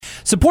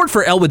Support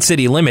for Elwood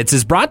City Limits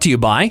is brought to you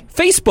by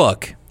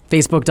Facebook,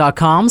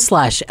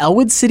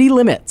 Facebook.com/Elwood City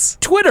Limits,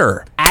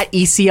 Twitter,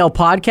 @ECL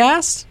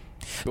Podcast,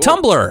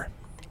 Tumblr,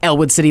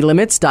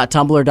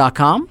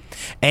 ElwoodCityLimits.tumblr.com,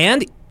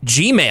 and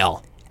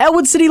Gmail.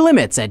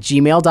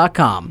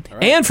 ElwoodCityLimits@gmail.com.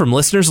 Right. And from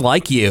listeners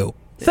like you.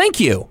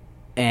 Thank you.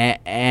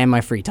 And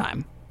my free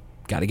time.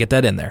 Got to get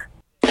that in there.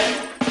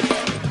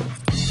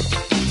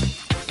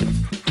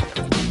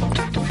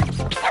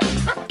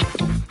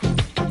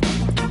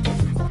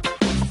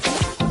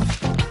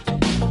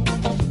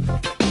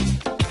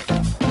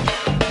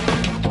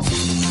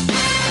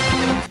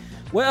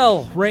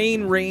 Well,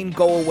 rain,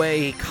 go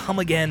away, come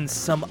again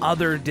some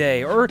other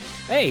day. Or,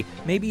 hey,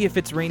 maybe if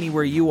it's rainy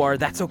where you are,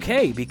 that's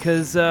okay,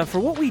 because for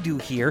what we do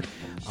here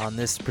on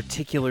this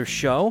particular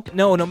show,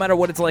 no matter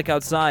what it's like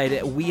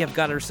outside, we have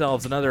got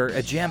ourselves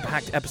a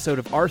jam-packed episode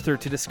of Arthur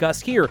to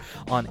discuss here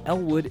on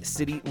Elwood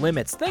City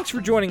Limits. Thanks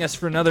for joining us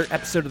for another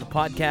episode of the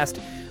podcast.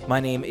 My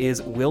name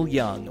is Will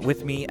Young.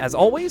 With me, as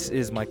always,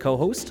 is my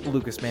co-host,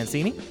 Lucas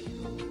Mancini.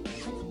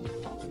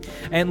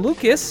 And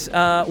Lucas,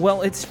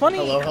 well, it's funny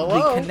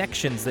the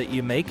connections that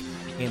you make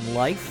in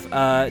life.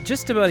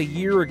 Just about a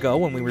year ago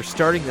when we were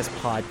starting this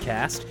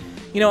podcast,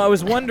 I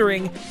was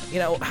wondering,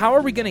 how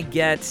are we going to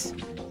get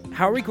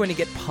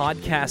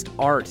podcast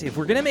art? If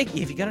you're going to make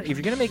it on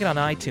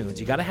iTunes,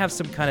 you got to have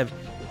some kind of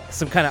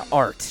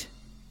art.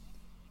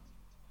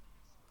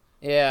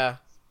 Yeah.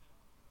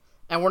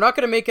 And we're not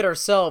going to make it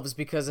ourselves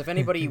because if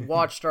anybody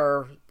watched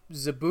our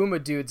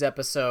Zabooma Dudes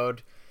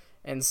episode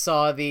and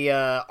saw the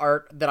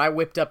art that I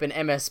whipped up in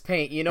MS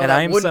Paint, and that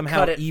I am wouldn't somehow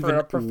cut it even for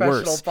a professional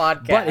worse.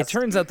 podcast. But it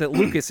turns out that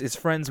Lucas is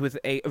friends with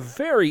a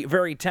very,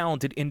 very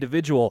talented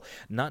individual,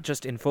 not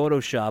just in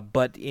Photoshop,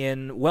 but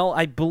in, well,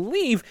 I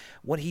believe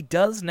what he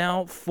does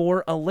now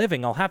for a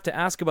living. I'll have to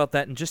ask about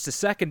that in just a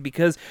second,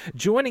 because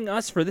joining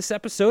us for this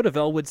episode of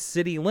Elwood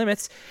City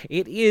Limits,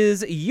 it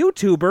is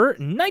YouTuber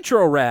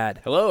NitroRad.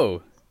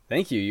 Hello.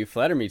 Thank you. You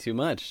flatter me too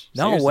much.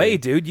 No Seriously. way,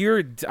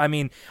 dude. I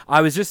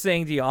was just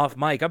saying to you off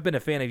mic, I've been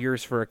a fan of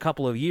yours for a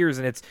couple of years,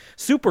 and it's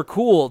super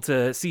cool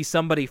to see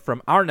somebody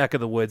from our neck of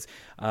the woods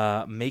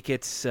make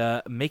it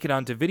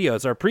onto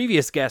videos. Our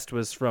previous guest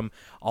was from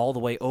all the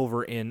way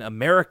over in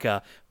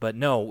America, but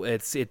no,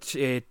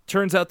 it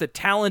turns out that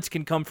talent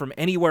can come from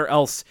anywhere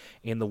else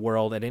in the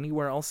world and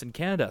anywhere else in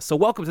Canada. So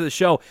welcome to the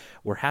show.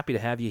 We're happy to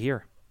have you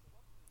here.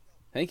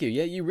 Thank you.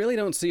 Yeah, you really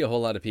don't see a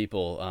whole lot of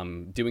people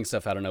doing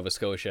stuff out of Nova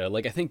Scotia.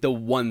 Like, I think the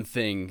one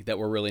thing that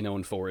we're really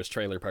known for is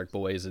Trailer Park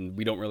Boys, and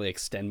we don't really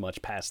extend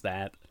much past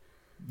that.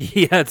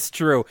 Yeah, it's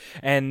true.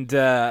 And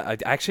I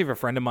actually have a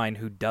friend of mine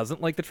who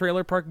doesn't like the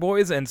Trailer Park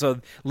Boys, and so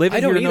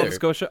living here in Nova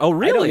Scotia... Oh,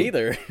 really? I don't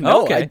either.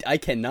 No, okay. I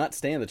cannot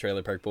stand the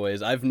Trailer Park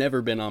Boys. I've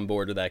never been on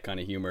board with that kind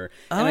of humor.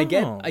 And I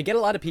get a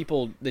lot of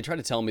people, they try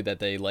to tell me that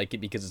they like it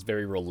because it's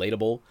very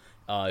relatable.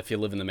 If you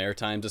live in the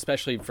Maritimes,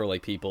 especially for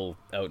like people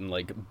out in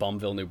like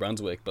Bumville, New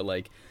Brunswick, but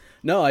like,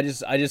 no, I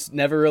just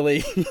never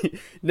really,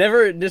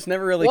 never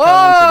really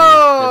caught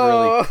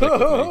on for me.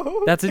 Never really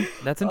clicked with me.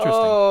 That's interesting.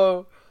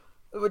 Oh,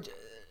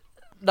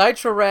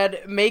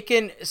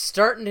 NitroRad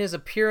starting his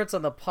appearance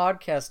on the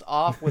podcast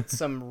off with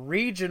some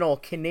regional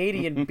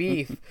Canadian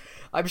beef.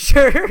 I'm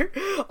sure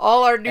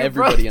all our New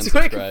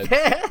Brunswick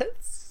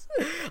fans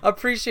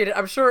appreciate it.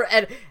 I'm sure,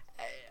 and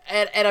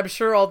I'm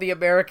sure all the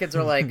Americans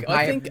are like,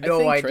 I have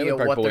no idea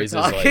what they're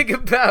talking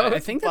about. I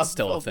think that's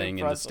still a thing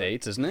in the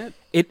States, isn't it?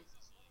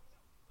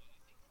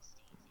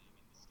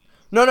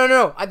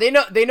 No.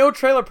 They know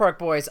Trailer Park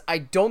Boys. I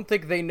don't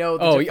think they know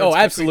the difference between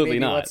absolutely maybe,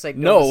 not. Let's say,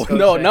 no,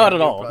 not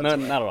at all. Not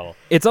at all.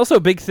 It's also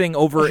a big thing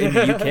over in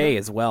the UK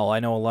as well.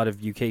 I know a lot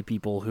of UK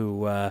people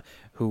who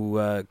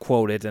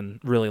quote it and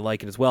really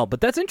like it as well.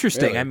 But that's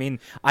interesting. Really? I mean,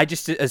 I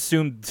just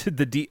assumed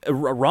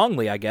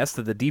wrongly, I guess,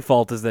 that the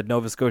default is that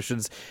Nova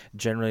Scotians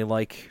generally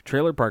like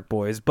Trailer Park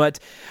Boys. But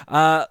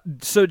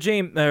so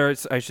James, or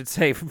I should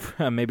say,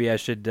 maybe I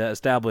should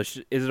establish,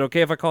 is it okay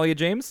if I call you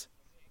James?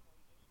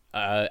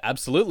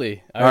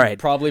 Absolutely. All right.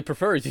 Probably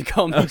prefer if you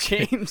call me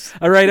James.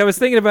 All right. I was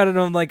thinking about it, and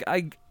I'm like,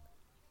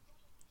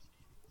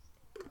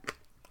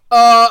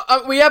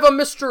 we have a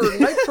Mr.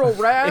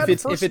 NitroRad.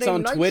 if it's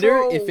on Twitter,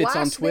 I'm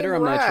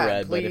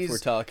NitroRad. But if we're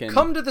talking,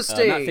 come to the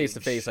stage, not face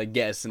to face, I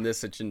guess, in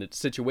this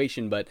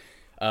situation. But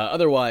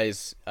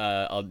otherwise,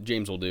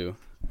 James will do.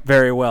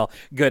 Very well.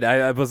 Good.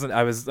 I was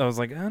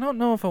like, I don't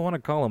know if I want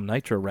to call him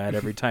NitroRad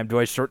every time. Do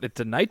I shorten it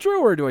to Nitro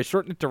or do I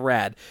shorten it to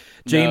Rad?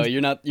 James,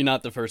 no, you're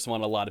not the first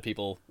one. A lot of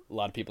people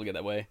get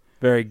that way.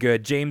 Very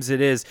good, James.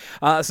 It is.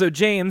 So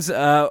James,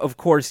 of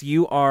course,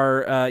 you've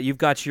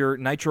got your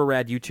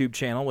NitroRad YouTube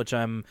channel, which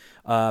I'm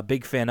a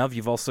big fan of.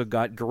 You've also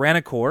got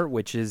Garanicore,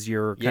 which is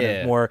your kind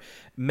of more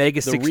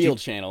Mega 60 real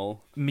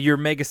channel, your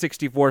Mega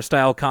 64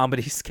 style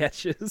comedy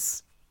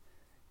sketches.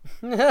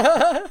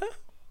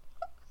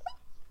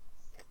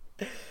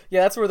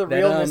 Yeah, that's where the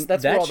realness.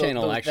 That's where all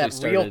channel actually that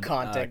started, real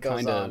content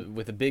goes on.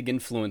 With a big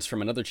influence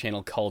from another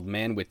channel called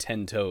Man with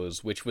 10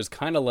 Toes, which was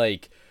kind of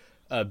like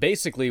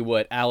basically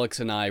what Alex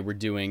and I were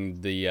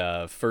doing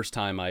the first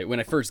time when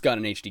I first got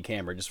an HD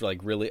camera, just like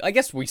really, I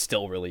guess we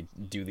still really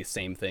do the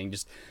same thing,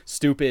 just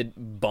stupid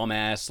bum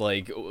ass,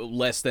 like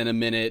less than a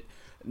minute,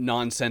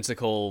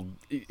 nonsensical,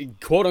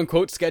 quote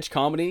unquote sketch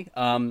comedy.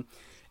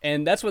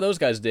 And that's what those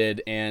guys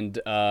did. And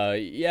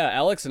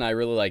Alex and I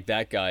really liked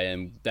that guy,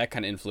 and that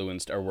kind of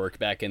influenced our work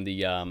back in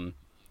the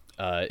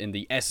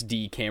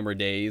SD camera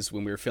days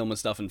when we were filming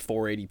stuff in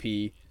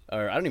 480p,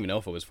 or I don't even know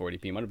if it was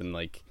 480p. It might have been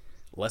like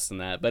less than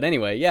that, but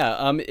anyway,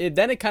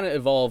 then it kind of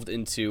evolved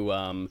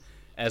into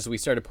as we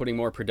started putting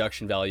more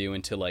production value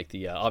into like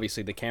the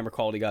obviously the camera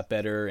quality got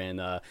better,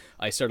 and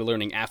I started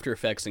learning After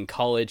Effects in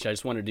college. I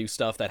just wanted to do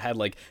stuff that had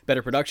like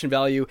better production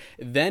value.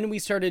 Then we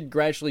started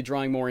gradually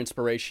drawing more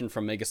inspiration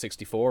from Mega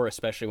 64,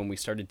 especially when we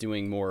started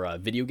doing more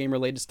video game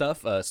related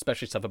stuff,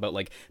 especially stuff about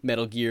like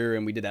Metal Gear,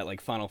 and we did that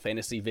like Final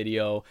Fantasy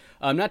video,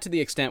 not to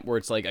the extent where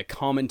it's like a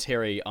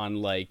commentary on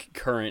like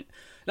current,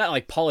 not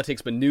like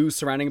politics, but news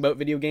surrounding about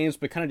video games,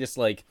 but kind of just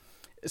like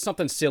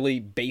something silly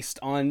based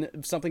on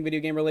something video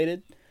game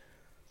related.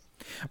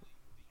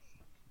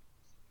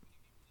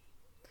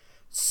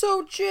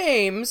 So,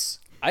 James,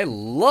 I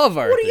love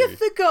Arthur. What do you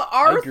think of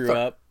Arthur? I grew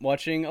up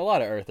watching a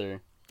lot of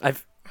Arthur.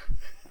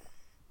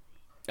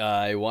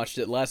 I watched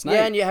it last night.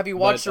 Yeah, and have you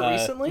watched it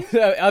recently?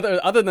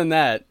 Other than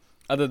that,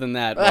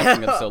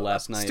 watching an episode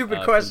last night.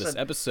 Stupid question. For this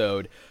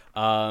episode.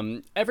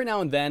 Every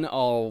now and then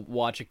I'll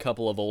watch a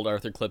couple of old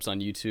Arthur clips on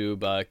YouTube,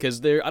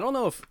 because I don't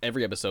know if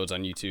every episode's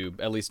on YouTube,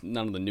 at least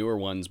none of the newer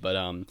ones, but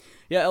a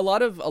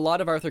lot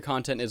of Arthur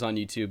content is on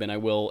YouTube, and I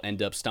will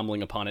end up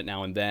stumbling upon it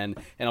now and then,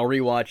 and I'll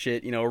rewatch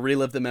it,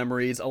 relive the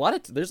memories.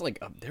 There's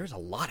a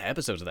lot of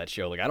episodes of that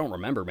show. Like, I don't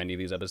remember many of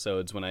these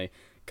episodes when I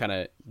kind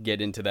of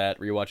get into that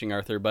rewatching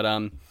Arthur, but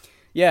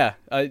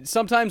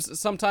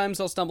sometimes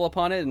I'll stumble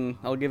upon it and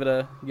I'll give it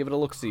a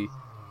look-see.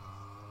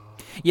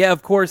 Yeah,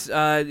 of course,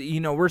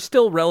 we're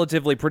still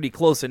relatively pretty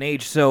close in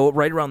age, so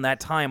right around that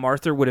time,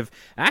 Arthur would have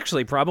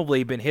actually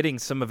probably been hitting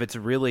some of its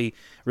really,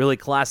 really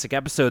classic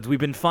episodes. We've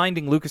been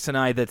finding, Lucas and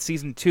I, that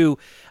Season 2,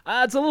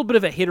 it's a little bit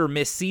of a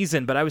hit-or-miss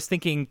season, but I was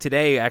thinking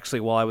today, actually,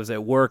 while I was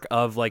at work,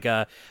 of like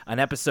an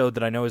episode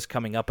that I know is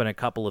coming up in a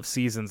couple of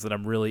seasons that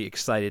I'm really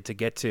excited to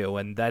get to,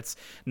 and that's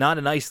not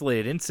an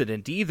isolated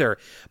incident either.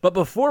 But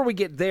before we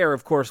get there,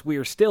 of course, we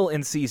are still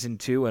in Season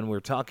 2, and we're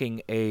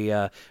talking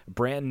a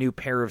brand new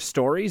pair of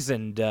stories.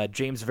 And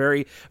James,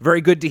 very,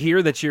 very good to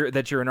hear that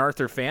you're an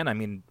Arthur fan. I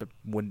mean,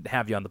 wouldn't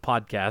have you on the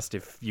podcast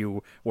if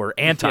you were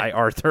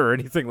anti-Arthur or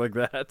anything like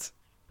that.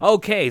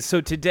 Okay,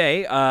 so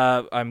today,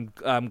 I'm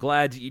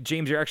glad,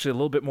 James, you're actually a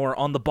little bit more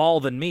on the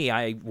ball than me.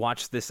 I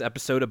watched this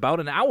episode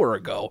about an hour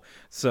ago,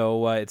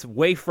 so it's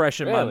way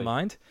fresh in my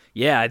mind.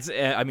 Yeah, it's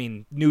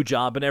new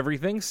job and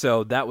everything.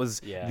 So that was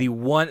the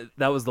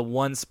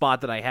one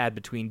spot that I had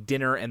between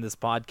dinner and this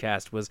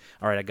podcast was,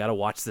 all right, I got to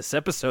watch this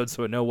episode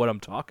so I know what I'm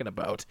talking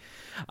about.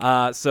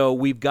 So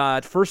we've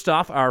got, first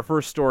off, our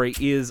first story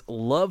is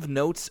Love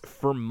Notes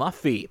for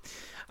Muffy.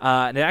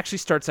 And it actually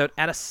starts out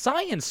at a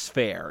science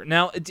fair.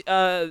 Now,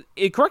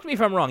 correct me if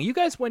I'm wrong. You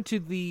guys went to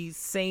the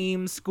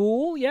same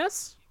school,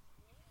 yes?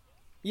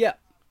 Yeah.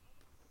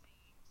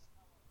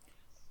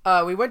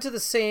 We went to the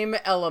same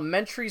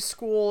elementary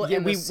school. Yeah,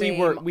 and we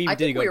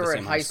did go to the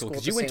same high school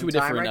because you went to a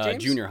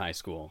different junior high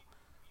school.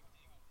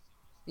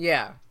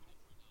 Yeah,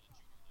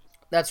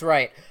 that's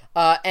right.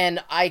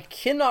 And I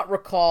cannot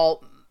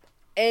recall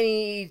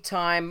any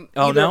time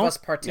either of us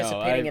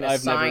participating in a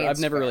science fair. I've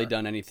never really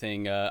done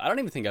anything. I don't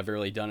even think I've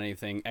really done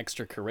anything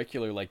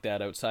extracurricular like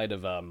that outside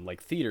of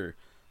like theater.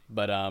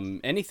 But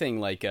anything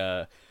like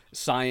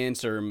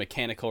science or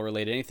mechanical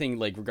related, anything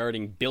like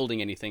regarding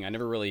building anything, I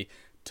never really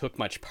took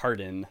much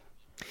part in.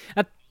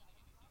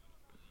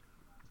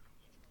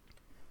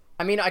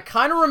 I mean, I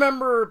kind of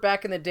remember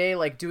back in the day,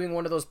 like, doing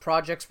one of those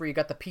projects where you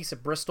got the piece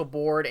of Bristol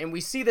board, and we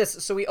see this,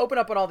 so we open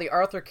up on all the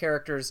Arthur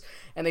characters,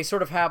 and they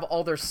sort of have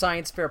all their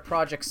science fair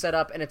projects set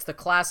up, and it's the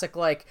classic,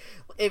 like,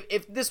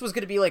 if this was going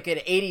to be like an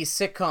 80s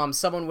sitcom,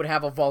 someone would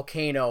have a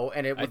volcano,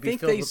 and it would be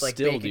filled with, like,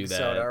 baking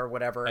soda or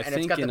whatever, and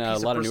it's got the piece of Bristol board. I think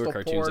in a lot of newer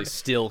cartoons, they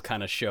still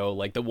kind of show,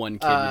 like, the one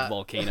kid with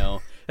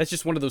volcano. That's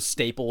just one of those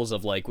staples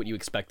of, like, what you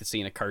expect to see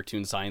in a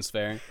cartoon science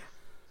fair.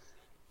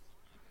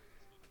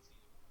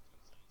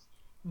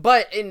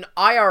 But in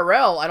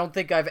IRL, I don't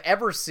think I've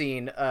ever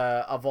seen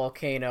a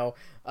volcano,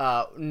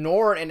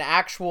 nor an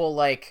actual,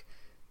 like,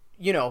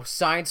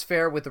 science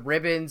fair with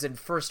ribbons and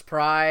first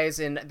prize,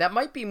 and that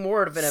might be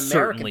more of an American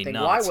Certainly thing.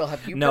 Not. Why, Will?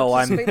 Have you No,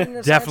 I'm participated in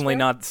a definitely science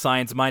not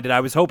science-minded. I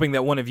was hoping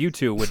that one of you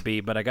two would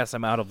be, but I guess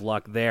I'm out of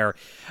luck there.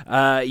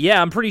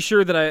 I'm pretty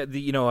sure that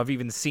I've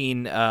even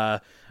seen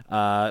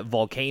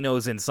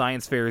volcanoes in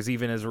science fairs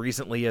even as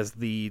recently as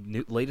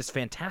the latest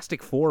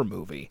Fantastic Four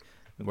movie,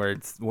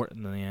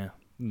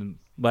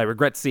 I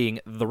regret seeing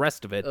the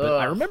rest of it, but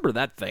I remember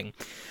that thing.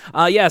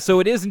 So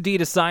it is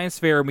indeed a science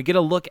fair, and we get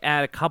a look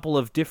at a couple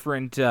of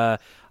different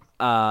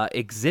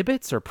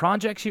exhibits or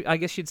projects, I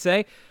guess you'd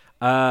say.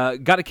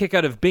 Got a kick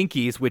out of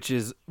Binky's, which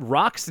is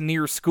Rocks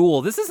Near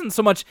School. This isn't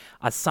so much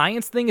a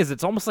science thing as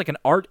it's almost like an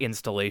art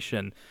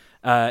installation.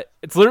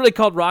 It's literally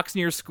called Rocks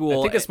Near School.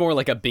 I think it's more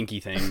like a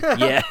Binky thing.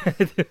 Yeah.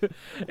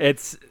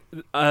 It's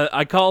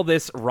I call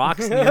this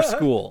Rocks Near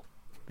School.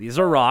 These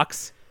are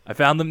rocks. I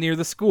found them near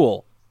the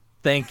school.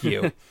 Thank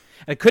you.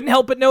 I couldn't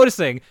help but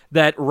noticing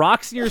that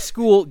Rocks Near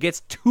School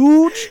gets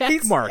 2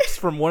 check marks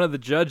from one of the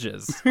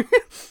judges.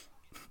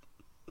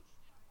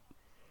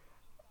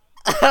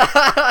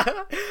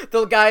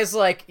 The guy's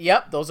like,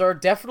 "Yep, those are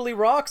definitely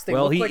rocks. They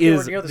look like they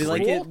were near the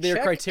school." Their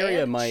check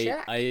criteria and might.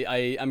 check.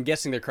 I'm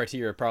guessing their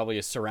criteria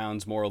probably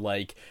surrounds more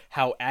like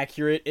how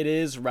accurate it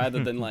is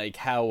rather than like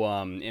how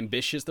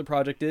ambitious the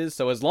project is.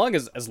 So as long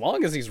as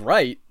he's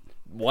right,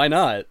 why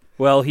not?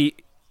 Well,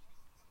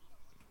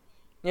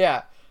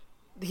 Yeah,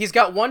 he's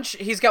got one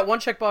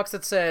checkbox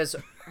that says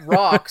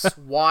rocks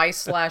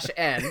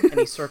Y/N, and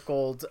he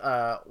circled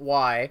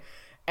Y.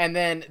 And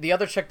then the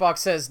other checkbox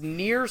says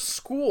near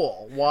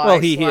school. Y. Well,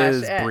 he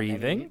is N,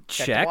 breathing.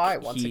 Check.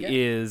 Check. He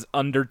is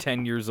under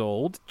 10 years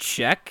old.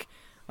 Check.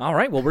 All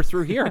right. Well, we're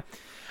through here.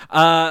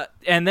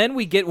 And then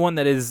we get one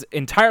that is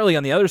entirely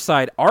on the other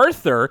side.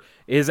 Arthur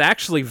is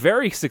actually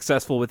very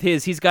successful with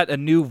his. He's got a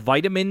new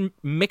vitamin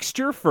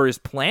mixture for his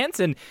plants,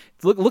 and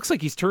it looks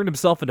like he's turned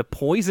himself into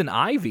poison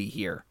ivy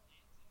here.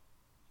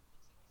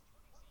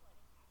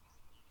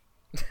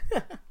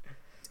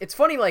 It's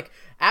funny, like,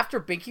 after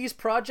Binky's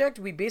project,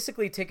 we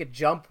basically take a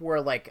jump where,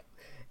 like,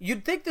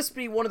 you'd think this would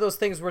be one of those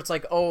things where it's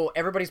like, oh,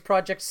 everybody's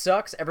project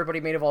sucks, everybody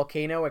made a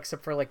volcano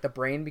except for, like, the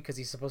brain because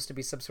he's supposed to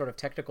be some sort of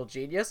technical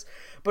genius.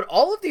 But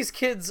all of these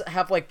kids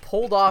have, like,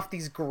 pulled off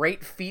these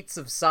great feats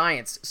of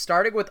science,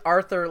 starting with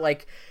Arthur,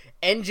 like,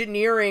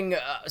 engineering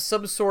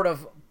some sort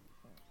of,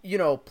 you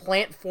know,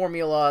 plant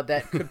formula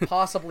that could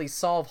possibly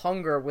solve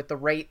hunger with the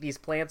rate these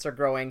plants are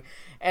growing.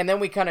 And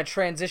then we kind of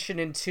transition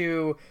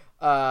into...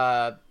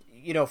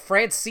 you know,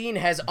 Francine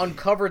has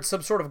uncovered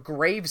some sort of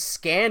grave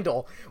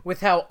scandal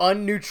with how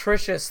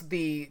unnutritious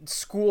the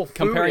school food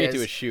Comparing is. It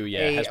to a shoe,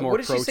 it has more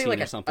protein like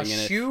or something in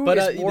it.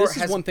 But this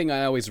is one thing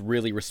I always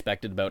really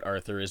respected about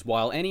Arthur is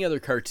while any other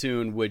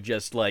cartoon would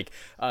just like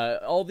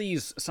all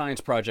these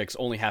science projects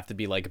only have to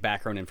be like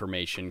background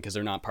information because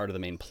they're not part of the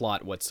main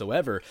plot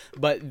whatsoever.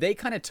 But they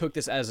kind of took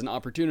this as an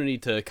opportunity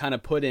to kind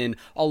of put in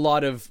a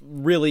lot of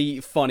really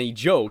funny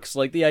jokes.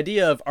 Like the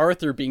idea of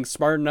Arthur being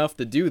smart enough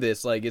to do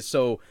this, like, is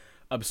so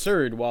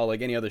absurd, while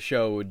like any other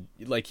show would,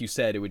 like you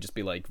said, it would just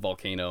be like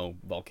volcano,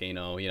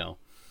 you know.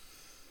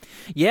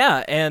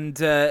 Yeah,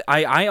 and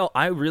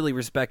I really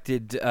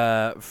respected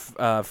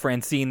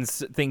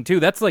Francine's thing too.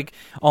 That's like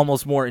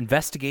almost more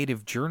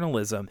investigative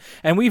journalism.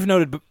 And we've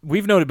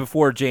noted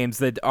before, James,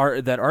 that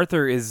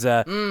Arthur is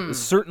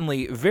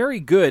certainly very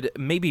good,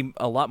 maybe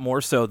a lot more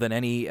so than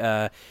any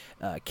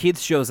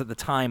kids shows at the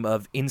time,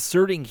 of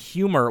inserting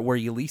humor where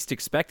you least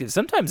expect it,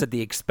 sometimes at the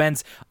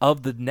expense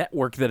of the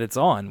network that it's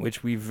on,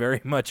 which we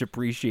very much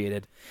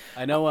appreciated.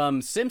 I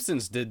know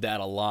Simpsons did that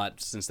a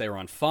lot since they were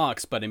on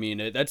Fox, but I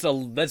mean that's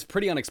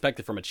pretty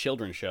unexpected from a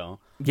children's show.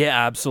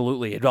 Yeah,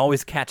 absolutely. It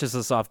always catches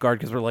us off guard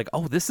because we're like,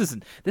 oh, this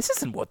isn't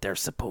what they're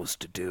supposed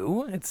to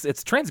do. It's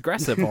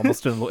transgressive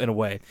almost in a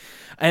way.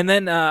 And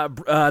then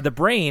the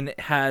brain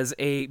has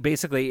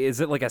basically, is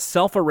it like a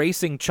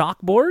self-erasing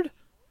chalkboard?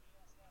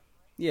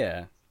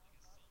 Yeah.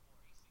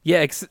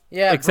 Yeah,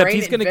 except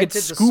he's going to get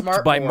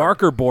scooped by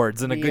marker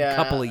boards in a good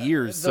couple of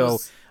years.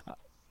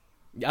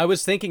 I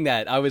was thinking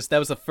that. That was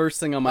the first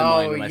thing on my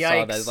mind when I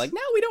saw that. It's like,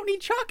 no, we don't need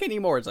chalk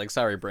anymore. It's like,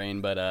 sorry,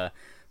 brain, but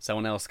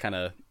someone else kind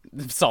of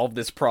solved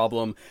this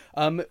problem.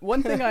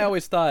 One thing I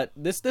always thought,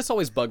 this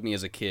always bugged me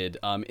as a kid,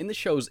 in the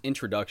show's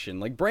introduction,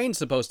 like, Brain's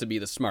supposed to be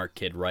the smart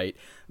kid, right?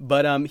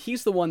 But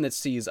he's the one that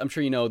sees, I'm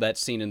sure you know that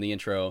scene in the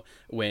intro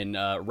when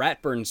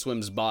Ratburn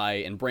swims by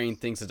and Brain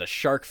thinks it's a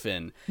shark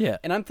fin. Yeah.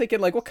 And I'm thinking,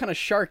 like, what kind of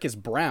shark is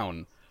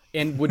brown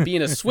and would be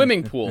in a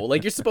swimming pool?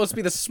 Like, you're supposed to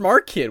be the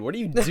smart kid. What are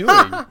you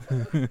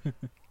doing?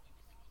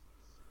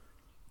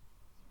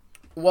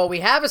 Well, we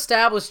have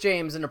established,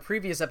 James, in a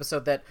previous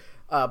episode that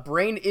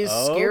Brain is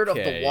scared of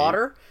the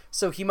water,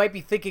 so he might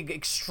be thinking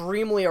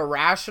extremely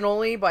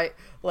irrationally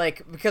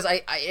because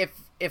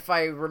if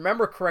I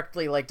remember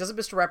correctly, like, doesn't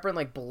Mr. Ratburn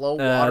like blow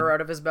water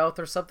out of his mouth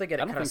or something,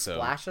 and it kind of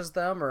splashes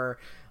them? Or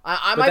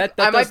I might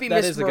be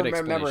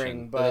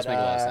misremembering, but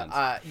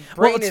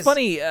well, it's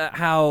funny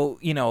how,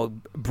 you know,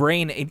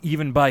 Brain,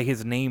 even by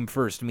his name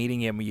first,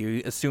 meeting him,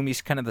 you assume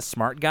he's kind of the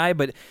smart guy,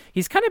 but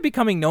he's kind of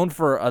becoming known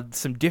for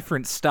some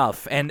different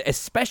stuff, and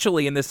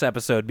especially in this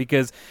episode,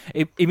 because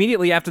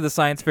immediately after the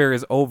science fair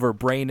is over,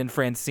 Brain and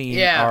Francine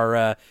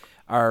are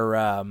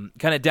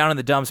kind of down in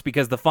the dumps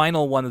because the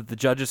final one that the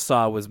judges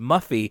saw was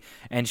Muffy,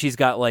 and she's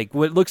got like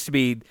what looks to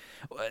be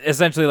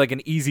essentially like an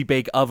easy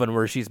bake oven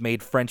where she's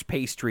made French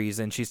pastries,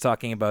 and she's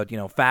talking about, you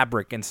know,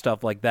 fabric and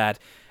stuff like that.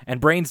 And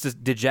Brain's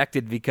just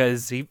dejected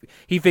because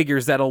he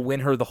figures that'll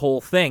win her the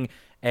whole thing,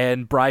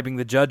 and bribing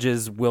the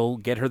judges will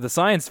get her the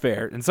science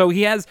fair. And so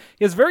he has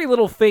very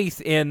little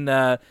faith in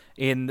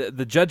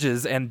the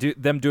judges and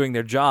them doing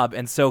their job,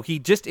 and so he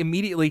just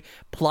immediately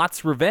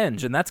plots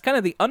revenge. And that's kind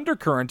of the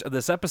undercurrent of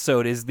this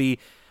episode, is the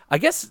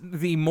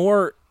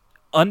more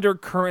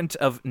undercurrent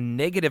of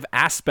negative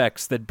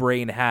aspects that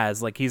Brain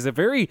has. Like, he's a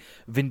very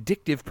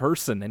vindictive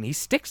person, and he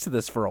sticks to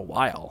this for a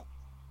while.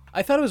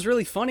 I thought it was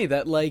really funny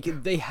that, like,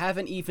 they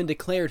haven't even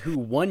declared who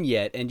won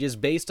yet, and just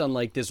based on,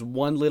 like, this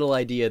one little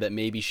idea that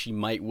maybe she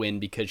might win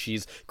because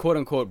she's,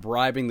 quote-unquote,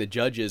 bribing the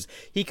judges,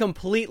 he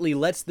completely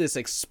lets this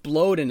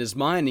explode in his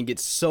mind and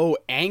gets so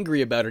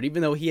angry about it,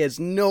 even though he has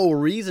no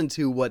reason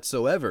to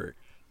whatsoever.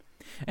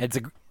 It's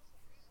a...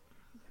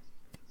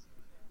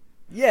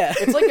 Yeah.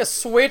 It's like a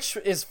switch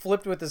is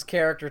flipped with his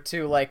character,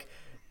 too. Like,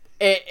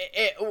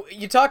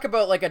 you talk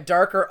about, like, a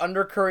darker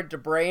undercurrent to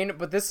Brain,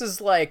 but this is,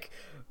 like...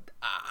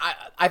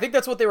 I think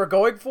that's what they were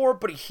going for,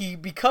 but he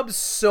becomes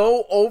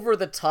so over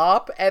the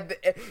top, and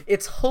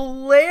it's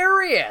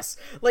hilarious.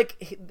 Like,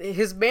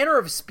 his manner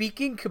of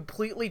speaking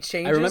completely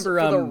changes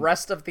for the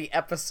rest of the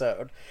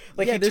episode.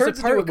 Like, he turns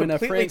into a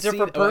completely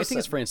different person. I think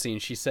it's Francine.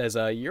 She says,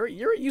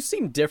 "You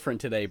seem different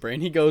today,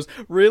 Brain." He goes,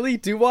 "Really?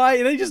 Do I?"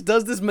 And then he just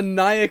does this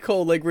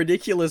maniacal, like,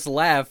 ridiculous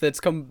laugh that's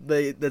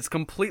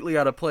completely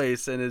out of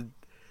place, and it.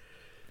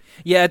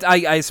 Yeah,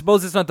 I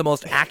suppose it's not the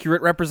most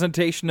accurate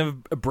representation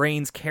of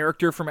Brain's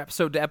character from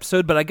episode to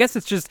episode, but I guess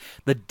it's just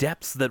the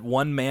depths that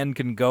one man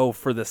can go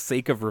for the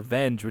sake of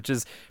revenge, which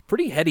is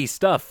pretty heady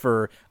stuff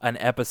for an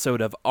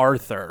episode of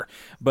Arthur.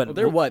 But well,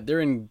 they're what? They're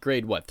in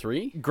grade what?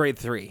 3? Grade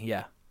 3,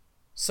 yeah.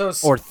 So,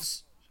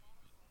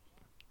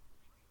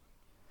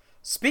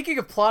 speaking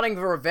of plotting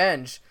the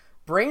revenge,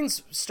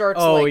 Brains starts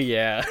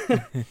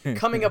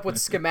coming up with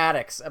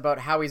schematics about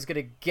how he's going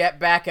to get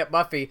back at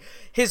Buffy.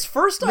 His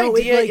first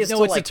idea is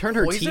to turn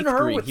her teeth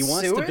green. He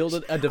wants to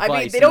build a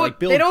device and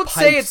build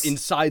pipes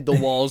inside the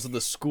walls of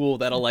the school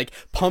that'll like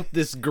pump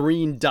this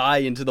green dye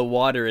into the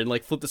water and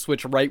like flip the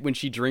switch right when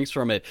she drinks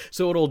from it,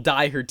 so it'll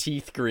dye her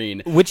teeth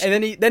green.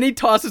 And then he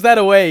tosses that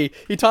away.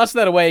 He tosses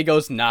that away and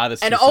goes, "Nah,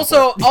 this." And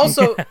also.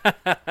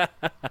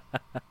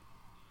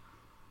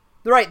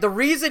 Right, the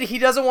reason he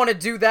doesn't want to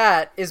do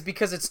that is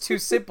because it's too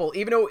simple,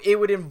 even though it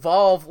would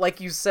involve, like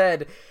you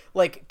said,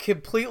 like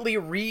completely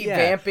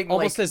revamping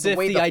almost like as if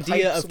the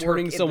idea of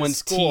turning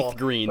someone's teeth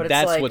green,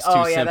 that's like, what's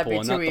too simple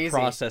and not the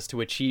process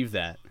to achieve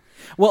that.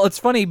 Well, it's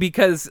funny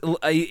because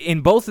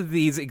in both of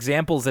these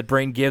examples that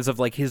Brain gives of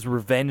like his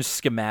revenge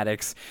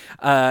schematics,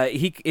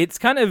 it's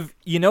kind of,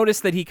 you notice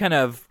that he kind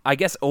of, I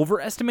guess,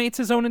 overestimates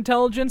his own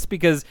intelligence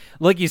because,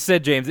 like you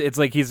said, James, it's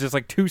like he's just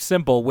like too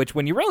simple, which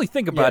when you really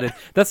think about it,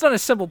 that's not a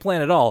simple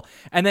plan at all.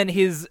 And then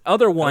his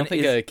other one, I don't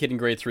think a kid in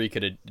grade 3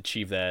 could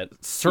achieve that.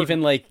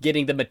 Even like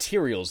getting the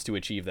materials to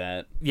achieve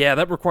that. Yeah,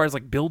 that requires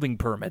like building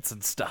permits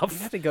and stuff. You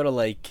have to go to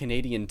like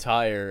Canadian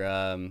Tire,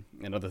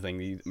 another thing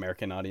the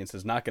American audience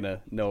is not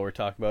gonna know or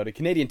talk about it.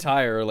 Canadian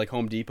Tire or like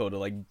Home Depot to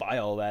like buy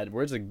all that.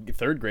 Where's a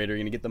third grader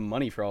gonna get the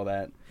money for all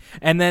that?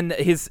 And then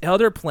his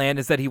other plan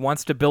is that he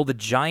wants to build a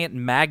giant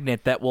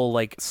magnet that will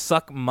like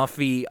suck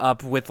Muffy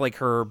up with like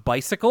her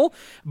bicycle.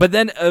 But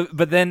then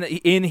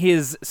in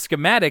his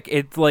schematic,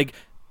 it like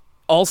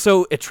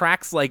also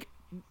attracts like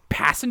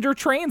passenger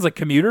trains, like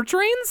commuter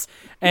trains,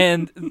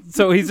 and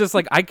so he's just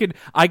like, I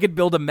could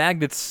build a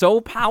magnet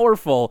so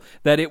powerful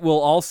that it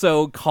will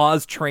also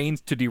cause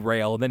trains to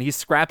derail, and then he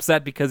scraps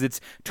that because it's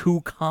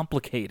too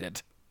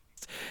complicated.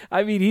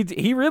 I mean,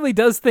 he really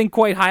does think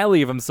quite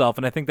highly of himself,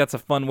 and I think that's a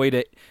fun way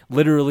to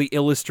literally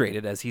illustrate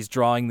it as he's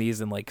drawing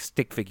these in like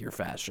stick figure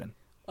fashion.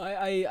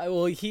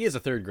 Well, he is a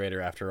third grader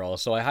after all,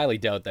 so I highly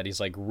doubt that he's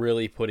like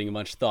really putting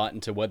much thought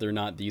into whether or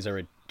not these are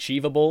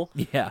achievable.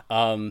 Yeah.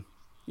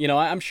 You know,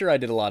 I'm sure I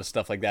did a lot of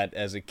stuff like that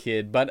as a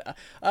kid, but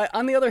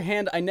on the other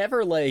hand, I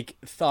never like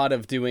thought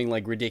of doing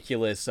like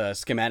ridiculous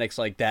schematics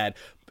like that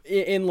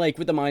in like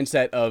with the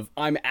mindset of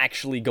I'm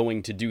actually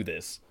going to do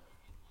this.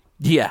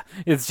 Yeah,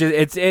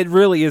 it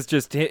really is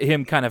just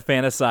him kind of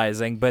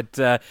fantasizing, but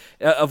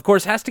of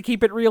course has to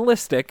keep it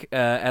realistic,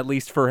 at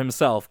least for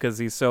himself, because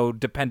he's so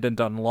dependent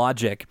on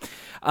logic.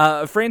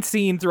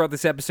 Francine, throughout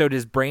this episode,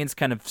 his Brain's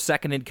kind of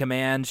second in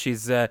command.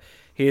 She's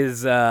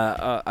his,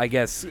 I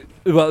guess,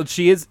 well,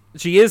 she is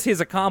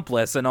his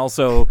accomplice, and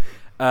also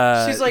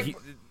she's like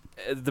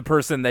the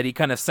person that he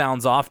kind of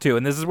sounds off to,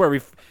 and this is where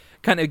we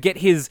kind of get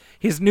his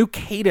new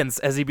cadence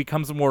as he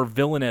becomes more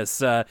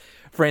villainous.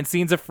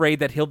 Francine's afraid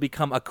that he'll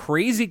become a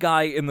crazy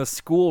guy in the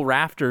school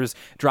rafters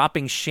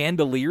dropping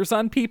chandeliers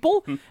on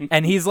people,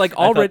 and he's like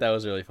already. I thought that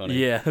was really funny.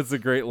 Yeah, that's a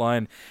great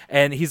line.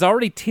 And he's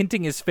already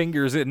tinting his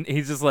fingers, and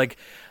he's just like,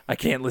 I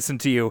can't listen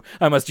to you.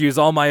 I must use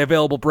all my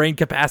available brain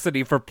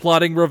capacity for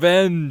plotting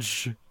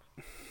revenge.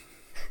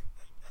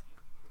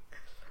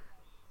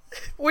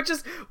 Which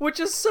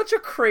is such a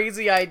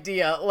crazy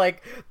idea.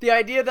 Like, the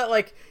idea that,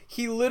 like,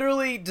 he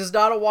literally does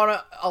not want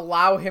to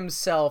allow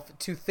himself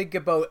to think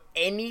about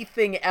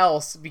anything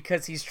else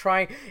because he's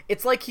trying.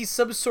 It's like he's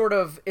some sort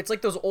of. It's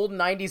like those old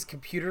 90s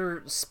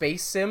computer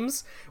space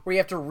sims where you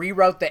have to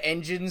reroute the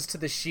engines to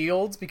the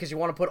shields because you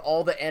want to put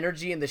all the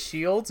energy in the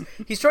shields.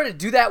 He's trying to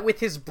do that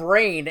with his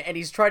brain, and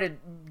he's trying to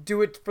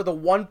do it for the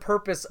one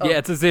purpose of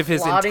it's as if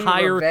his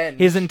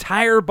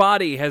entire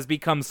body has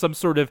become some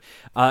sort of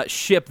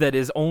ship that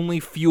is only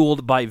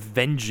fueled by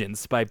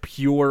vengeance, by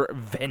pure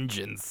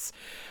vengeance.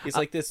 He's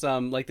like this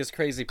this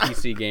crazy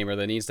PC gamer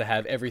that needs to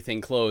have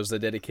everything closed to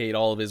dedicate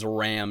all of his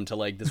RAM to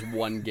like this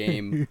one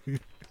game,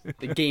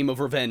 the game of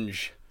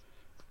revenge.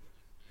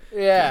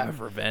 Yeah, Game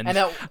of revenge.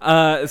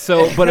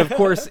 But of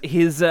course,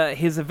 his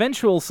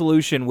eventual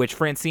solution, which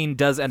Francine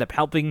does end up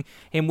helping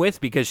him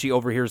with, because she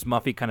overhears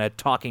Muffy kind of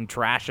talking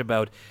trash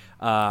about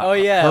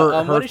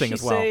her thing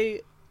as well.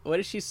 What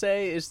does she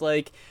say? Is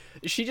like,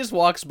 she just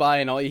walks by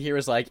and all you hear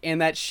is like, and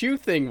that shoe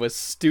thing was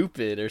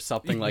stupid or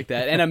something like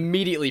that. And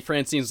immediately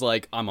Francine's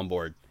like, I'm on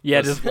board.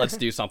 Yeah, let's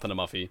do something to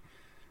Muffy.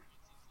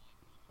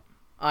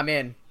 I'm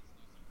in.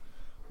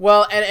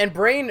 Well, and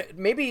Brain,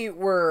 maybe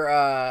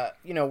we're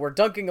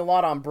dunking a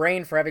lot on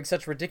Brain for having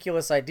such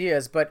ridiculous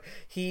ideas, but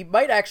he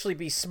might actually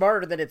be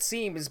smarter than it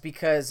seems,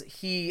 because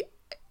he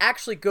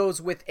actually goes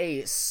with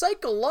a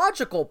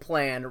psychological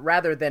plan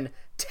rather than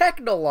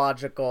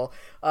technological,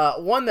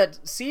 one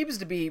that seems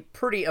to be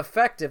pretty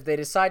effective. They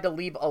decide to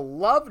leave a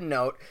love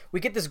note.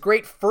 We get this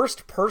great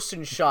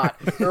first-person shot.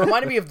 It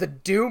reminded me of the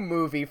Doom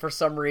movie for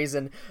some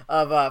reason,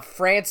 of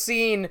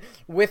Francine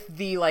with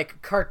the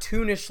like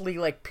cartoonishly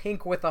like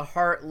pink with a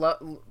heart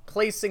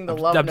placing the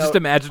love note. I'm just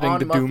imagining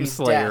the Muffy's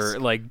Doomslayer desk.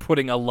 like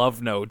putting a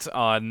love note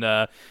on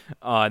I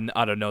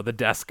don't know, the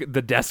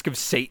desk of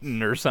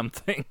Satan or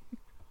something.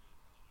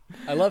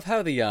 I love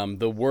how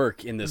the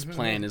work in this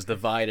plan is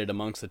divided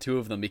amongst the two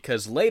of them,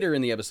 because later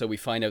in the episode we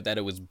find out that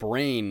it was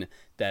Brain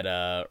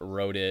that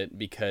wrote it,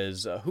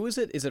 because who is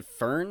it? Is it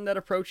Fern that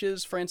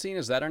approaches Francine?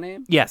 Is that her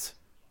name? Yes.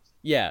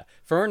 Yeah,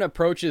 Fern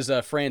approaches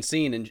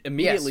Francine, and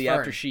immediately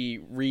after she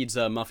reads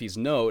Muffy's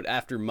note,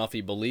 after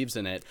Muffy believes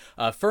in it,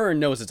 Fern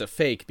knows it's a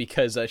fake,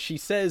 because she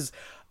says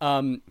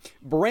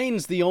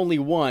Brain's the only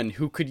one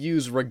who could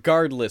use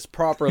regardless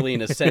properly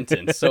in a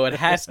sentence, so it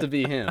has to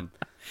be him.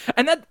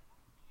 And that...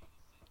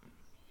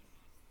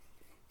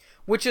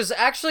 Which is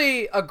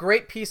actually a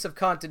great piece of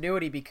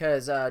continuity,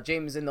 because,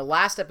 James, in the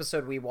last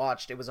episode we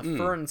watched, it was a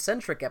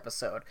Fern-centric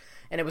episode,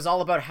 and it was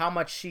all about how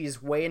much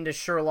she's way into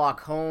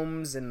Sherlock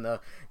Holmes and the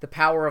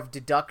power of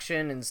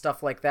deduction and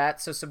stuff like that.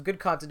 So some good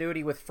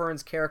continuity with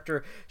Fern's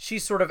character. She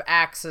sort of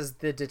acts as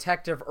the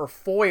detective or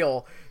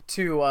foil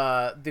to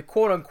the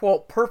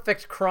quote-unquote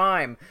perfect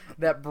crime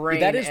that Brain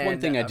that is one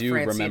thing I do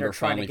Francine remember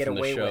fondly from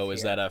the show,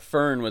 is that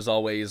Fern was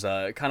always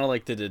kind of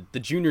like the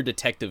junior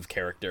detective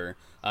character.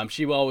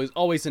 She was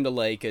always into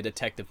like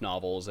detective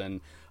novels,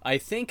 and I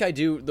think I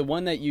do, the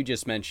one that you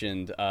just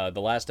mentioned, the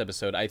last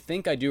episode, I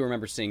think I do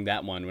remember seeing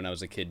that one when I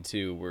was a kid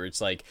too, where it's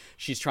like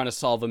she's trying to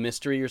solve a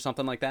mystery or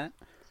something like that.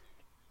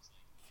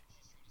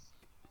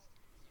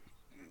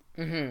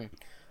 Mm-hmm.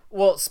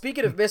 Well,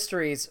 speaking of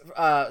mysteries,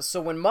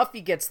 so when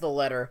Muffy gets the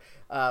letter,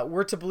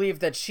 we're to believe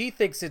that she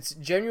thinks it's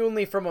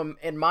genuinely from an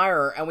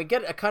admirer, and we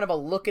get a kind of a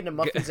look into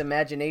Muffy's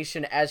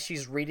imagination as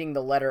she's reading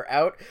the letter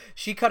out.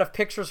 She kind of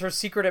pictures her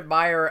secret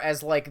admirer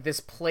as like this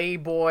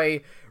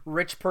playboy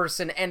rich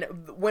person, and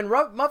when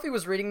Muffy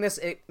was reading this,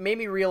 it made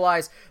me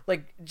realize,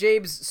 like,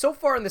 James, so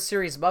far in the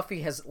series,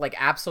 Muffy has like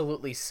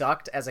absolutely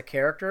sucked as a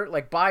character.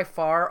 Like, by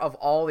far of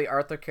all the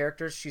Arthur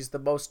characters, she's the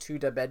most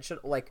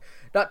two-dimensional, like,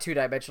 not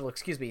two-dimensional,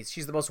 excuse me,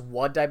 she's the most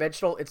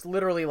one-dimensional. It's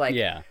literally like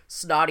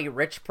snotty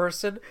rich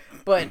person.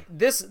 But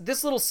this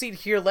little scene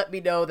here let me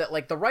know that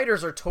like the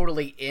writers are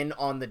totally in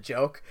on the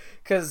joke,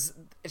 because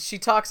she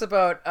talks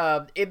about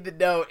in the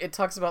note, it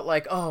talks about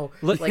like, oh,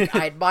 like,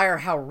 I admire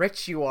how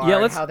rich you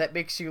are, and how that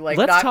makes you like,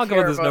 let's not talk care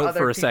about this note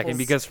for a second,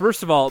 because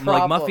first of all,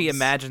 like, Muffy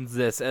imagines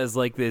this as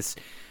like this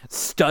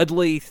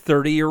studly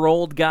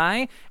 30-year-old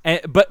guy,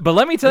 but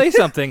let me tell you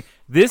something,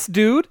 this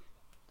dude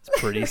is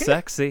pretty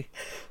sexy.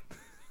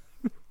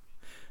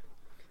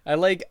 I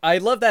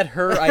love that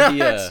her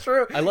idea. That's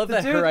true. I love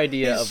that her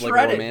idea of like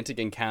a romantic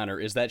encounter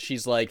is that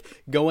she's like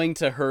going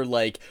to her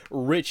like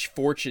rich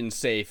fortune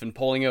safe and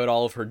pulling out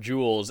all of her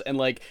jewels, and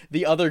like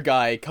the other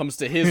guy comes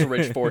to his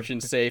rich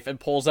fortune safe and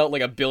pulls out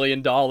like $1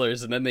 billion,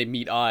 and then they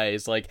meet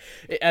eyes, like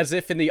as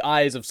if in the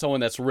eyes of someone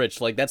that's rich,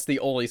 like that's the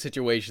only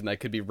situation that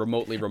could be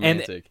remotely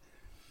romantic.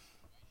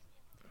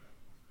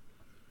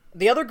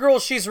 The other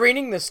girls she's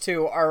reading this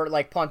to are,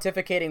 like,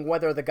 pontificating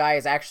whether the guy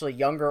is actually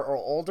younger or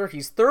older.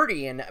 He's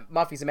 30 in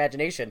Muffy's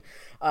imagination.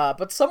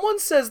 But someone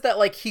says that,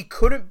 like, he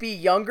couldn't be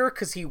younger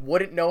because he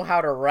wouldn't know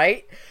how to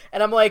write.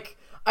 And I'm like,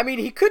 I mean,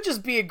 he could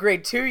just be in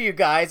grade 2, you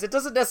guys. It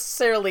doesn't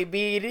necessarily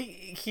mean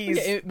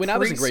he's when I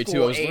was in grade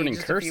 2, I was learning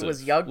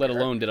cursive, let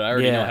alone did I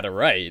already know how to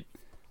write.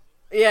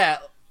 Yeah.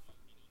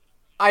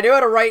 I knew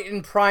how to write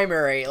in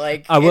primary.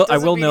 Like, I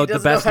will note the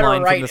best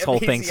line from this whole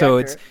thing. So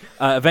it's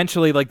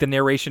eventually like the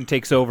narration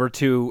takes over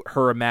to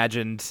her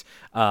imagined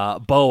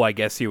beau, I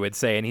guess you would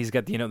say, and he's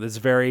got this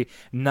very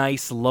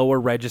nice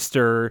lower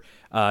register,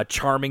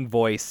 charming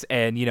voice,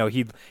 and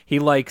he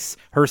likes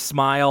her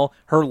smile,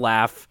 her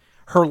laugh,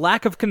 her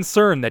lack of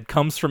concern that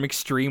comes from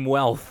extreme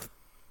wealth.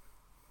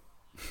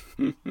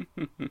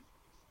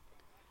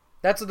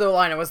 That's the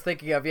line I was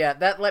thinking of. Yeah,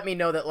 that let me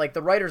know that like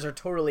the writers are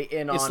totally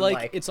in on.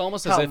 It's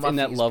almost as if in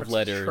that love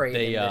letter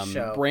they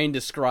Brain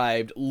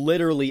described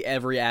literally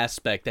every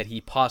aspect that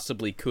he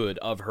possibly could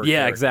of her.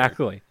 Yeah, character.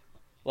 Exactly.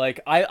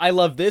 Like, I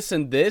love this,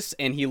 and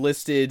he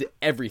listed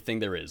everything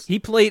there is. He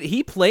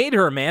played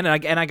her, man,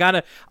 and I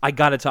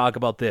gotta talk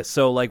about this.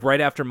 So, like, right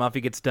after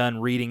Muffy gets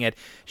done reading it,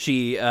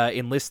 she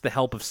enlists the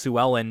help of Sue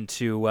Ellen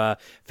to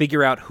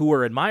figure out who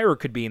her admirer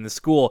could be in the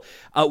school.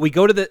 We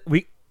go to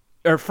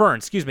Or Fern,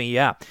 excuse me,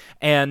 yeah.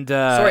 And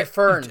sorry,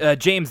 Fern.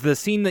 James, the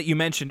scene that you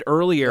mentioned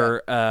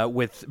earlier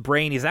with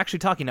Brain, he's actually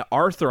talking to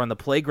Arthur on the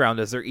playground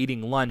as they're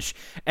eating lunch,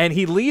 and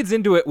he leads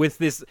into it with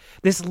this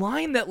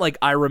line that, like,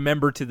 I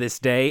remember to this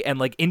day, and,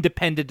 like,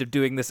 independent of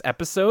doing this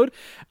episode.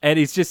 And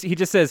he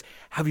just says,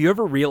 "Have you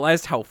ever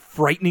realized how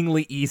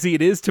frighteningly easy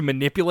it is to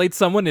manipulate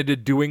someone into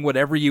doing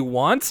whatever you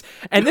want?"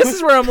 And this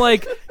is where I'm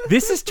like,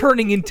 this is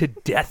turning into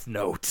Death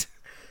Note.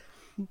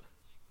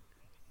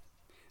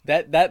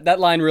 That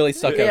line really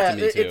stuck out to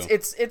me too.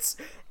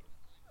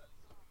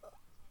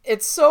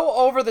 It's so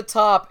over the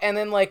top, and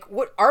then, like,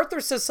 what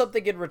Arthur says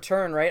something in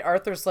return, right?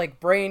 Arthur's like,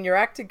 "Brain, you're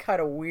acting kind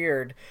of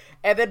weird,"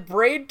 and then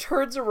Brain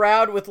turns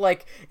around with,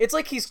 like, it's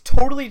like he's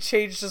totally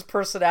changed his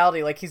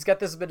personality. Like, he's got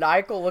this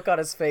maniacal look on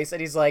his face,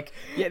 and he's like,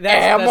 "Yeah,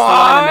 that's the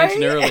line I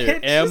mentioned earlier.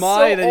 Am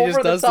I?" And he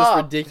just does this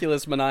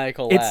ridiculous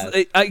maniacal laugh.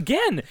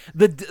 Again,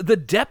 the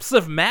depths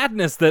of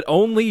madness that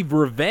only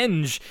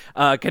revenge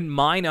can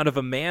mine out of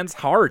a man's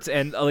heart,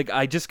 and, like,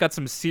 I just got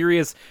some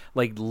serious,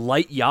 like,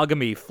 Light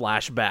Yagami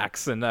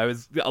flashbacks, and I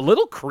was a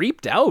little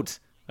creeped out.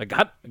 I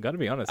got to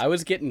be honest. I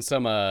was getting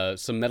some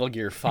Metal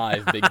Gear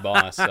 5 Big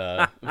Boss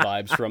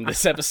vibes from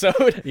this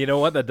episode. You know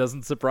what? That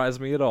doesn't surprise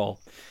me at all.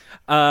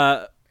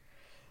 But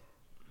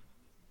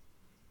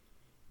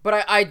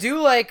I do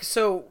like,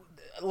 so,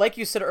 like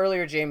you said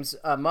earlier, James,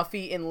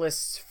 Muffy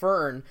enlists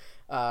Fern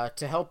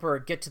to help her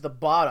get to the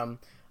bottom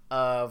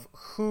of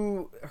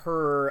who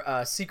her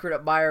secret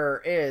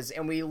admirer is,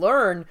 and we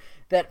learn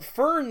that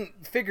Fern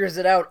figures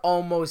it out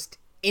almost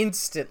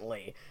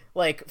instantly.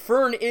 Like,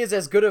 Fern is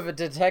as good of a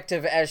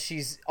detective as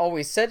she's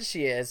always said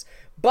she is,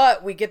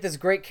 but we get this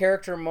great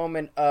character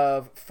moment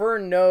of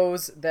Fern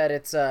knows that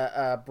it's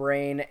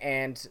Brain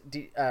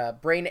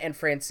and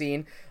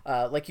Francine,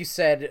 like you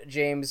said,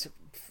 James,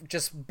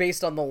 just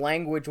based on the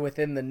language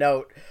within the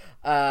note.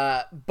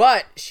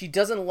 But she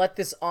doesn't let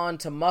this on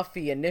to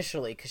Muffy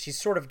initially, because she's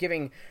sort of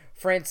giving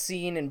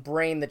Francine and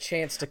Brain the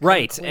chance to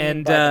come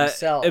clean by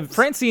themselves.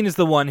 Francine is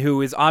the one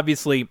who is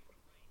obviously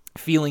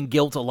feeling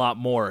guilt a lot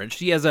more, and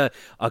she has a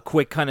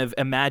quick kind of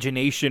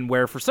imagination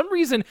where, for some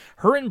reason,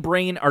 her and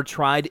Brain are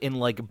tried in,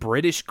 like,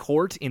 British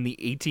court in the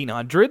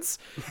 1800s,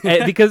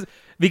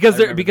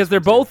 because they're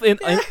both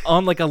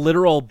on, like, a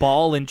literal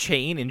ball and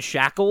chain in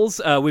shackles.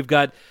 We've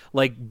got,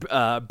 like,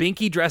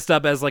 Binky dressed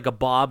up as, like, a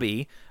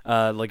bobby,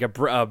 like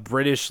a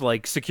British,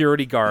 like,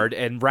 security guard,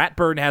 and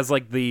Ratburn has,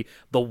 like, the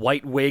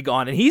white wig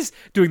on, and he's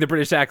doing the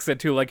British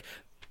accent too, like,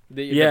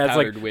 it's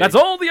like, wig. "That's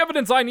all the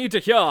evidence I need to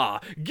hear.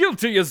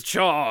 Guilty as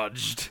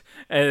charged."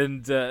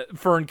 And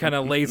Fern kind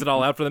of lays it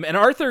all out for them. And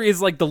Arthur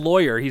is like the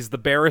lawyer. He's the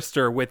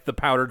barrister with the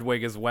powdered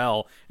wig as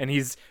well. And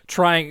he's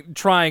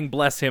trying,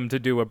 bless him, to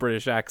do a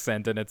British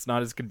accent, and it's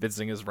not as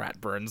convincing as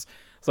Ratburn's.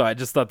 So I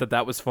just thought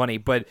that was funny.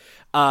 But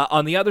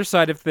on the other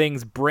side of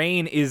things,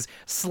 Brain is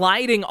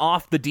sliding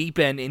off the deep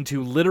end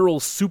into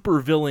literal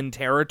supervillain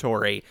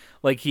territory.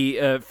 Like,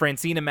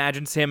 Francine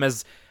imagines him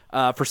as,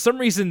 for some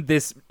reason,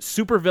 this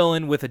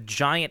supervillain with a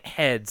giant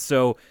head.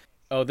 So,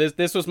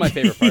 this was my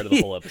favorite part of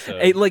the whole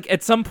episode. Like,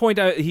 at some point,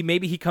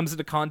 he comes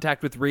into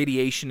contact with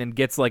radiation and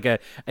gets, like, an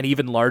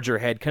even larger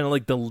head, kind of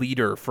like the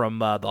leader from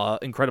the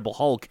Incredible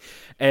Hulk.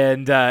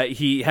 And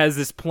he has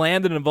this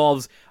plan that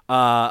involves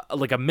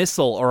like a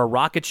missile or a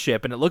rocket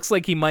ship, and it looks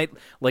like he might,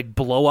 like,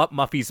 blow up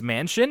Muffy's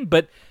mansion,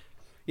 but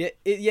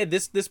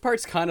This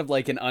part's kind of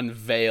like an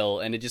unveil,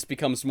 and it just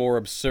becomes more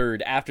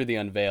absurd after the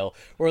unveil.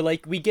 Or,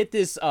 like, we get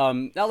this,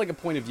 not like a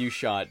point of view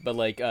shot, but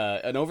like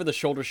an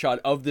over-the-shoulder shot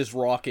of this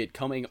rocket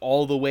coming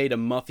all the way to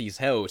Muffy's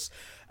house.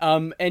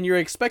 And you're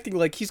expecting,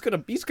 like, he's gonna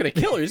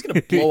kill her, he's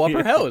gonna blow up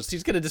her house,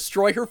 he's gonna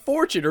destroy her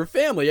fortune, her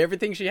family,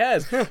 everything she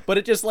has. But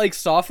it just, like,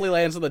 softly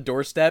lands on the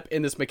doorstep,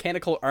 and this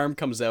mechanical arm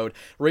comes out,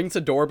 rings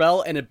the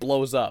doorbell, and it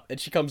blows up. And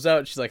she comes out,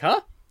 and she's like,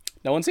 "Huh?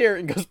 No one's here,"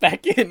 and goes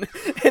back in.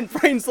 And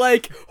Brain's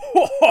like,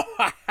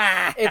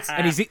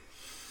 and he's...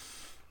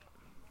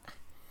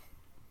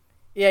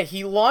 Yeah,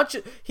 he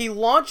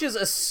launches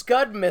a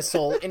Scud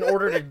missile in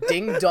order to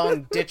ding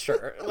dong ditch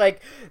her. Like,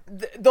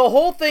 the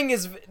whole thing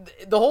is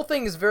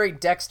very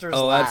Dexter's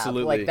Lab.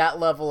 Absolutely. Like, that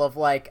level of,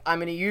 like, I'm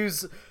gonna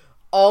use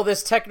all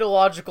this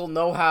technological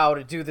know-how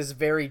to do this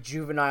very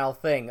juvenile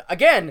thing.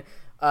 Again,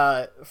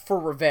 for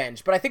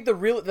revenge. But I think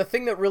the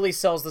thing that really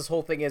sells this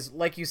whole thing is,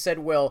 like you said,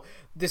 Will,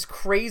 this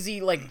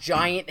crazy, like,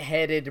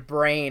 giant-headed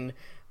Brain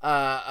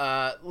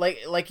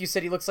like you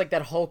said, he looks like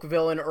that Hulk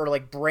villain or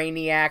like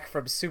Brainiac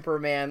from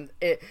Superman.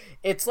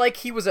 It's like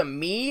he was a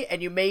me,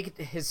 and you make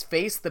his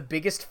face the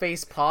biggest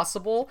face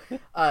possible,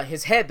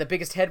 his head the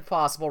biggest head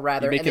possible,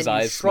 rather. You make and his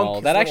eyes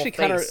small. That actually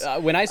kind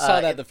of when I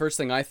saw that, the first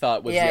thing I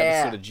thought was the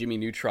episode of Jimmy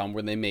Neutron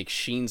where they make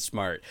Sheen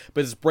smart,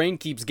 but his brain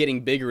keeps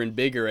getting bigger and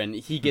bigger, and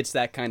he gets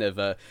that kind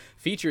of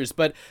features.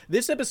 But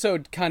this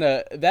episode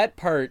that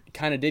part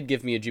did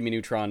give me a Jimmy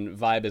Neutron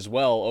vibe as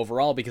well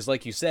overall, because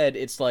like you said,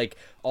 it's like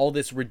all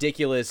this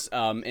ridiculous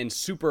and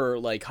super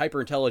like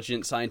hyper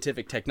intelligent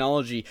scientific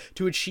technology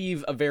to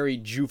achieve a very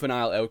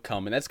juvenile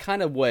outcome, and that's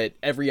kind of what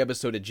every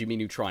episode of Jimmy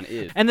Neutron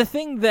is. And the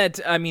thing that,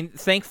 I mean,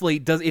 thankfully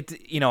does it,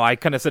 I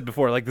kind of said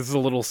before, like, this is a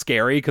little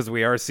scary because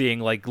we are seeing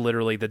like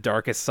literally the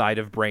darkest side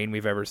of Brain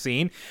we've ever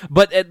seen,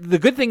 but the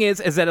good thing is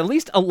that at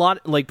least a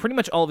lot, like pretty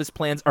much all of his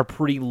plans are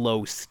pretty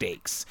low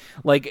stakes.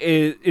 Like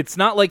it's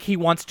not like he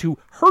wants to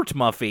hurt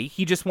Muffy,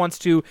 he just wants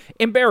to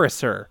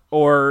embarrass her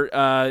or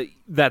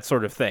that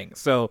sort of thing.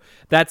 So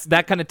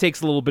that kind of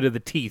takes a little bit of the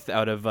teeth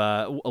out of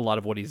a lot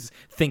of what he's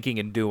thinking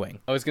and doing.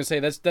 I was gonna say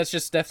that's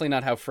just definitely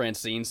not how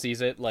Francine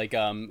sees it. Like,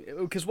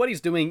 because what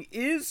he's doing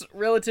is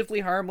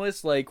relatively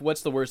harmless. Like,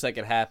 what's the worst that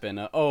could happen?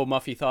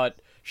 Muffy thought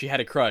she had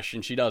a crush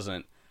and she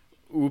doesn't.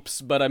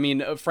 Oops. But I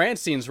mean,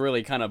 Francine's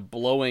really kind of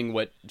blowing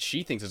what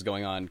she thinks is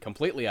going on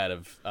completely out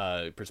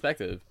of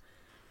perspective.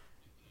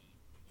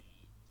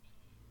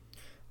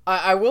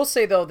 I will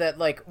say, though, that,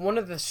 like, one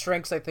of the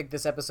strengths I think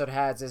this episode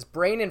has is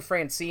Brain and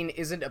Francine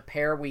isn't a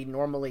pair we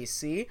normally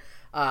see.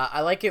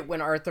 I like it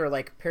when Arthur,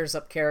 like, pairs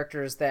up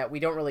characters that we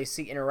don't really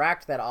see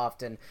interact that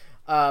often.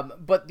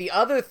 But the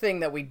other thing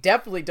that we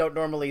definitely don't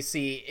normally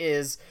see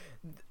is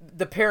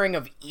the pairing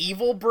of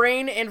evil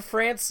Brain and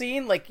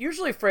Francine. Like,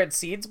 usually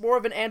Francine's more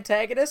of an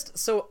antagonist,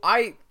 so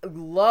I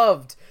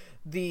loved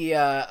the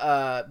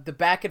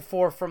back and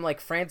forth from like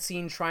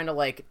Francine trying to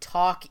like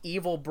talk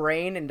evil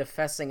Brain into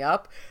fessing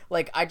up.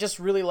 Like, I just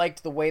really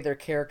liked the way their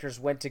characters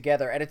went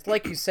together, and it's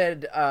like you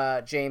said,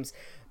 James,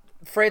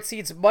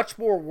 Francine's much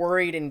more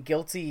worried and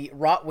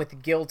wrought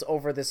with guilt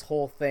over this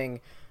whole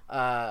thing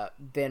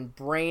than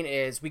Brain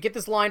is. We get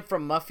this line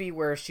from Muffy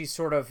where she's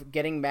sort of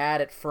getting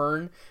mad at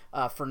Fern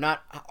for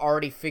not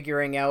already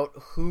figuring out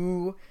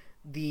who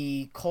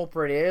the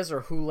culprit is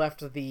or who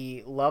left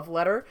the love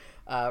letter.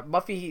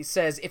 Muffy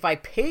says, if I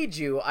paid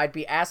you, I'd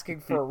be asking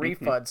for a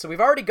refund. So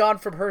we've already gone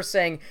from her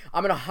saying,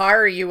 I'm going to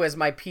hire you as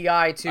my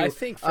PI to, I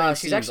think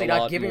she's actually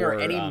not giving her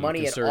any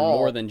money at all.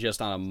 More than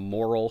just on a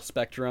moral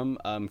spectrum.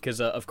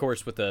 Because, of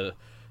course, with the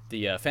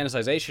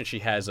fantasization she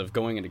has of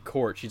going into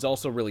court, she's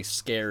also really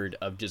scared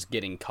of just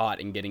getting caught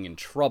and getting in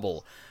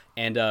trouble.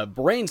 And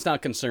Brain's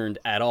not concerned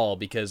at all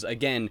because,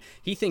 again,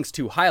 he thinks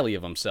too highly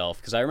of himself.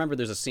 Because I remember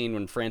there's a scene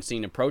when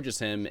Francine approaches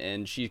him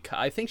and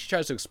I think she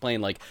tries to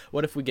explain, like,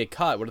 what if we get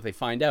caught? What if they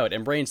find out?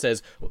 And Brain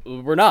says,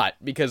 we're not,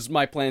 because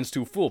my plan's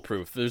too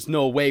foolproof. There's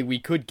no way we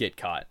could get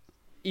caught.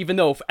 Even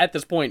though at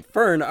this point,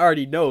 Fern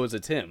already knows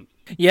it's him.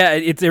 Yeah,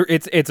 it's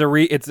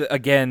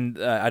again,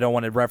 I don't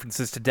want to reference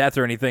this to death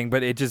or anything,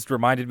 but it just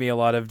reminded me a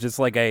lot of just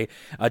like a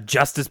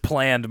justice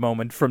planned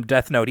moment from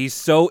Death Note. He's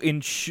so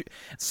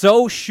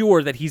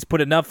sure that he's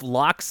put enough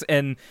locks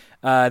and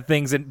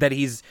things in, that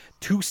he's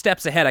 2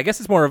 steps ahead. I guess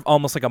it's more of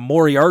almost like a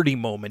Moriarty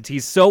moment.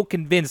 He's so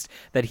convinced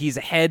that he's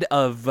ahead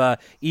of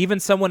even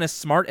someone as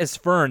smart as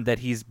Fern that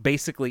he's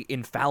basically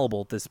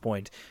infallible at this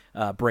point.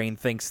 Brain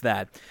thinks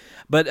that.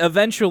 But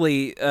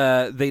eventually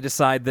they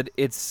decide that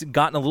it's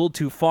gotten a little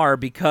too far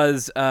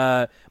because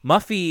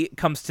Muffy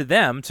comes to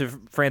them, to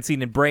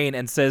Francine and Brain,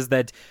 and says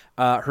that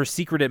her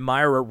secret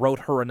admirer wrote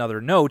her another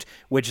note,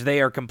 which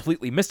they are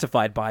completely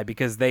mystified by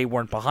because they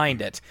weren't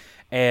behind it.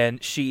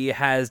 And she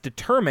has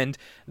determined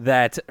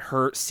that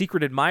her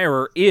secret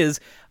admirer is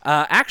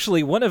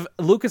actually one of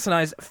Lucas and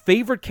I's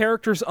favorite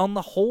characters on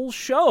the whole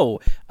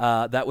show.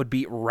 That would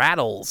be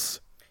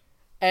Rattles.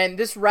 And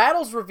this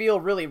Rattles reveal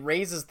really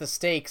raises the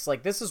stakes.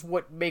 Like, this is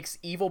what makes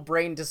evil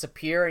Brain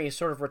disappear and he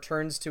sort of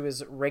returns to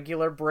his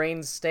regular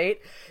Brain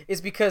state,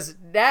 is because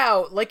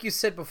now, like you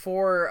said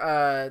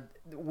before,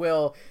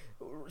 Will,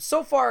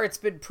 so far it's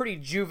been pretty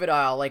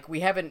juvenile. Like, we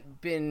haven't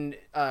been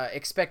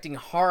expecting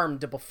harm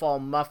to befall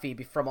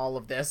Muffy from all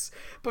of this.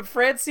 But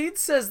Francine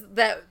says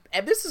that,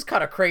 and this is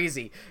kind of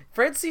crazy,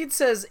 Francine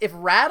says if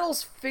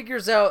Rattles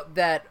figures out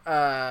that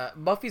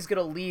Muffy's going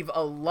to leave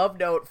a love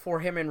note for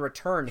him in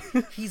return,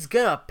 he's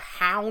going to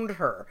pound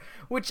her.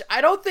 Which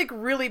I don't think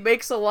really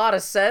makes a lot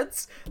of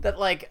sense. That,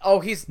 like,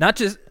 he's... Not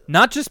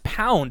just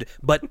pound,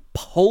 but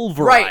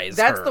pulverize right,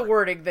 that's her. the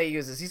wording they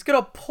use. He's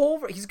going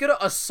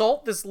to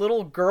assault this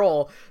little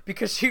girl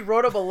because she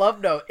wrote him a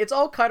love note. It's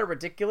all kind of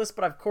ridiculous,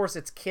 but of course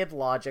it's kid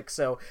logic,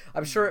 so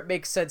I'm sure it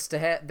makes sense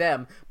to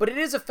them. But it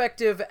is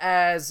effective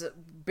as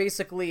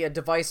basically a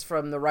device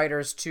from the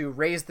writers to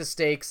raise the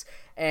stakes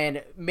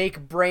and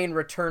make Brain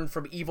return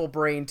from evil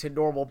Brain to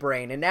normal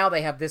Brain. And now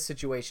they have this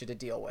situation to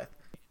deal with.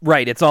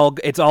 Right, it's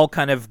all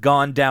kind of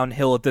gone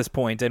downhill at this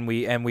point, and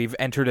we've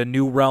entered a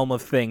new realm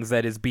of things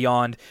that is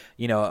beyond,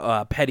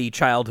 petty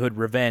childhood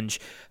revenge.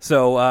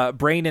 So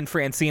Brain and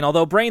Francine,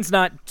 although Brain's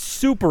not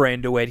super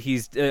into it,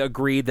 he's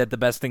agreed that the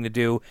best thing to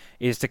do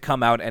is to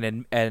come out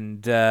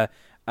and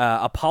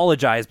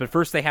apologize. But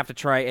first, they have to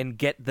try and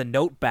get the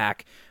note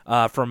back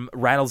from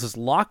Rattles'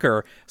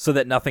 locker so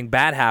that nothing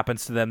bad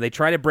happens to them. They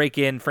try to break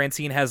in.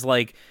 Francine has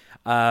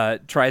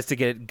tries to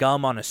get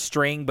gum on a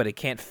string, but it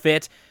can't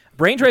fit.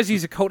 Brain tries to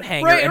use a coat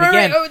hanger,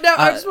 right. Oh, now,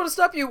 I just want to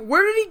stop you.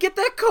 Where did he get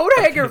that coat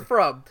hanger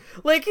from?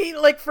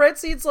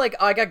 Francine's like,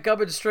 I got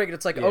gum and string, and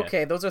it's like,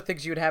 okay, those are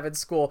things you would have in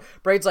school.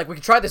 Brain's like, we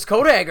can try this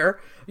coat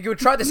hanger. You could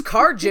try this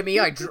car, Jimmy.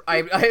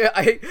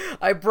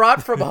 I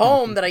brought from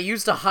home that I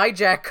used to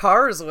hijack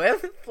cars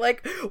with.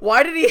 Like,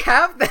 why did he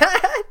have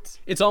that?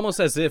 It's almost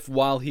as if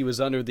while he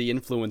was under the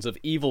influence of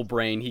Evil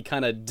Brain, he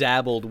kind of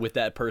dabbled with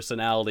that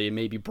personality and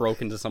maybe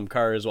broke into some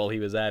cars while he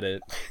was at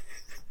it.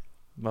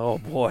 Oh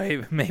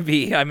boy,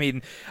 maybe. I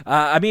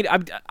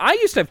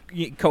used to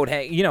have coat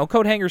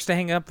hangers to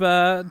hang up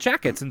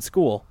jackets in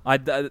school. I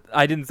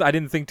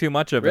didn't think too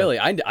much of it. Really,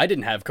 I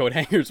didn't have coat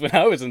hangers when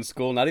I was in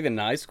school. Not even in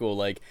high school.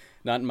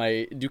 Not in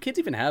my. Do kids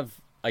even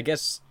have? I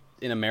guess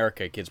in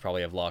America, kids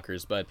probably have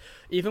lockers. But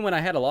even when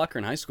I had a locker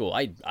in high school,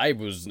 I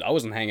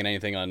wasn't hanging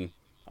anything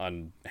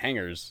on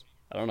hangers.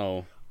 I don't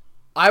know.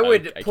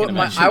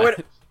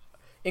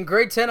 In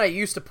grade 10, I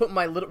used to put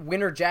my little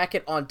winter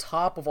jacket on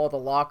top of all the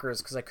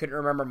lockers because I couldn't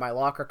remember my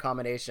locker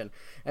combination.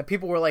 And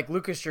people were like,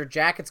 Lucas, your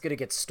jacket's going to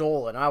get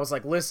stolen. I was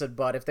like, listen,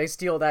 bud, if they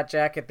steal that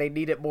jacket, they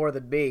need it more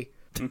than me.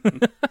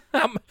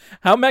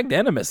 How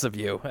magnanimous of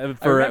you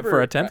for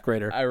a 10th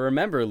grader. I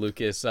remember,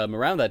 Lucas,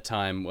 around that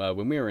time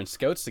when we were in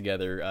Scouts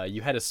together,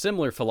 you had a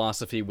similar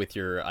philosophy with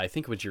I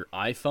think it was your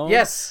iPhone.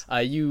 Yes.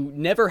 You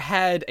never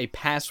had a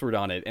password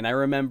on it. And I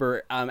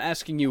remember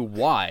asking you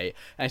why.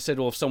 And I said,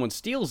 well, if someone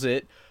steals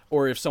it,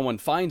 or if someone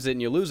finds it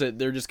and you lose it,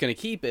 they're just going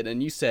to keep it.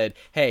 And you said,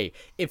 hey,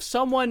 if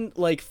someone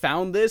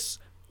found this,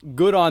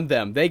 good on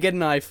them. They get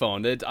an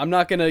iPhone. I'm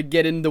not going to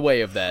get in the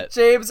way of that.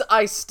 James,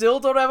 I still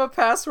don't have a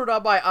password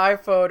on my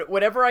iPhone.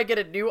 Whenever I get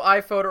a new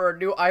iPhone or a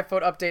new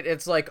iPhone update,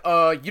 it's like,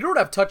 you don't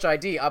have Touch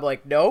ID. I'm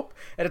like, nope.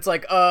 And it's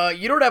like,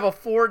 you don't have a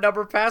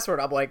 4-number password.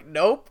 I'm like,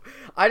 nope.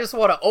 I just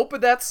want to open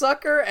that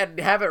sucker and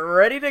have it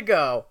ready to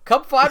go.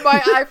 Come find my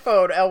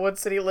iPhone, Elwood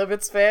City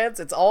Limits fans.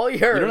 It's all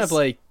yours.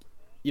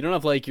 You don't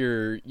have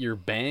your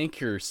bank,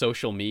 your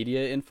social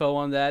media info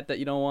on that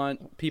you don't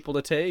want people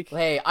to take?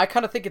 Hey, I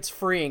kind of think it's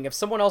freeing. If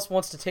someone else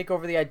wants to take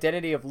over the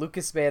identity of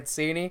Lucas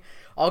Mancini,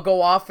 I'll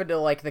go off into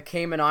the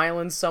Cayman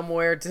Islands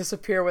somewhere,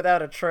 disappear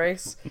without a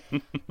trace.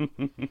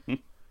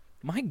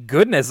 My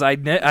goodness, I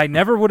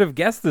never would have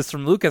guessed this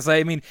from Lucas.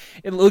 I mean,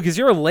 Lucas,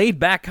 you're a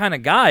laid-back kind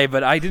of guy,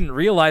 but I didn't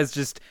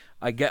realize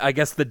I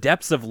guess the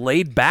depths of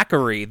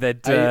laid-backery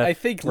that I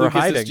think Lucas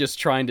hiding. Is just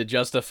trying to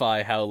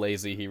justify how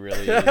lazy he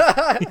really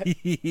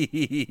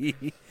is.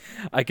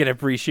 I can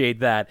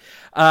appreciate that.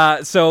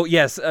 So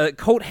yes,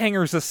 coat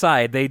hangers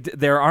aside,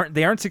 they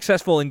aren't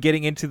successful in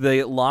getting into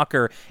the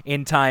locker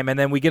in time, and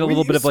then we get a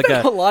little bit of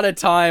a lot of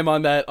time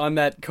on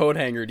that coat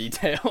hanger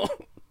detail.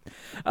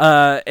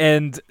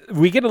 And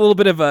we get a little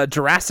bit of a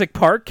Jurassic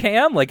Park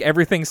cam,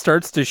 everything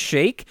starts to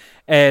shake,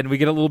 and we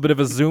get a little bit of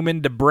a zoom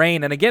into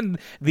Brain. And again,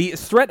 the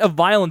threat of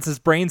violence, as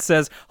Brain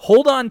says,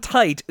 hold on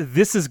tight,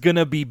 this is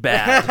gonna be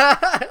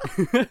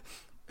bad.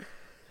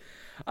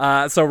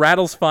 So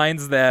Rattles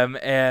finds them,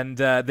 and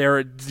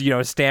they're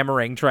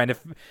stammering, trying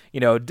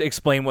to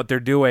explain what they're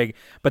doing.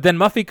 But then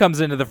Muffy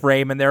comes into the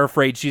frame, and they're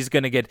afraid she's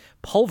going to get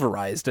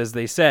pulverized, as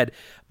they said.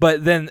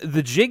 But then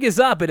the jig is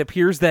up. It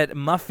appears that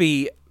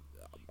Muffy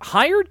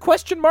hired ?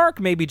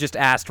 Maybe just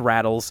asked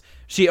Rattles.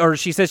 She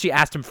says she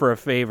asked him for a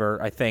favor,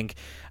 I think.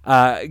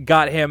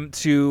 Got him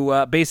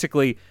to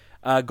basically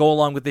go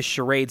along with this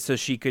charade so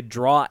she could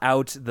draw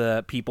out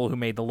the people who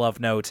made the love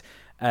note,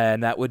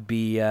 and that would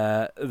be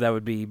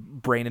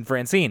Brain and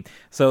Francine.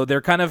 So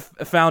they're kind of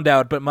found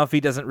out, but Muffy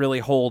doesn't really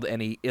hold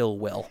any ill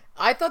will.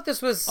 I thought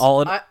this was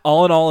all in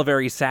all a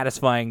very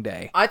satisfying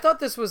day. I thought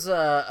this was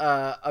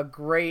a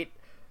great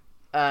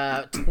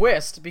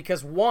twist,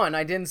 because one,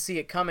 I didn't see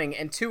it coming,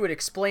 and two, it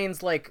explains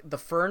the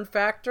Fern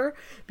factor,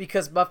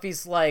 because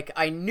Muffy's like,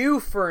 I knew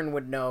Fern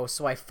would know,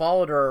 so I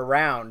followed her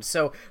around.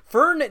 So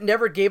Fern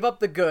never gave up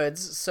the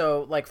goods,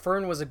 so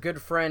Fern was a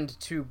good friend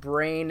to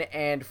Brain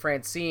and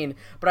Francine.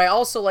 But I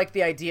also like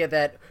the idea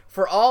that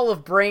for all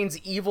of Brain's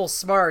evil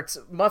smarts,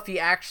 Muffy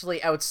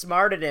actually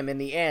outsmarted him in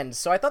the end.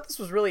 So I thought this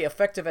was really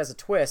effective as a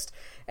twist.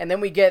 And then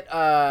we get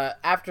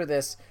after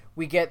this,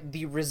 we get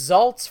the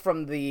results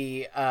from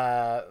the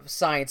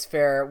science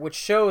fair, which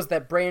shows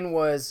that Brain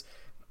was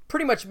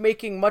pretty much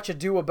making much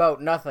ado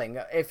about nothing.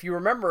 If you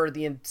remember,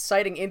 the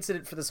inciting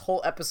incident for this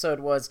whole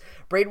episode was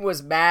Brain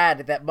was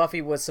mad that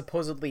Muffy was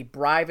supposedly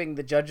bribing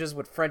the judges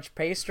with French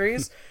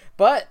pastries,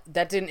 but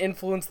that didn't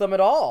influence them at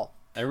all.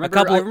 I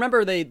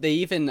remember they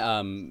even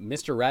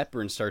Mr.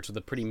 Ratburn starts with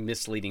a pretty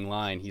misleading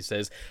line. He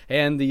says,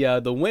 "And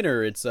the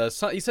winner, it's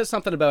he says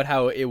something about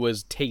how it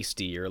was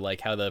tasty, or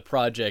like how the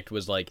project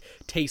was like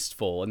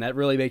tasteful, and that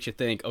really makes you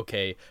think,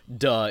 okay,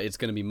 duh, it's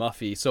gonna be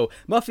Muffy." So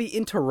Muffy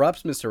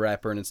interrupts Mr.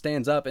 Ratburn and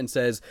stands up and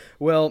says,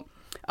 "Well,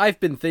 I've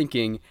been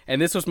thinking,"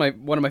 and this was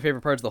one of my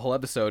favorite parts of the whole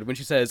episode, when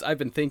she says, "I've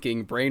been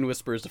thinking," Brain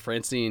whispers to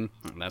Francine,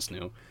 "That's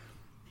new."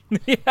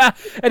 Yeah,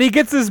 and he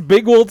gets this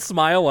big old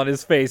smile on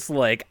his face,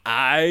 like,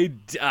 I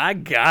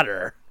got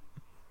her.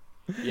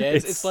 Yeah,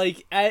 it's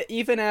like,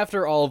 even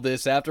after all of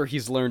this, after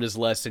he's learned his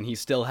lesson, he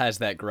still has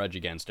that grudge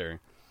against her.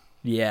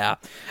 Yeah.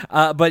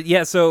 But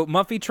yeah, so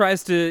Muffy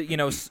tries to,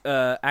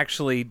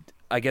 actually,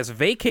 I guess,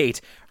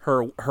 vacate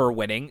her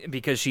winning,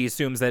 because she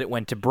assumes that it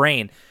went to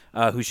Brain,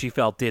 who she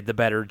felt did the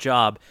better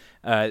job,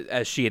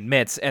 as she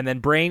admits. And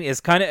then Brain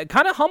is kind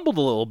of humbled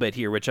a little bit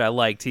here, which I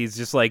liked. He's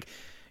just like,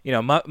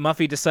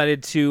 Muffy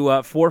decided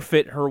to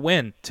forfeit her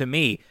win to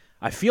me.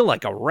 I feel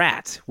like a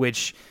rat,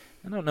 which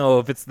I don't know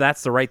if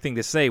that's the right thing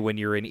to say when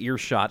you're in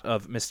earshot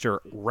of Mr.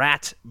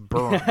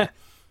 Ratburn.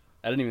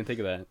 I didn't even think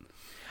of that.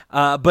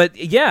 But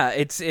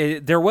yeah,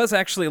 there was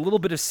actually a little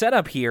bit of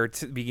setup here.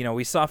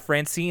 We saw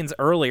Francine's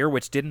earlier,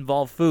 which did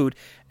involve food,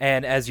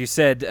 and as you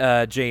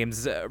said,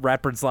 James,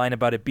 Ratburn's line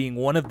about it being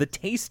one of the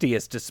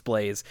tastiest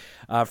displays.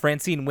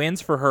 Francine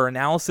wins for her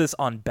analysis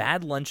on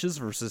bad lunches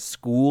versus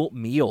school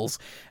meals,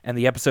 and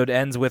the episode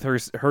ends with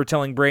her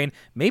telling Brain,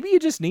 "Maybe you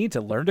just need to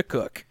learn to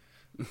cook."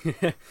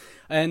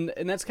 And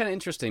that's kind of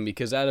interesting,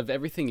 because out of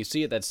everything you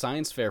see at that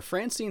science fair,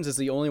 Francine's is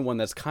the only one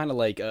that's kind of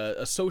like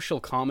a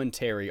social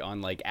commentary on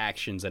like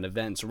actions and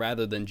events,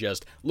 rather than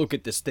just, look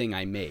at this thing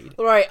I made.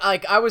 Right,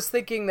 like I was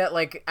thinking that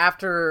like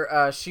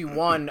after she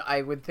won,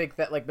 I would think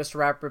that like Mr.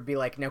 Rapper would be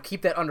like, "Now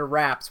keep that under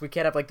wraps. We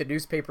can't have like the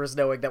newspapers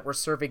knowing that we're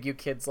serving you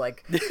kids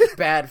like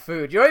bad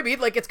food." You know what I mean?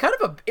 Like it's kind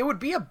of it would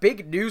be a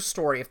big news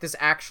story if this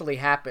actually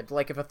happened.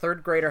 Like if a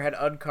third grader had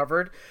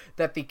uncovered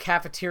that the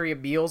cafeteria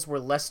meals were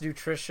less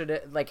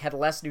had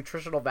less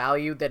nutritional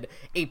value than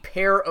a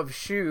pair of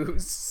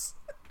shoes.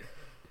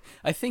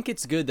 I think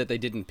it's good that they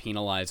didn't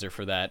penalize her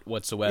for that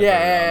whatsoever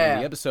in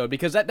the episode,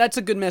 because that's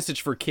a good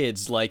message for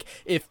kids. Like,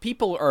 if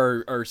people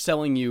are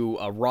selling you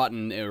a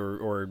rotten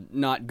or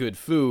not good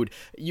food,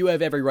 you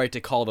have every right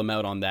to call them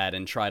out on that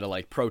and try to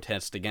like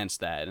protest against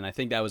that. And I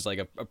think that was like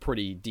a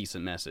pretty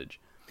decent message.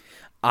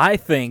 I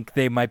think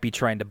they might be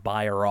trying to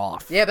buy her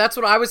off. Yeah, that's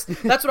what I was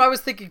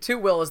thinking too,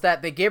 Will, is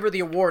that they gave her the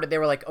award and they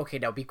were like, "Okay,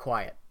 now be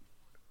quiet."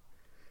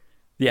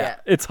 Yeah,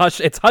 it's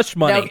hush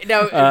money.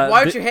 Now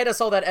why don't you hand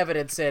us all that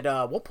evidence and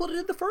we'll put it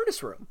in the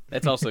furnace room?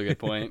 That's also a good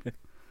point.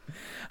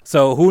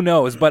 So who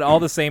knows? But all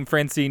the same,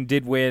 Francine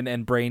did win,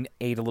 and Brain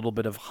ate a little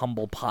bit of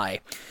humble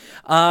pie.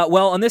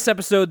 Well, on this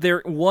episode,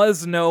 there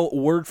was no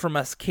word from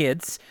us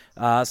kids,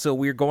 so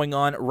we're going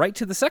on right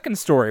to the second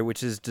story,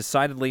 which is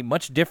decidedly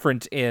much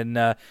different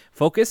in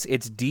focus.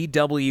 It's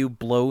DW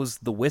Blows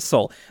the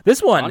Whistle.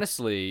 This one...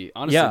 Honestly,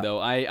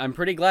 though, I'm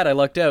pretty glad I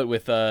lucked out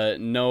with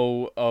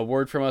no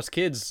word from us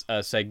kids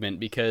segment,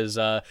 because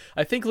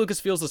I think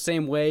Lucas feels the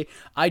same way.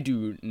 I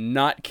do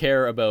not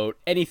care about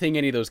anything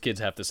any of those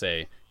kids have to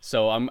say.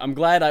 So I'm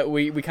glad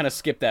we kind of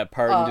skipped that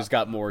part and just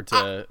got more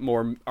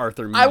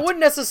Arthur meat. I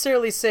wouldn't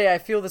necessarily say I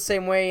feel the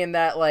same way in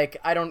that, like,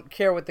 I don't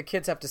care what the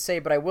kids have to say,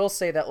 but I will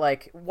say that,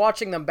 like,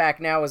 watching them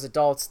back now as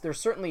adults,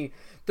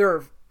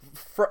 they're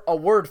a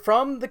word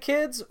from the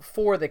kids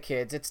for the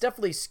kids. It's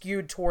definitely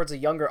skewed towards a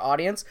younger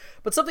audience,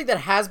 but something that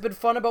has been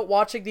fun about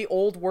watching the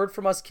old word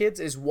from us kids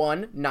is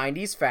 1,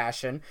 90s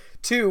fashion,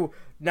 2,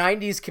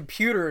 90s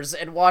computers,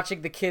 and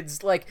watching the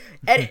kids, like,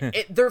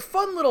 they're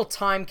fun little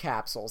time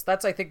capsules.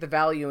 That's, I think, the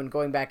value in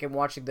going back and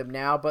watching them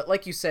now, but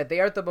like you said,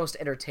 they aren't the most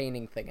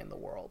entertaining thing in the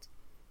world.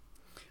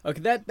 Okay,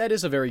 that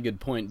is a very good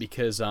point,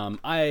 because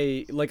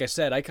I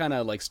kind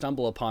of like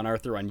stumble upon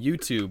Arthur on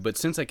YouTube, but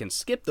since I can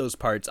skip those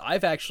parts,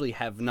 I've actually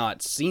have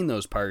not seen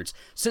those parts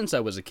since I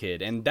was a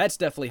kid, and that's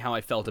definitely how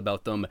I felt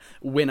about them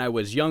when I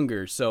was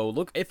younger. So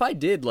look, if I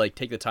did like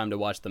take the time to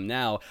watch them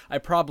now, I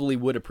probably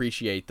would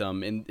appreciate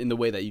them in the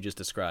way that you just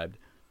described.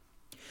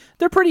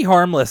 They're pretty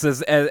harmless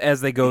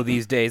as they go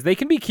these days. They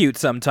can be cute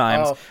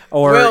sometimes.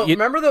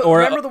 Remember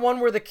the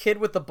one where the kid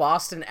with the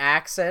Boston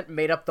accent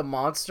made up the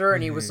monster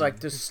and he was like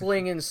the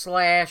slinging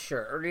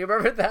slasher? Do you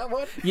remember that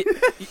one?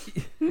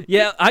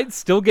 Yeah, I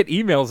still get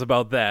emails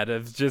about that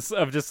of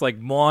just like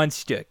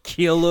monster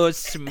killer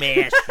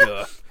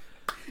smasher.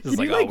 Can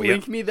you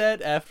link me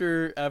that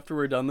after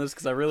we're done this,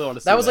 because I really want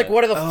to see that. Was like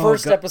one of the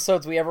first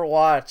episodes we ever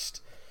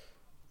watched.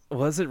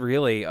 Was it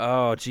really?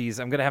 Oh, geez.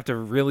 I'm going to have to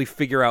really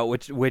figure out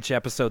which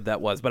episode that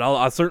was. But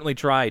I'll certainly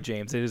try,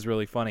 James. It is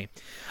really funny.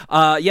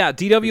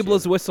 DW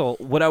Blows the Whistle.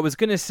 What I was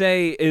going to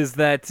say is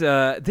that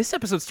this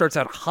episode starts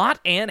out hot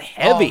and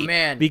heavy. Oh,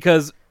 man.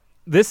 Because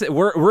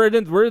we're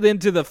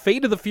into the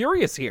Fate of the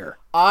Furious here.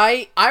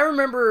 I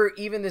remember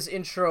even this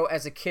intro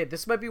as a kid.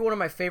 This might be one of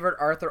my favorite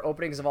Arthur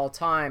openings of all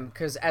time,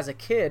 because as a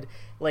kid,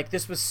 like,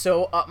 this was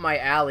so up my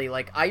alley.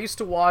 Like, I used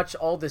to watch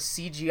all the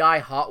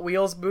CGI Hot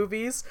Wheels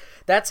movies.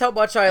 That's how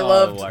much I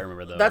loved. Oh, I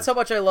remember those. That's how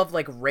much I loved,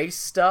 like, race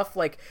stuff.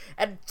 Like,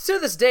 and to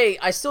this day,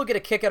 I still get a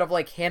kick out of,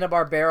 like,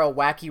 Hanna-Barbera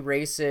Wacky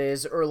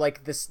Races, or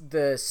like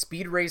the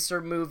Speed Racer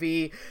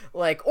movie,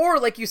 like, or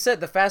like you said,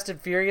 the Fast and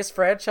Furious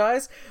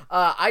franchise.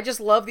 I just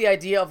love the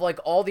idea of, like,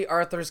 all the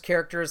Arthur's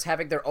characters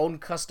having their own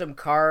custom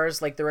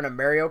cars, like they're in a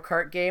Mario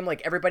Kart game.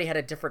 Like, everybody had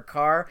a different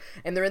car,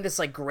 and they're in this,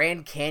 like,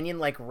 Grand Canyon,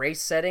 like,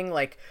 race setting.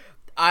 Like,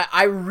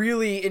 I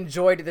really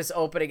enjoyed this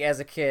opening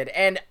as a kid,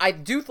 and I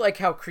do like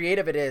how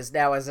creative it is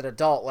now as an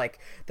adult. Like,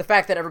 the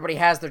fact that everybody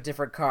has their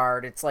different car,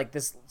 and it's like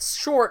this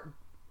short,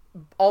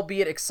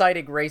 albeit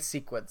exciting race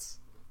sequence.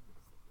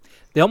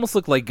 They almost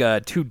look like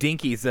two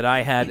dinkies that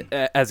I had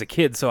as a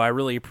kid, so I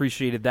really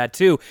appreciated that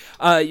too.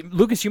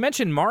 Lucas, you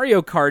mentioned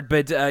Mario Kart,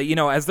 but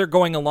as they're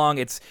going along,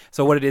 it's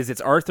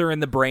Arthur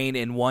and the Brain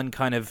in one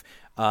kind of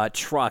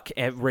truck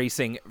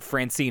racing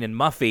Francine and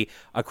Muffy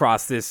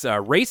across this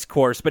race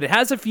course, but it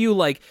has a few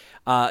like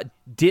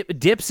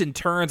dips and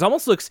turns.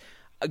 Almost looks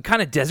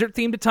kind of desert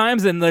themed at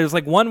times, and there's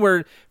like one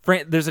where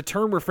there's a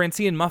turn where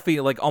Francine and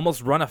Muffy like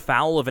almost run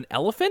afoul of an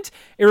elephant.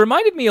 It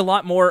reminded me a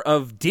lot more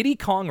of Diddy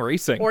Kong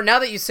Racing. Or now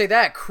that you say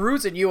that,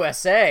 Cruis'n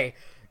USA,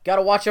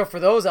 gotta watch out for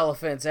those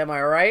elephants. Am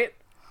I right?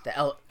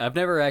 I've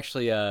never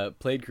actually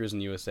played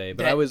Cruis'n USA,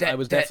 but I was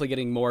definitely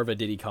getting more of a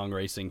Diddy Kong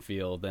Racing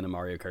feel than a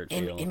Mario Kart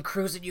feel. In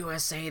Cruis'n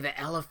USA, the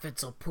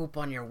elephants will poop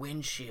on your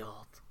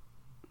windshield.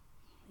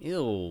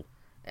 Ew.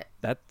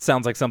 That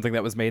sounds like something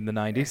that was made in the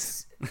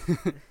 90s.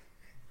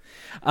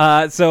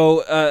 So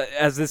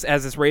as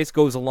this race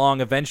goes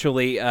along,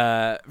 eventually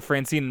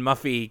Francine and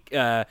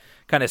Muffy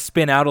kind of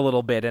spin out a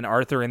little bit, and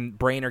Arthur and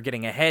Brain are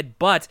getting ahead,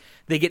 but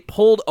they get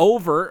pulled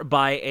over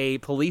by a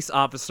police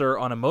officer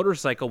on a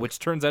motorcycle, which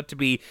turns out to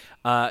be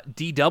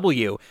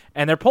DW,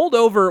 and they're pulled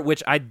over,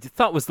 which I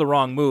thought was the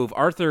wrong move.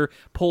 Arthur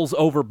pulls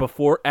over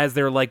before, as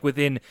they're like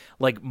within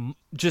like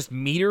just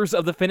meters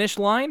of the finish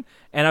line,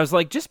 and I was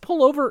like, just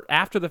pull over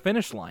after the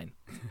finish line.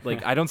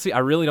 Like, I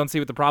really don't see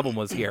what the problem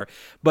was here.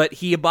 But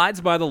he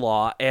abides by the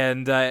law,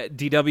 and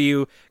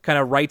DW kind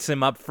of writes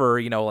him up for,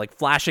 like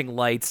flashing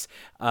lights,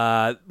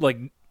 like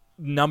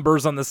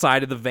numbers on the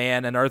side of the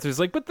van, and Arthur's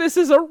like, but this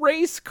is a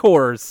race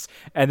course,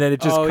 and then it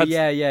just cuts.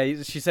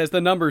 Yeah, she says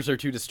the numbers are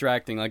too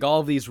distracting, like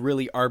all of these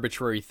really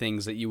arbitrary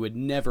things that you would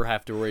never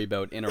have to worry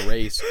about in a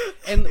race.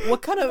 And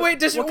what kind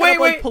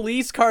of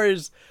police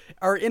cars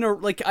are in a,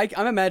 like,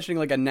 I'm imagining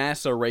like a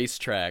NASA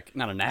racetrack,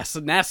 not a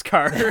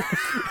NASCAR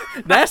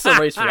NASA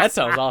racetrack, that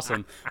sounds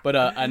awesome, but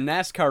a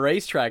NASCAR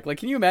racetrack. Like,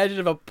 can you imagine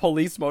if a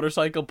police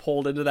motorcycle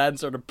pulled into that and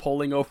started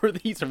pulling over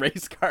these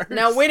race cars?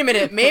 Now wait a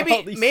minute,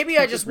 maybe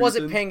I just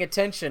wasn't paying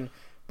attention,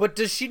 but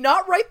does she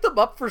not write them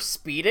up for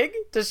speeding?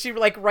 Does she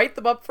like write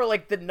them up for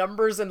like the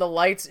numbers and the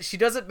lights? She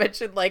doesn't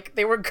mention like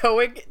they were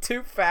going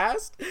too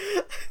fast.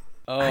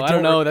 Oh, I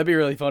don't know. That'd be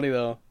really funny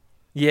though.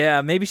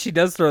 Yeah, maybe she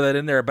does throw that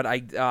in there, but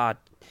I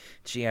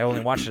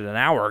only watched it an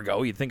hour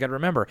ago. You'd think I'd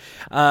remember.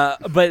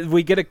 But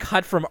we get a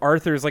cut from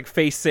Arthur's like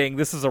face saying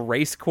this is a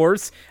race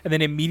course, and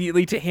then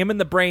immediately to him and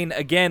the Brain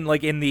again,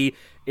 like in the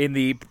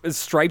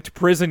striped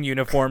prison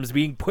uniforms,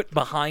 being put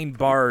behind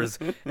bars,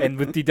 and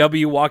with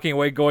DW walking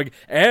away going,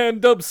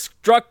 and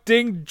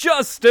obstructing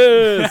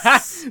justice.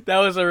 That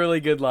was a really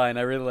good line.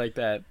 I really like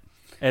that.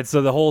 And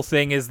so the whole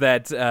thing is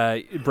that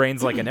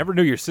Brain's like, I never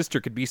knew your sister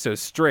could be so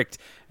strict.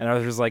 And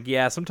Arthur's like,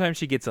 yeah, sometimes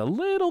she gets a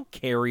little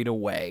carried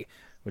away,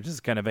 which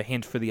is kind of a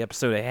hint for the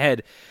episode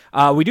ahead.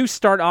 We do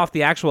start off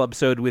the actual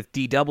episode with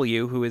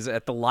DW, who is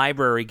at the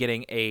library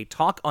getting a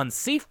talk on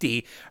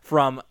safety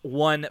from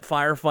one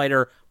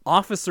firefighter,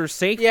 Officer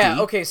Safety. Yeah,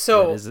 okay,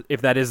 so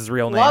if that is his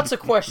real name. Lots of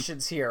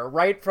questions here,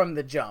 right from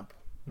the jump.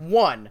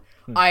 One,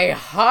 I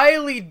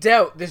highly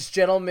doubt this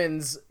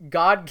gentleman's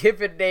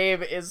God-given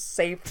name is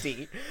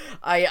Safety.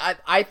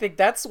 I think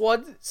that's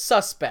one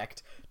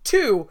suspect.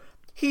 Two,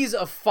 he's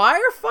a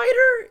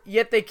firefighter,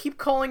 yet they keep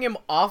calling him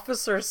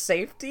Officer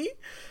Safety.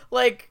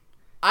 Like,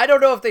 I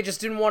don't know if they just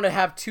didn't want to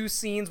have two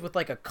scenes with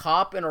like a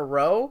cop in a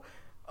row,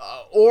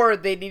 or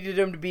they needed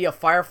him to be a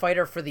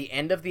firefighter for the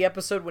end of the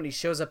episode when he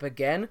shows up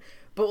again.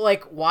 But,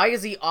 like, why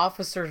is he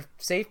Officer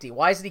Safety?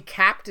 Why isn't he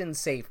Captain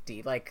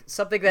Safety? Like,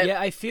 something that... Yeah,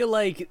 I feel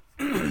like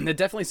it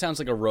definitely sounds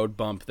like a road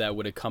bump that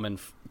would have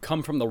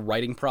come from the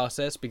writing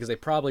process, because they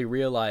probably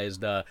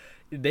realized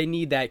they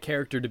need that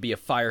character to be a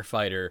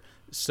firefighter.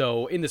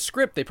 So in the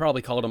script, they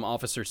probably called him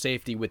Officer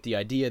Safety with the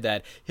idea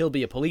that he'll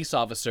be a police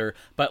officer,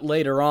 but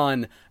later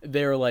on,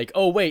 they're like,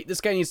 oh wait, this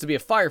guy needs to be a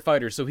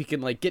firefighter so he can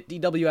like get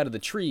DW out of the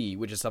tree,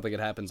 which is something that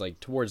happens like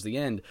towards the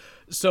end.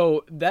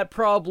 So that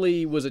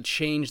probably was a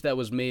change that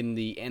was made in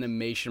the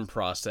animation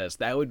process.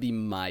 That would be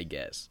my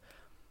guess.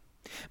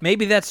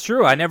 Maybe that's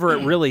true. I never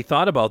really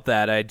thought about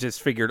that. I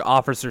just figured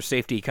Officer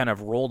Safety kind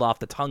of rolled off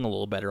the tongue a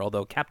little better,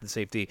 although Captain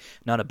Safety,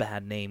 not a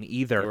bad name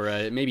either.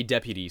 Or maybe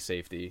Deputy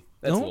Safety.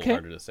 That's a little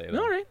harder to say,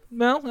 though. All right.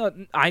 Well,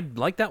 I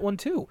like that one,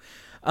 too.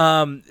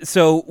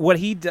 So what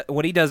he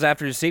does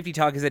after his safety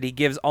talk is that he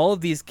gives all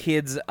of these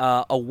kids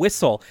a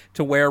whistle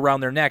to wear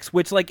around their necks,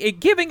 which, like,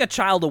 giving a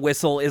child a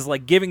whistle is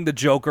like giving the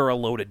Joker a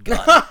loaded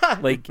gun.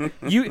 Like,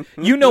 you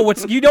know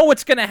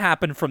what's going to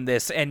happen from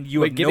this, and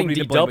you have giving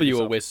nobody to blame but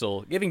DW a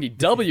whistle. Giving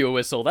DW a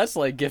whistle, that's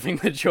like giving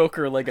the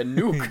Joker, like, a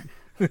nuke.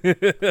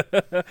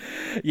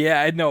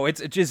 Yeah, I know.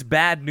 It's just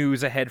bad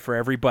news ahead for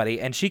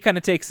everybody. And she kind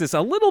of takes this a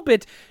little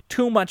bit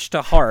too much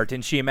to heart,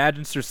 and she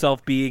imagines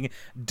herself being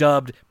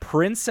dubbed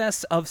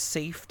Princess of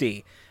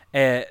Safety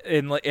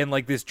in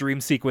like this dream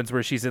sequence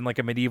where she's in like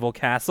a medieval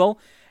castle.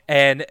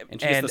 And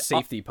she's the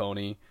safety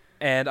pony.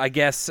 And I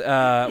guess,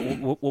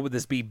 what would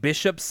this be?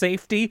 Bishop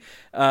Safety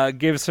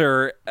gives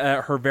her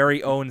her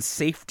very own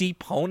safety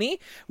pony,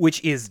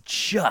 which is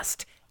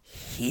just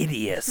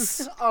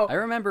hideous. I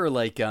remember,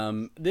 like,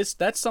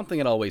 that's something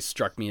that always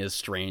struck me as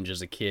strange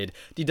as a kid.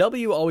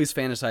 DW always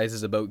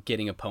fantasizes about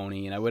getting a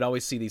pony, and I would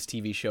always see these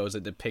TV shows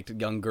that depict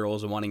young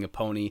girls wanting a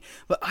pony,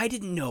 but I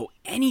didn't know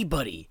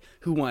anybody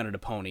who wanted a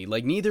pony.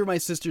 Like, neither of my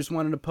sisters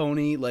wanted a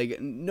pony. Like,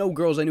 no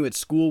girls I knew at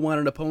school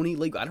wanted a pony.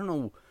 Like, I don't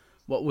know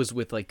what was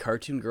with, like,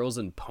 cartoon girls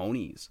and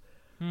ponies.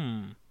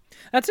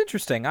 That's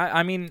interesting.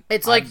 I mean,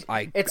 it's like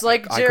I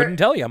couldn't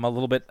tell you. I'm a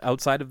little bit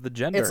outside of the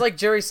gender. It's like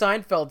Jerry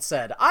Seinfeld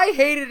said, "I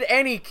hated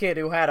any kid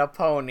who had a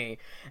pony."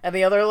 And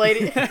the other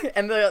lady,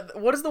 and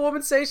what does the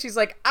woman say? She's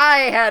like,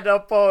 "I had a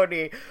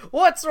pony.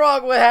 What's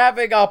wrong with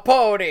having a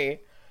pony?"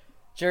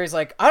 Jerry's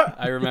like,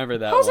 I remember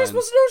that. How was I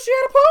supposed to know she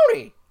had a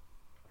pony?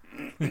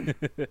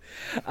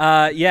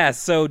 Yeah,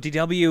 so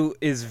DW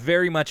is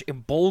very much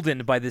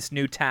emboldened by this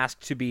new task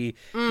to be,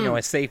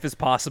 as safe as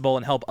possible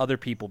and help other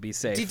people be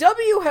safe.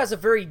 DW has a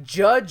very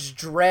Judge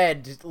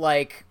Dredd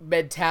like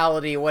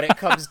mentality when it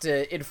comes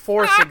to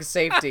enforcing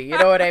safety. You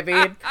know what I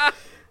mean?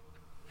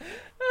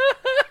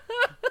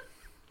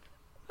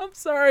 I'm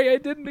sorry, I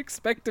didn't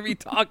expect to be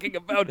talking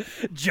about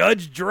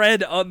Judge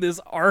Dredd on this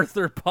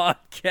Arthur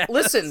podcast.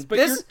 Listen, but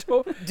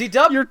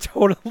DW, you're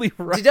totally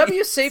right.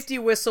 DW's safety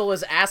whistle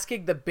is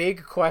asking the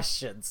big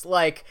questions,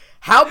 like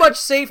how much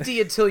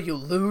safety until you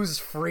lose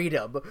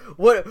freedom?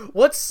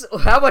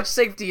 How much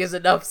safety is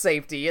enough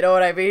safety? You know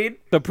what I mean?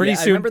 So pretty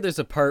soon, I remember there's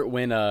a part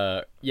when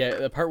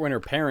the part when her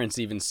parents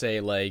even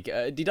say, like,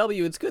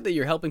 DW, it's good that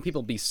you're helping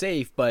people be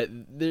safe, but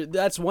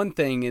that's one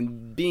thing,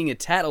 and being a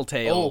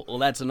tattletale, well,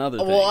 that's another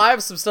thing. Well, I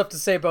have some stuff to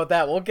say about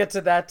that. We'll get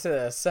to that in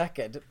a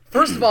second.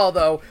 First of all,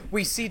 though,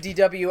 we see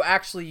DW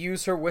actually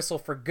use her whistle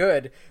for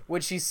good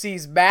when she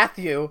sees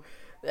Matthew,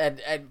 and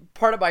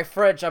part of my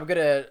French, I'm going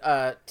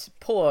to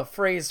pull a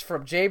phrase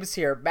from James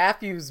here,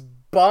 Matthew's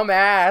bum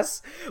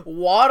ass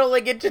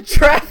waddling into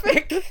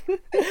traffic.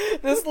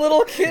 This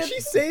little kid, she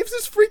saves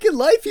his freaking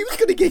life. He was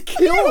gonna get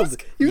killed.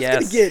 He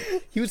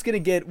was gonna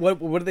get what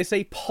do they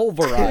say,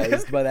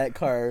 pulverized by that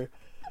car,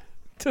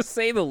 to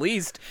say the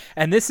least.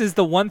 And this is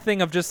the one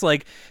thing of just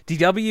like,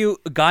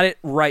 DW got it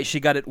right. She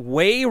got it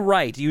way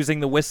right using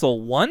the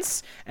whistle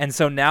once, and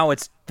so now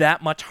it's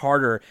that much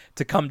harder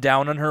to come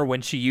down on her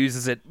when she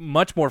uses it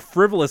much more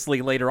frivolously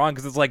later on,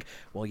 because it's like,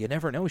 well, you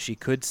never know, she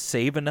could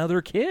save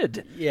another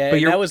kid. Yeah,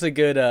 but that was a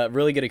good,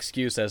 really good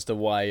excuse as to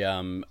why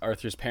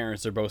Arthur's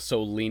parents are both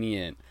so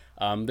lenient.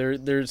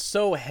 They're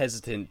so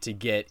hesitant to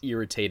get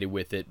irritated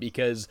with it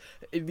because,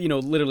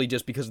 literally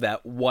just because of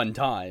that one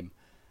time.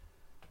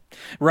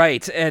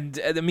 Right, and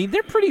I mean,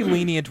 they're pretty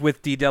lenient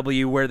with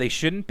DW where they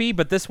shouldn't be,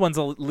 but this one's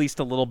at least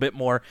a little bit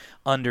more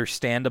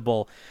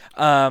understandable.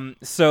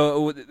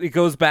 So it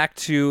goes back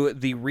to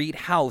the Reed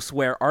house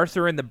where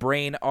Arthur and the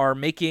Brain are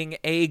making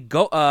a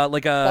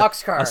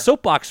boxcar, a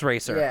soapbox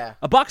racer, yeah,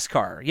 a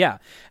boxcar, yeah.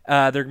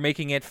 They're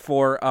making it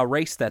for a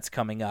race that's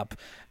coming up.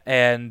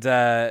 And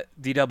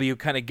DW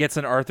kind of gets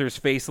in Arthur's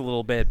face a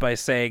little bit by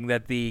saying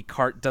that the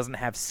cart doesn't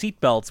have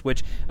seatbelts,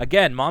 which,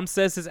 again, Mom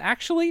says is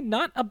actually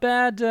not a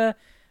bad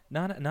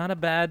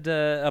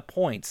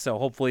point. So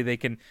hopefully they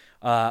can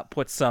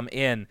put some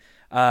in.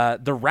 The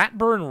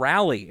Ratburn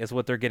Rally is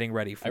what they're getting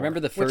ready for. I remember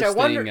the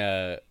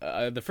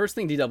first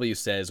thing DW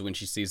says when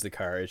she sees the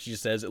car. She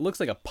says, "It looks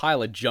like a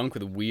pile of junk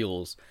with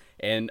wheels."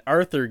 And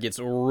Arthur gets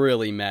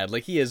really mad.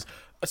 Like, he is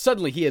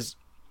from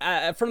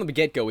the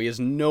get-go, he has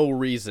no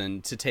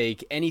reason to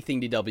take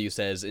anything DW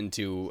says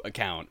into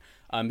account,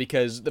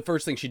 because the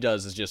first thing she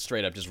does is just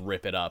straight up just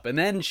rip it up. And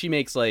then she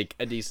makes, like,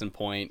 a decent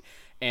point,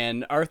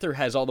 and Arthur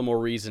has all the more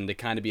reason to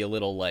kind of be a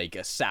little, like,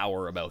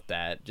 sour about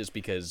that, just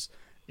because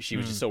she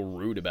was just so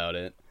rude about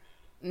it.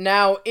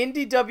 Now, in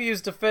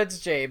DW's defense,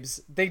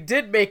 James, they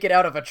did make it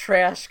out of a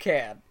trash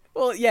can.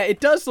 Well, yeah,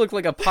 it does look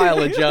like a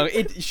pile of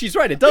junk. She's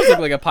right, it does look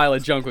like a pile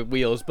of junk with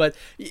wheels, but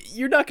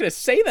you're not going to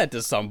say that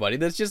to somebody.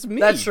 That's just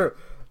me. That's true.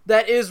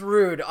 That is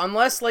rude.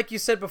 Unless, like you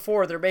said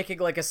before, they're making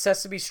like a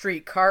Sesame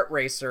Street kart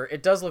racer.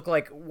 It does look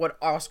like what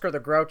Oscar the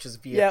Grouch's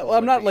vehicle. Yeah, well,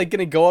 I'm not like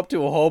gonna go up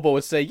to a hobo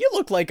and say, "You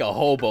look like a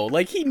hobo."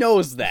 Like, he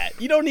knows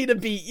that. You don't need to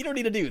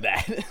do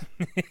that.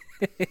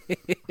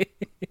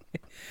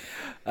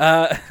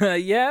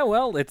 Yeah,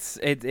 well,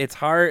 it's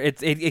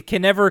hard. It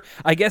can never.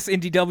 I guess in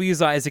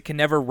DW's eyes, it can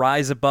never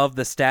rise above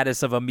the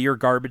status of a mere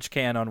garbage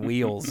can on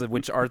wheels,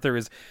 which Arthur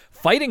is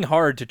fighting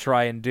hard to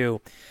try and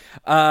do.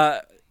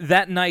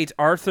 That night,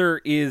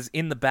 Arthur is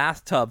in the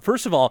bathtub.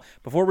 First of all,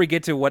 before we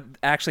get to what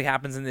actually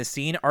happens in this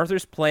scene,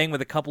 Arthur's playing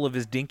with a couple of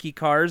his dinky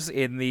cars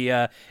in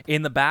the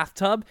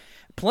bathtub.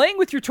 Playing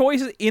with your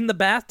toys in the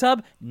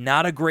bathtub,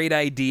 not a great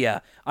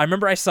idea. I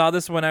remember I saw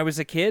this when I was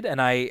a kid, and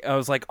I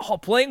was like, oh,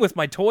 playing with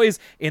my toys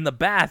in the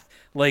bath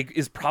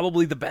is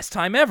probably the best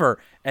time ever.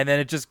 And then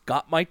it just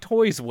got my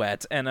toys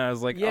wet, and I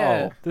was like,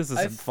 oh, this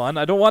isn't fun.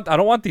 I don't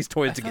want these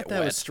toys to get wet.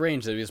 That was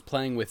strange that he was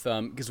playing with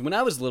because when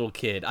I was a little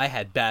kid, I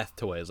had bath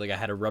toys. Like I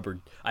had a rubber.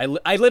 I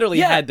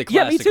literally had the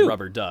classic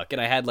rubber duck,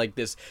 and I had like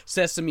this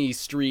Sesame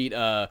Street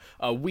a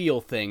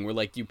wheel thing where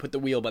like you put the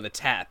wheel by the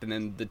tap, and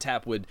then the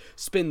tap would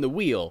spin the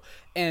wheel.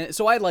 And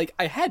so I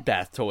had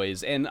bath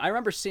toys, and I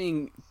remember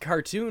seeing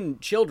cartoon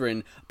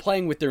children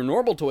playing with their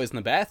normal toys in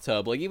the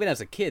bathtub. Like even as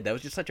a kid, that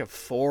was just such a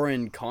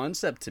foreign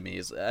concept to me.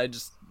 I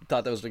just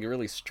thought that was like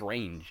really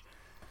strange.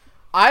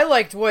 I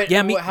liked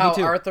how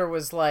Arthur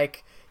was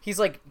like, he's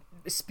like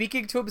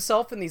speaking to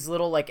himself in these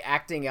little like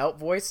acting out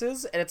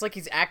voices, and it's like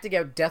he's acting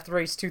out Death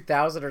Race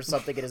 2000 or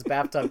something in his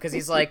bathtub, because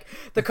he's like,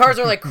 the cars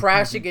are like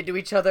crashing into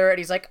each other, and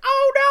he's like,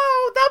 oh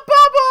no, the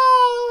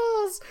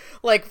bubbles!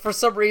 Like for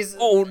some reason,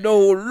 oh no,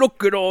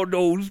 look at all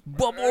those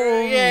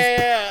bubbles!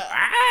 Yeah.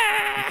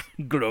 Ah!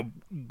 Glub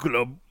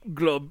glub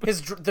glub.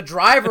 The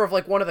driver of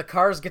like one of the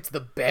cars gets the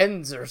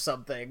bends or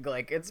something.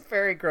 Like it's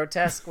very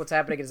grotesque what's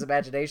happening in his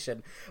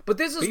imagination. But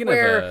this is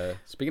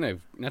speaking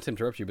of, not to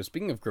interrupt you, but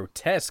speaking of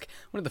grotesque,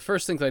 one of the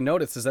first things I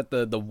noticed is that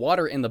the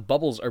water and the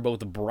bubbles are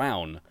both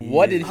brown.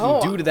 What did he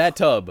do to that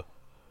tub?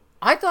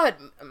 I thought,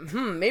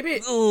 maybe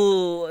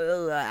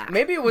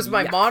it was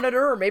my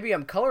monitor, or maybe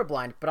I'm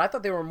colorblind, but I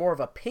thought they were more of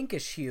a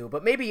pinkish hue.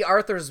 But maybe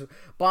Arthur's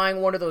buying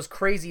one of those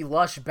crazy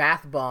lush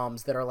bath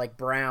bombs that are like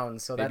brown,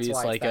 so that's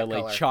why it's that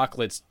color.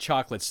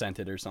 chocolate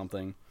scented or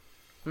something.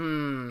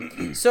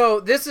 So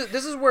this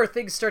is where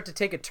things start to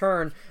take a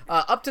turn.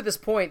 Up to this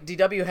point,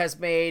 DW has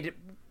made.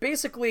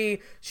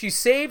 Basically, she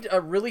saved a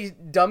really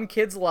dumb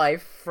kid's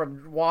life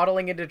from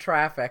waddling into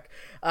traffic,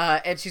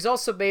 and she's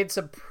also made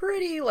some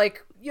pretty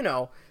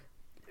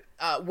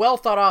well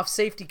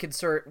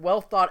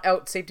thought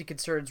out safety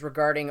concerns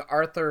regarding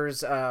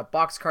Arthur's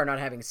boxcar not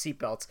having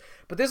seatbelts.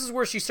 But this is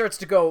where she starts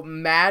to go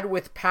mad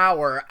with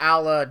power,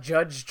 a la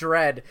Judge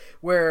Dredd,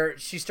 where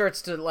she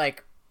starts to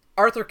like.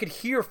 Arthur could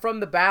hear from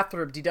the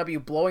bathroom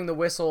DW blowing the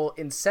whistle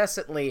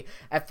incessantly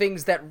at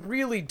things that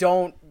really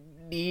don't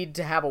need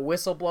to have a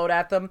whistle blown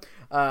at them.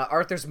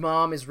 Arthur's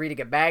mom is reading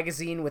a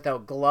magazine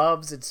without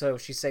gloves, and so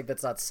she's saying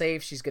that's not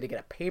safe. She's going to get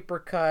a paper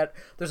cut.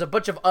 There's a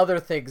bunch of other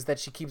things that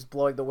she keeps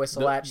blowing the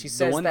whistle at. She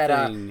says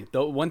the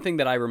one thing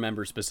that I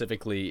remember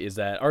specifically is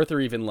that Arthur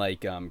even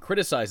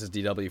criticizes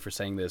DW for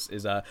saying this.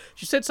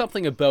 She said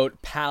something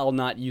about Pal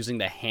not using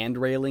the hand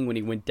railing when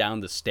he went down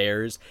the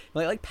stairs.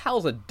 Like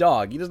Pal's a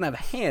dog. He doesn't have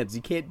hands.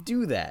 He can't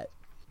do that.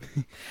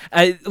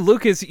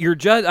 Lucas, your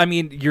Judge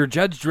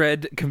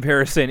Dredd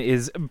comparison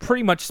is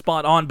pretty much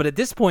spot on, but at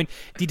this point,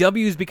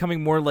 DW is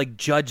becoming more like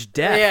Judge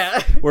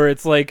Death, where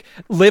it's like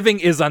living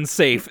is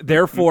unsafe,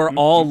 therefore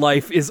all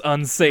life is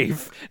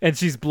unsafe, and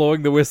she's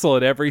blowing the whistle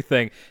at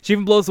everything. She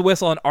even blows the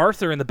whistle on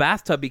Arthur in the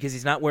bathtub because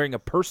he's not wearing a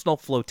personal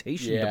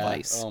flotation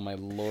device. Oh my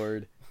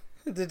lord.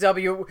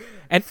 DW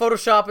and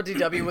Photoshop a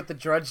DW with the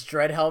Judge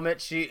Dredd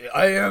helmet.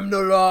 I am the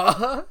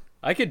law.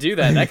 I could do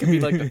that. That could be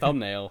like the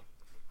thumbnail.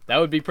 That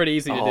would be pretty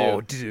easy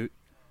to do.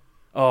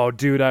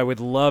 Dude, I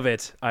would love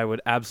it. I would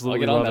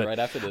absolutely love it. I'll get on that right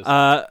after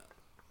this.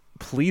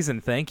 Please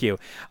and thank you.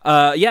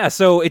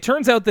 So it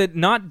turns out that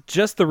not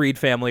just the Reed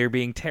family are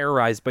being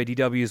terrorized by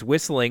DW's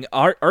whistling.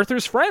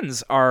 Arthur's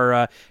friends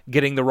are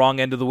getting the wrong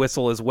end of the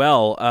whistle as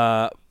well.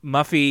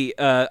 Muffy,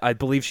 I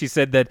believe she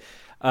said that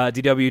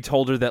DW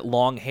told her that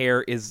long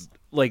hair is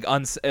what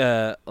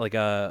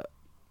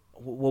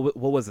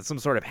was it? Some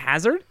sort of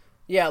hazard?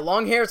 Yeah,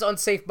 long hair is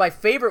unsafe. My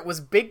favorite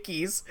was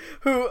Binky's,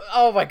 who,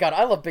 oh my god,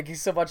 I love Binky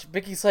so much.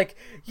 Binky's like,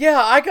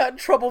 yeah, I got in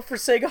trouble for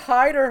saying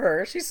hi to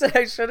her. She said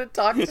I shouldn't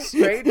talk to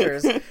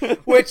strangers,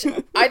 which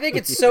I think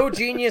it's so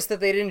genius that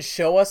they didn't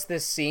show us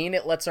this scene.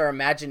 It lets our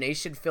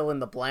imagination fill in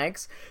the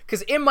blanks.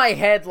 Because in my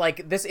head,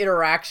 like, this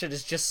interaction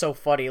is just so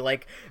funny.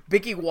 Like,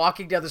 Binky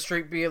walking down the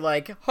street being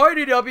like, hi,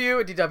 DW,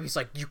 and DW's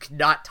like, you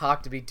cannot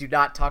talk to me. Do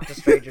not talk to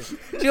strangers.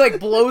 She,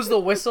 like, blows the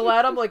whistle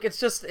at him. Like, it's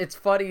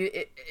funny.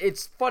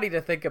 It's funny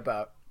to think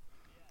about.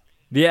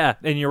 Yeah,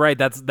 and you're right.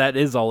 That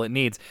is all it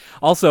needs.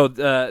 Also,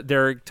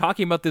 they're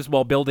talking about this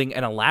while building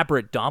an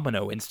elaborate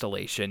domino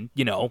installation.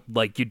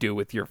 Like you do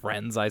with your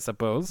friends, I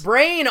suppose.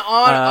 Brain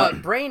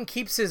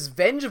keeps his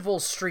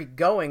vengeful streak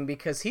going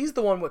because he's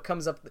the one who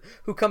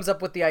comes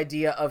up with the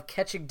idea of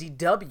catching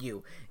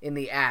DW in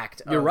the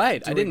act. You're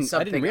right. I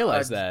didn't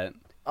realize that.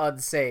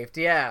 Unsafe.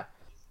 Yeah.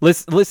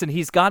 Listen.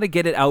 He's got to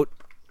get it out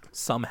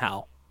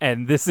somehow.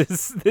 And this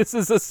is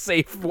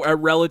a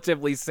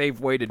relatively safe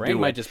way to do it.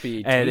 Might just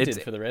be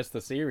tainted for the rest of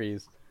the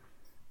series.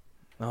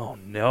 Oh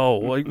no!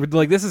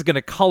 Like this is going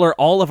to color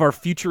all of our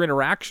future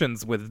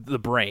interactions with the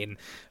brain,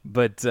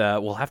 but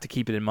we'll have to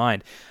keep it in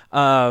mind.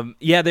 So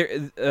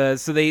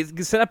they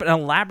set up an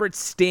elaborate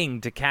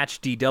sting to catch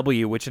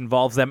DW, which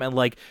involves them at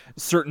like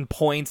certain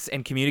points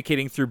and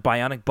communicating through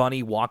Bionic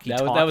Bunny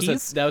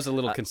walkie-talkies. That was a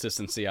little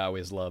consistency I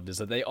always loved, is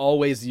that they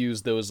always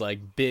use those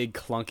like big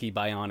clunky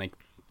Bionic,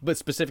 but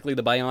specifically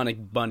the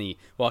Bionic Bunny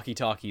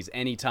walkie-talkies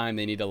anytime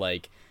they need to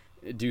like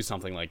do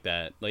something like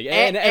that, like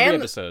and every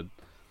episode.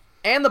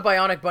 And the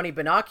Bionic Bunny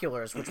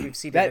binoculars, which we've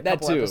seen in a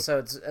couple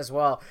episodes as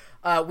well.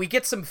 We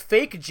get some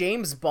fake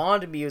James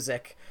Bond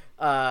music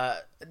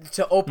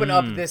to open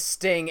up this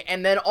sting.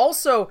 And then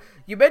also,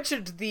 you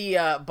mentioned the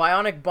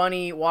Bionic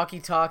Bunny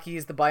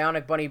walkie-talkies, the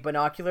Bionic Bunny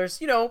binoculars.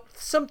 You know,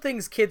 some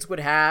things kids would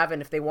have,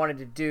 and if they wanted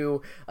to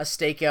do a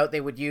stakeout, they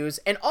would use.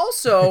 And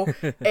also,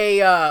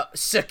 a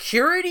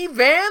security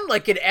van,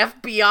 like an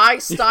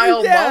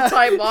FBI-style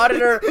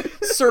multi-monitor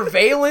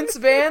surveillance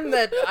van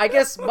that I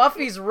guess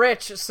Muffy's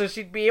rich, so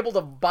she'd be able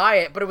to buy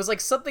it. But it was like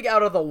something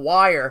out of The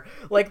Wire.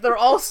 Like,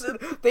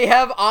 they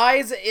have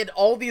eyes in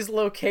all these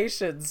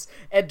locations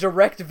and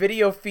direct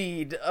video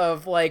feed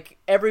of like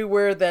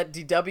everywhere that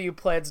DW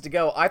plans to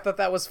go. I thought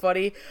that was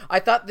funny. I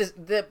thought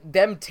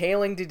them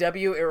tailing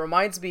DW, it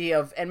reminds me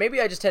of, and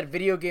maybe I just had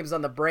video games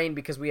on the brain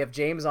because we have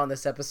James on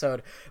this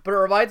episode, but it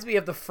reminds me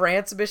of the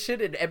France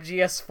mission in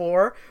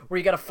MGS4 where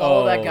you got to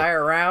follow that guy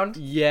around.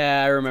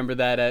 Yeah, I remember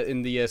that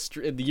in the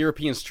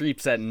European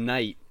streets at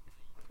night.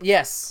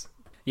 Yes.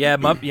 Yeah,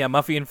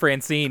 Muffy and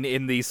Francine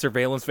in the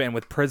surveillance van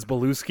with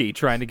Przybylowski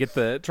trying to get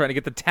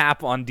the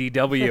tap on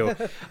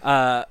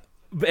DW.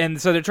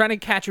 And so they're trying to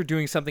catch her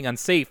doing something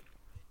unsafe,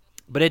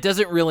 but it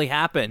doesn't really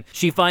happen.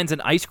 She finds an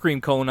ice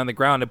cream cone on the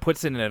ground and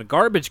puts it in a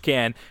garbage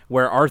can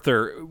where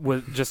Arthur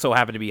was just so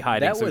happened to be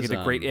hiding. So we get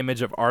a great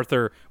image of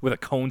Arthur with a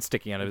cone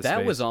sticking out of his face.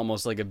 That was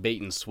almost like a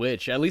bait and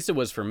switch. At least it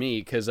was for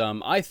me, because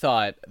I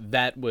thought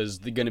that was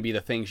going to be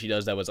the thing she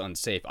does that was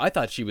unsafe. I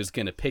thought she was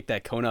going to pick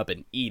that cone up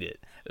and eat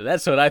it.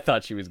 That's what I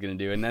thought she was going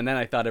to do. And then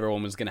I thought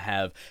everyone was going to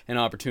have an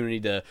opportunity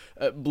to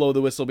blow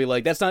the whistle, be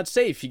like, that's not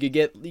safe. You could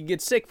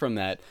get sick from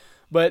that.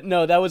 But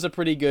no, that was a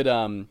pretty good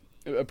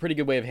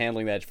way of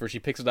handling that. Where she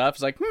picks it up,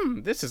 it's like,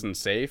 this isn't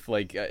safe.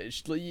 Like,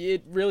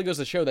 it really goes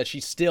to show that she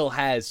still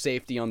has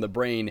safety on the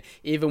brain,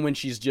 even when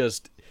she's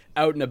just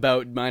out and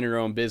about, minding her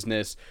own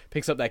business.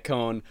 Picks up that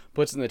cone,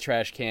 puts it in the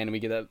trash can, and we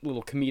get that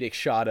little comedic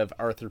shot of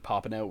Arthur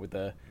popping out with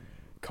the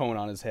cone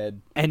on his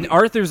head. And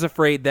Arthur's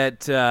afraid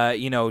that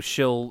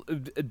she'll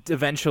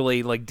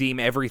eventually like deem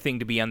everything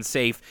to be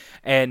unsafe,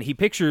 and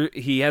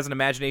he has an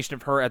imagination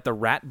of her at the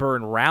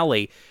Ratburn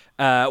rally.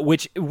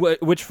 Which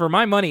for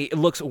my money, it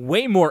looks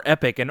way more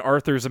epic in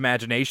Arthur's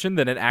imagination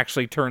than it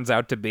actually turns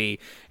out to be.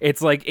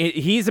 It's like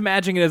he's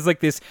imagining it as like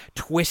this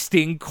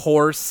twisting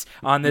course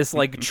on this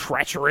like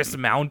treacherous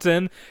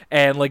mountain,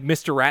 and like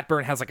Mr.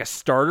 Ratburn has like a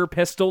starter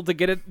pistol to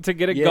get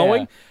it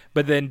going.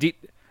 But then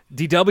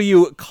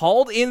DW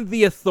called in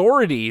the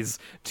authorities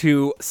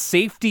to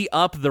safety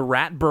up the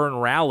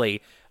Ratburn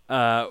rally.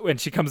 And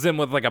she comes in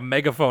with like a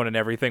megaphone and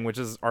everything, which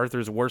is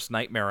Arthur's worst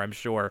nightmare, I'm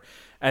sure.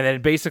 And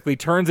then basically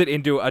turns it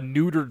into a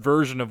neutered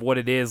version of what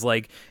it is.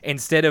 Like,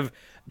 instead of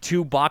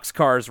two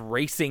boxcars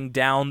racing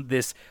down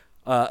this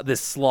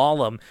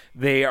slalom,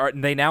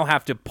 they now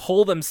have to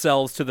pull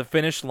themselves to the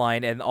finish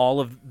line, and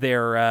all of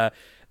their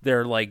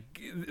like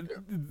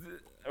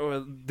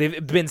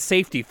they've been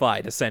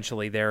safety-fied,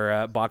 essentially,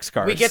 their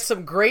boxcars. We get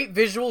some great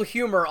visual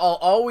humor.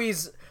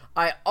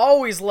 I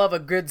always love a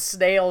good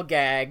snail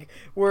gag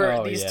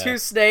where these two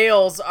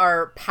snails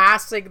are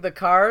passing the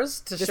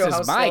cars to show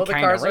how slow the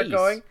cars are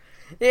going.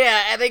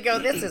 Yeah, and they go,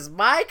 "This is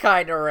my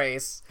kind of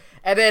race."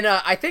 And then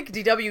I think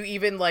DW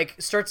even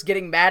like starts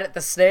getting mad at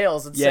the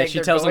snails and saying she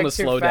tells them to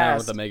slow down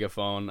with the the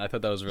megaphone. I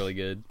thought that was really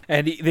good.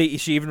 And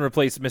she even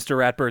replaced Mr.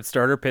 Ratbird's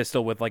starter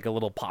pistol with like a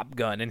little pop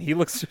gun, and he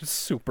looks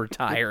super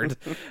tired,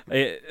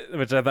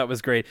 which I thought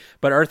was great.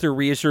 But Arthur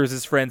reassures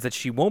his friends that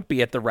she won't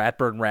be at the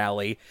Ratburn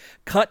rally.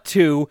 Cut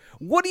to,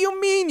 what do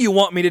you mean you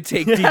want me to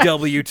take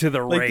DW to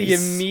the race? Like the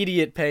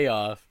immediate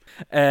payoff.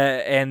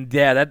 And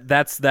yeah,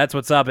 that's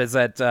what's up, is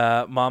that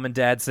Mom and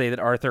Dad say that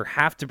Arthur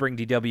have to bring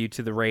DW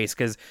to the race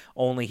because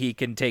only he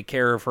can take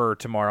care of her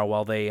tomorrow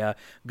while they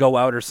go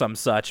out or some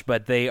such.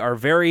 But they are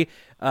very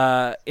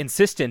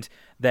insistent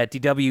that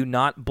DW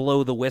not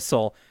blow the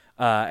whistle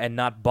and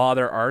not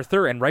bother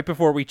Arthur. And right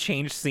before we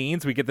change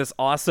scenes, we get this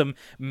awesome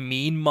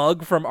mean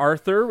mug from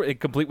Arthur,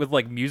 complete with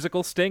like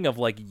musical sting of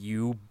like,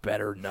 you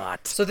better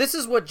not. So this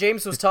is what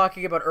James was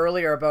talking about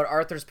earlier about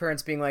Arthur's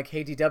parents being like,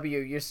 hey,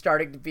 DW, you're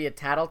starting to be a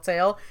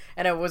tattletale.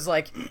 And it was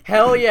like,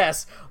 hell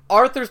yes.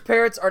 Arthur's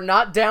parents are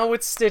not down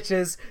with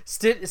snitches.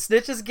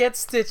 Snitches get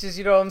stitches,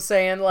 you know what I'm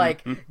saying?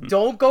 Like,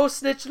 don't go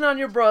snitching on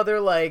your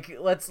brother. Like,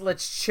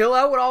 let's chill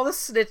out with all the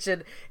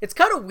snitching. It's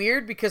kind of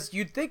weird because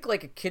you'd think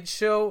like a kid's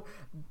show,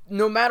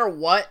 no matter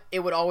what, it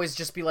would always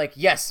just be like,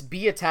 yes,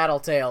 be a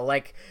tattletale.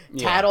 Like,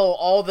 tattle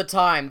all the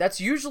time. That's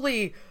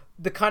usually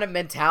the kind of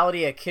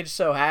mentality a kid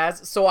show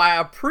has. So I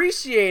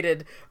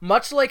appreciated,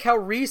 much like how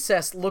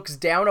Recess looks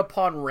down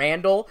upon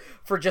Randall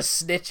for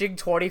just snitching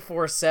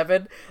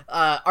 24/7,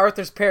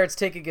 Arthur's parents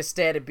taking a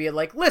stand and being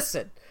like,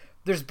 listen,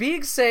 there's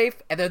being safe,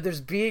 and then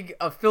there's being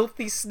a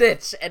filthy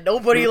snitch, and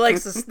nobody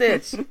likes a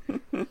snitch.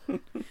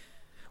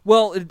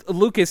 Well,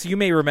 Lucas, you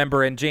may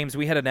remember, and James,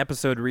 we had an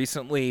episode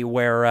recently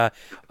where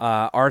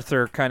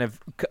Arthur kind of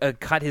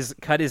cut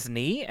his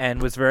knee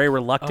and was very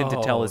reluctant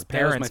to tell his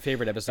parents. That was my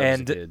favorite episode as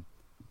a kid.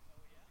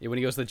 Yeah, when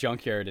he goes to the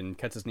junkyard and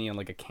cuts his knee on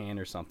like a can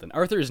or something.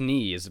 Arthur's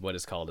knee is what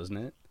it's called, isn't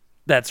it?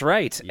 That's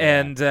right, yeah.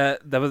 And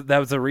that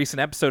was a recent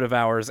episode of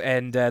ours,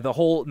 and the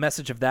whole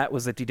message of that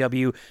was that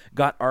DW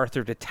got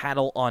Arthur to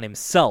tattle on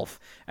himself,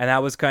 and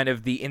that was kind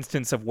of the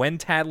instance of when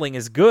tattling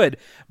is good.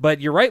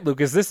 But you're right,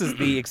 Lucas. This is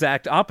the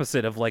exact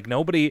opposite of like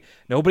nobody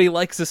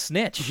likes a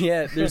snitch.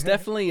 Yeah, there's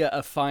definitely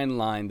a fine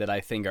line that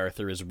I think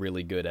Arthur is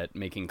really good at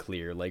making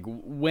clear. Like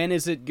when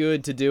is it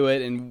good to do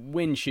it, and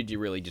when should you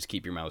really just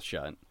keep your mouth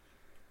shut?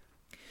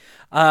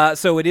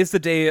 So it is the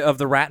day of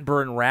the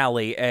Ratburn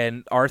rally,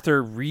 and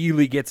Arthur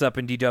really gets up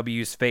in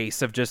DW's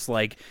face of just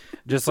like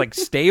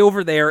stay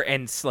over there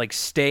and like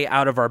stay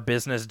out of our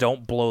business.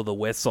 Don't blow the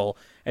whistle.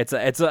 It's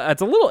a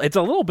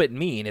little bit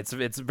mean.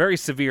 It's very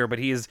severe, but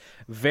he is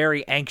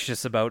very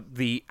anxious about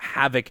the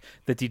havoc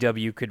that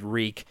DW could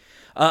wreak.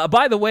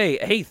 By the way,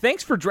 hey,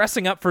 thanks for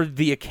dressing up for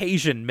the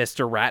occasion,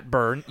 Mr.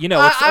 Ratburn. You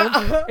know,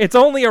 it's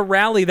only a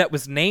rally that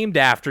was named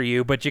after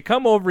you, but you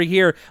come over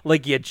here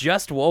like you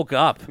just woke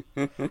up.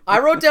 I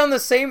wrote down the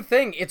same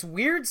thing. It's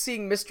weird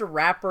seeing Mr.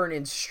 Ratburn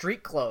in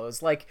street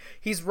clothes. Like,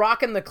 he's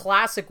rocking the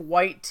classic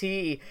white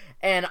tee,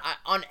 and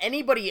on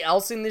anybody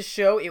else in this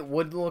show, it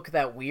wouldn't look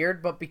that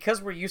weird, but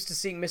because we're used to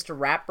seeing Mr.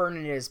 Ratburn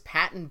in his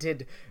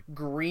patented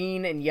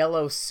green and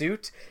yellow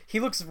suit, he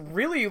looks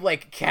really,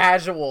 like,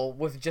 casual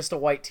with just a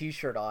white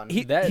t-shirt on.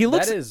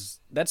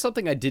 That's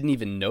something I didn't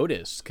even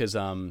notice, because,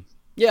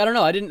 yeah, I don't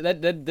know,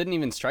 that didn't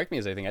even strike me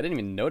as anything. I didn't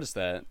even notice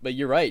that, but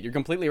you're right, you're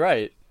completely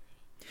right.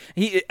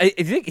 I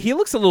think he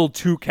looks a little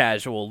too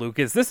casual,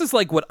 Lucas. This is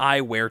like what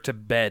I wear to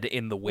bed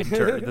in the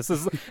winter. This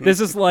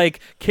is like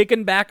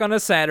kicking back on a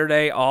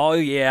Saturday. Oh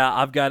yeah,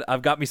 I've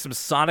got me some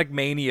Sonic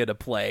Mania to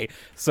play.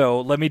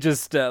 So let me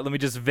just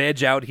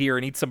veg out here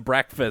and eat some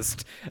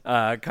breakfast.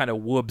 Kind of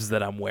whoobs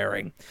that I'm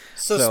wearing.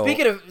 So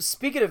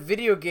speaking of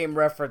video game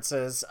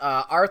references,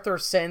 Arthur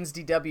sends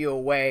DW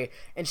away,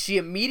 and she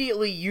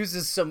immediately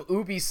uses some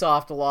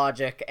Ubisoft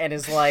logic and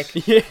is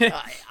like,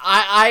 yeah.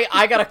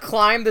 I gotta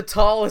climb the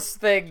tallest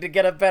thing to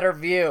get a better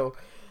view.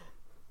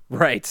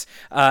 Right,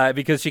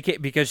 because she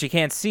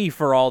can't see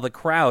for all the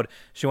crowd.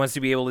 She wants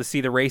to be able to see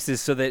the races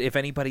so that if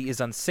anybody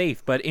is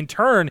unsafe. But in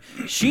turn,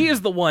 she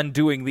is the one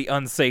doing the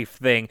unsafe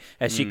thing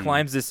as she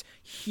climbs this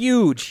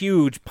huge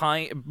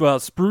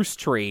spruce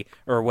tree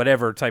or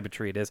whatever type of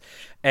tree it is,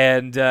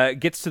 and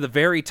gets to the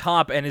very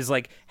top and is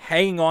like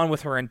hanging on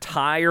with her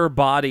entire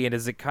body. And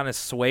as it kind of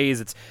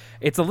sways,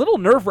 it's a little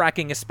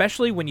nerve-wracking,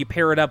 especially when you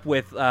pair it up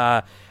with.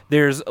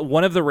 There's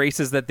one of the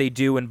races that they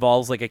do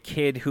involves like a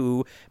kid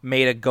who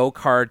made a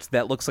go-kart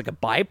that looks like a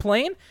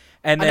biplane.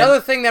 And then, another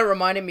thing that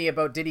reminded me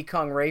about Diddy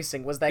Kong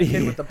Racing was that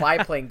kid with the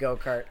biplane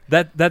go-kart.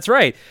 That's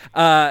right.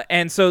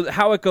 And so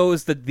how it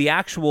goes, the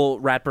actual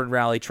Ratburn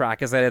Rally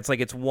track is that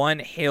it's one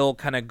hill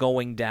kind of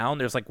going down.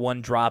 There's like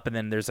one drop and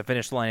then there's a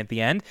finish line at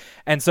the end.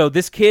 And so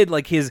this kid,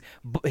 like his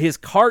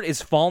cart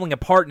is falling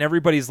apart and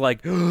everybody's like,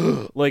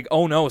 like,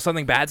 oh no,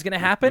 something bad's going to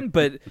happen.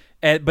 But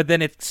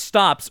then it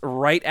stops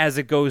right as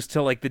it goes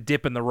to like the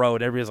dip in the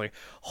road. Everybody's like,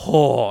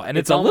 oh, and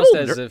it's a almost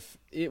little as if.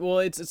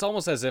 It's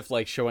almost as if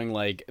like showing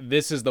like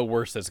this is the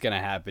worst that's gonna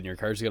happen. Your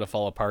car's gonna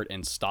fall apart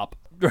and stop.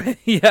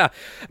 Yeah,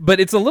 but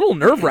it's a little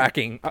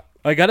nerve-wracking.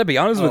 I gotta be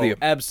honest with you.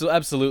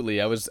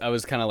 Absolutely. I was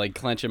kind of like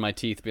clenching my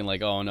teeth, being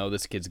like, oh no,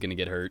 this kid's gonna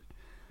get hurt.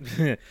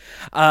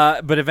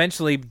 But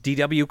eventually,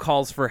 DW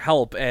calls for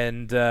help,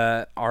 and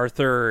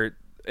Arthur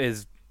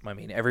is. I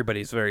mean,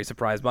 everybody's very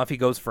surprised. Muffy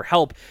goes for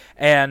help,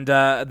 and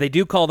they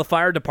do call the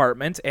fire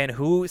department. And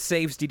who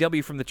saves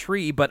DW from the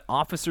tree but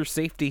Officer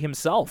Safety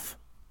himself?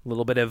 A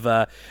little bit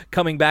of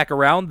coming back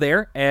around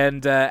there,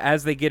 and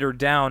as they get her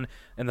down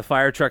and the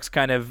fire trucks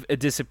kind of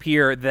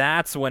disappear,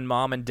 that's when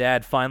Mom and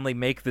Dad finally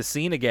make the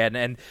scene again,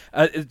 and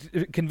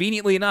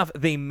conveniently enough,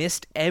 they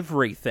missed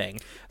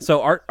everything.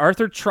 So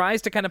Arthur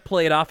tries to kind of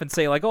play it off and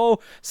say, like, oh,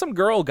 some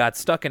girl got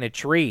stuck in a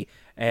tree.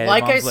 And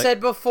like I said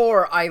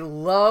before, I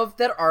love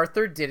that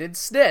Arthur didn't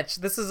snitch.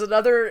 This is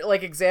another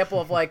like example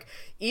of like,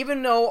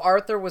 even though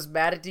Arthur was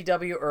mad at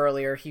DW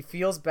earlier, he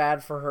feels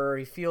bad for her.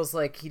 He feels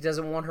like he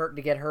doesn't want her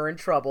to get her in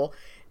trouble.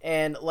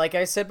 And like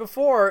I said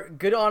before,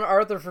 good on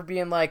Arthur for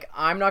being like,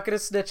 I'm not going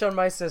to snitch on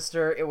my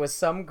sister. It was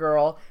some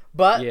girl.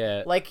 But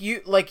yeah. like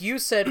you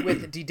said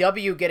with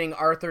DW getting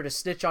Arthur to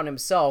snitch on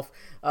himself,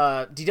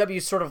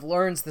 DW sort of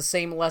learns the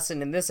same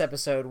lesson in this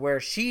episode where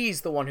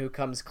she's the one who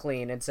comes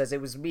clean and says, it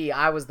was me,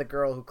 I was the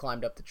girl who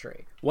climbed up the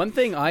tree. One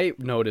thing I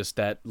noticed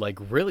that like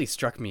really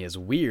struck me as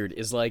weird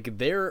is like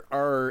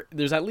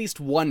there's at least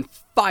one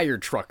fire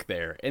truck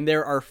there, and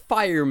there are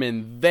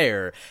firemen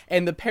there,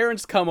 and the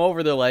parents come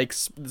over, they're like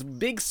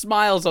big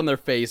smiles on their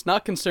face,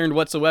 not concerned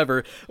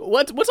whatsoever.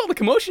 What's all the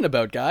commotion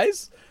about,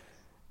 guys?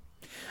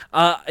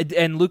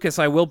 And Lucas,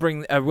 I will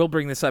bring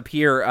this up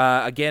here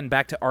again.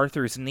 Back to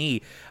Arthur's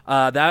knee.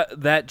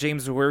 That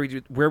James,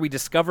 where we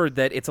discovered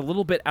that it's a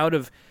little bit out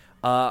of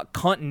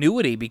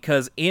continuity,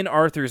 because in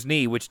Arthur's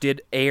knee, which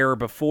did air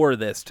before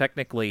this,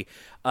 technically,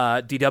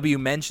 DW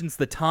mentions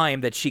the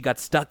time that she got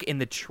stuck in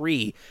the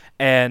tree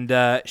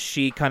and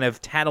she kind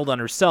of tattled on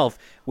herself,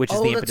 which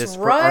is the impetus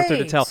for Arthur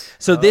to tell.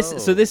 So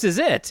this is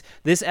it.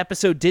 This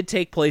episode did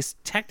take place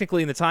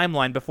technically in the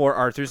timeline before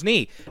Arthur's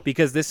knee,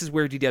 because this is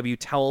where DW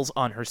tells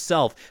on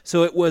herself.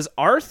 So it was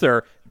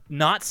Arthur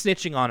not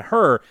snitching on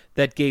her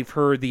that gave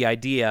her the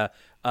idea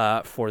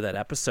for that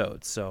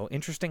episode. So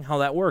interesting how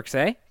that works,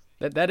 eh?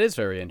 That is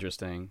very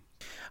interesting.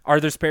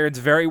 Arthur's parents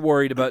very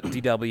worried about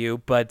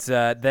DW, but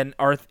then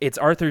it's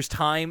Arthur's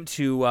time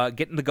to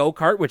get in the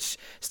go-kart, which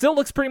still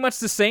looks pretty much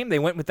the same. They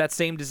went with that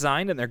same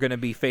design, and they're going to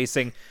be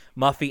facing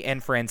Muffy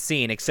and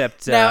Francine,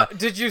 except... Now,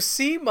 did you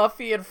see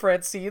Muffy and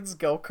Francine's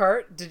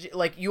go-kart? Did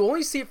you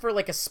only see it for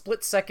like a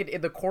split second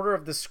in the corner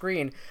of the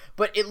screen,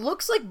 but it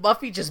looks like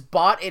Muffy just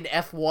bought an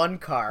F1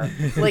 car.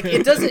 Like,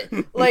 it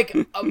doesn't... Like...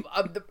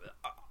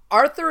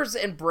 Arthur's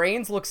and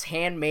Brains looks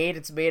handmade.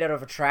 It's made out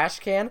of a trash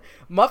can.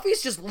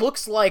 Muffy's just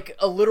looks like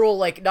a literal,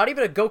 like, not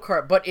even a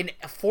go-kart, but in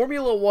a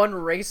Formula 1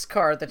 race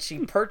car that she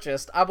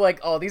purchased. I'm like,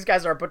 oh, these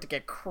guys are about to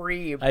get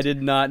creamed. I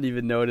did not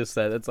even notice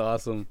that. That's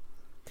awesome.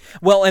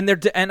 Well, and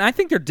I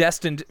think they're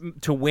destined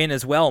to win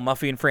as well,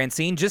 Muffy and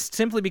Francine, just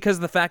simply because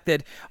of the fact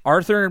that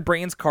Arthur and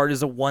Brains' cart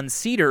is a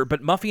one-seater,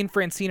 but Muffy and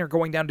Francine are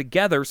going down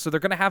together, so they're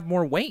going to have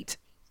more weight.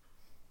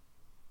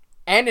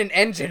 And an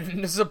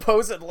engine,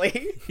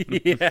 supposedly.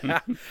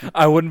 Yeah,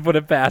 I wouldn't put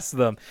it past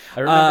them. I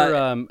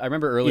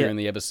remember earlier in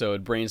the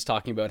episode, Brains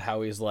talking about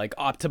how he's like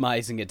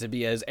optimizing it to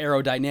be as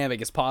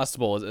aerodynamic as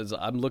possible. As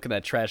I'm looking at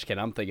that trash can,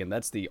 I'm thinking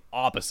that's the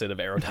opposite of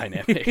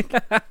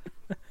aerodynamic.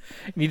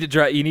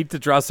 You need to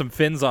draw some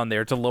fins on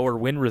there to lower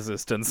wind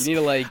resistance. You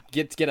need to like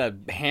get a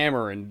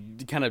hammer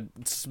and kind of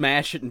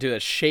smash it into a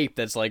shape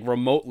that's like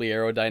remotely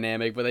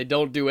aerodynamic, but they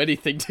don't do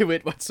anything to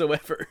it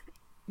whatsoever.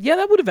 Yeah,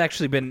 that would have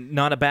actually been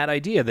not a bad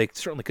idea. They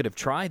certainly could have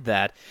tried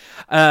that.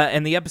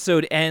 And the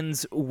episode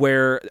ends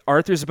where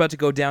Arthur's about to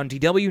go down.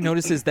 DW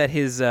notices that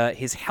his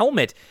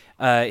helmet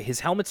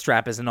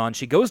strap isn't on.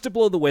 She goes to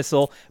blow the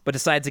whistle, but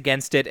decides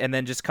against it, and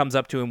then just comes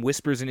up to him,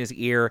 whispers in his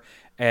ear,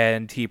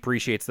 and he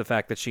appreciates the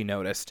fact that she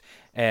noticed.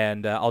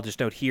 And I'll just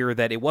note here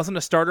that it wasn't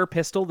a starter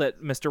pistol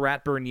that Mr.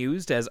 Ratburn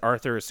used, as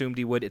Arthur assumed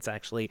he would. It's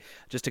actually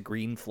just a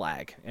green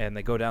flag. And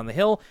they go down the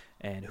hill,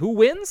 and who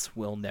wins?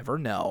 We'll never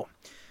know.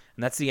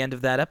 And that's the end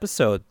of that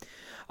episode.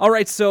 All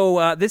right,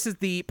 so this is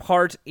the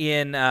part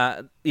in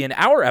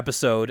our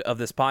episode of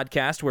this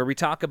podcast where we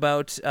talk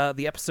about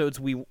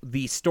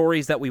the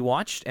stories that we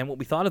watched and what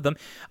we thought of them.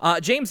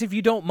 James, if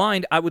you don't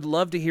mind, I would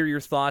love to hear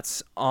your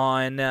thoughts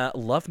on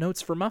Love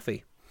Notes for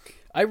Muffy.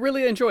 I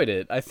really enjoyed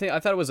it. I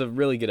thought it was a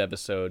really good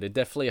episode. It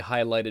definitely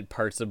highlighted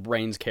parts of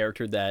Brain's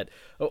character that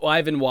I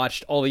haven't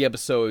watched all the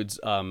episodes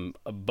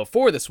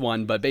before this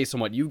one, but based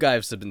on what you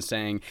guys have been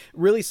saying, it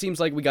really seems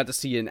like we got to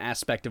see an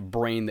aspect of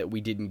Brain that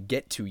we didn't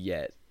get to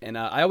yet. And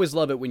I always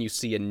love it when you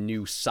see a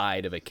new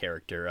side of a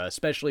character,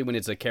 especially when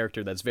it's a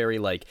character that's very,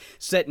 like,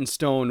 set in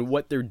stone,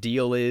 what their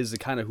deal is,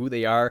 kind of who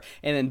they are,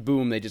 and then,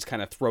 boom, they just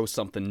kind of throw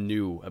something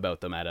new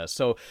about them at us.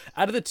 So,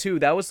 out of the two,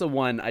 that was the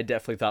one I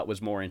definitely thought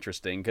was more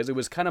interesting, because it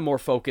was kind of more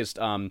focused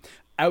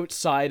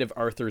outside of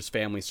Arthur's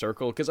family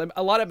circle, because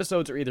a lot of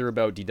episodes are either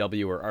about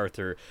DW or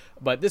Arthur,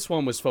 but this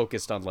one was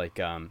focused on, like,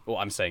 well,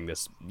 I'm saying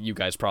this, you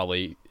guys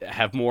probably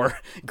have more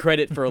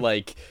credit for,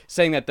 like,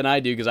 saying that than I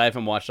do, because I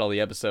haven't watched all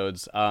the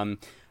episodes,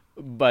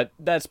 but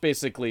that's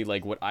basically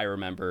like what I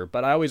remember.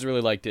 But I always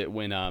really liked it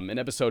when an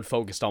episode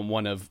focused on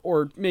one of,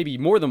 or maybe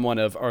more than one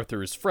of,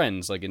 Arthur's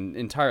friends, like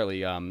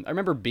entirely. I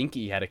remember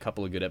Binky had a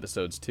couple of good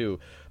episodes too.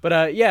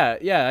 But yeah,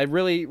 I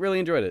really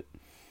enjoyed it.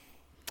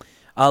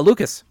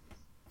 Lucas.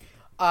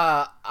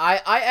 I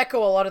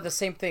echo a lot of the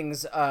same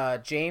things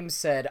James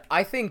said.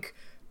 I think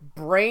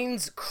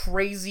Brain's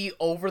crazy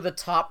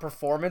over-the-top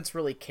performance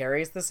really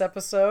carries this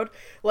episode.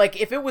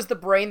 Like, if it was the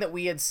Brain that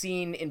we had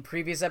seen in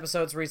previous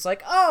episodes where he's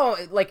like,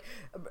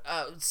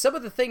 some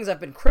of the things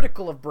I've been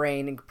critical of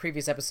Brain in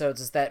previous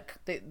episodes is that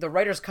the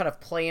writers kind of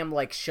play him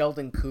like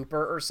Sheldon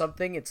Cooper or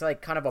something. It's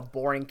like kind of a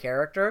boring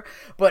character.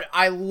 But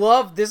I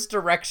love this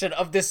direction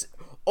of this,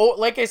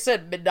 like I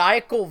said,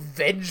 maniacal,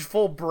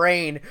 vengeful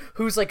Brain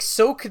who's like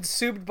so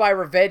consumed by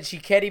revenge he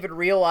can't even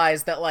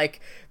realize that like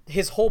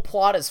his whole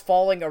plot is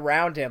falling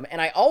around him.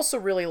 And I also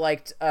really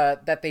liked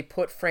that they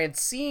put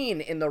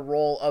Francine in the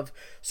role of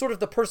sort of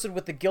the person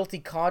with the guilty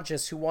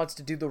conscience who wants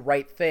to do the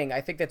right thing.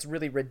 I think that's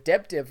really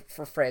redemptive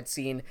for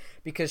Francine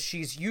because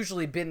she's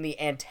usually been the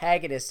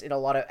antagonist in a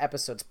lot of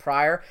episodes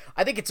prior.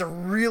 I think it's a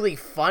really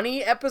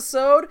funny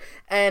episode,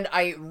 and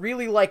I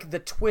really like the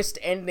twist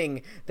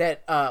ending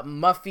that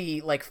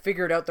Muffy like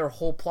figured out their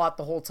whole plot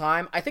the whole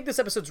time. I think this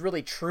episode's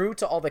really true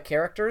to all the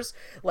characters.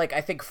 Like,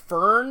 I think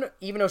Fern,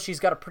 even though she's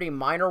got a pretty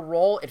minor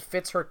role, it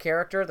fits her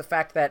character. The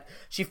fact that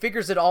she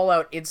figures it all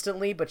out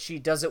instantly, but she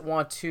doesn't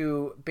want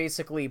to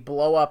basically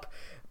blow up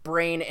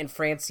Brain and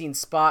Francine's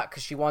spot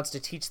because she wants to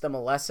teach them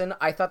a lesson.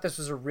 I thought this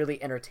was a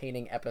really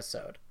entertaining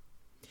episode.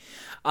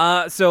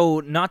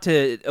 So not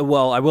to,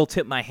 well, I will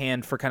tip my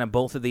hand for kind of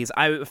both of these.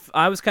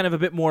 I was kind of a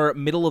bit more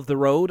middle of the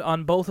road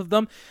on both of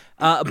them,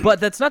 but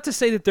that's not to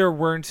say that there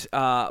weren't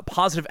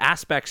positive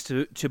aspects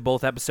to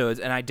both episodes,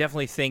 and I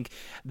definitely think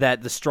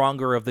that the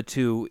stronger of the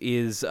two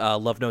is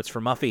Love Notes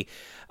for Muffy.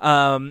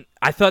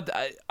 I thought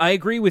I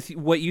agree with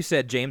what you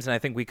said, James, and I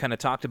think we kind of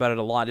talked about it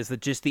a lot, is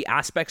that just the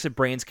aspects of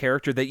Brain's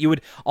character that you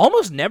would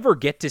almost never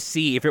get to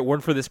see if it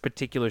weren't for this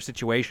particular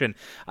situation,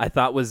 I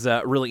thought was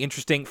really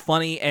interesting,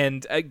 funny,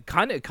 and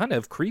kind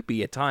of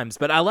creepy at times.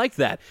 But I like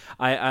that.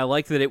 I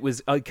like that it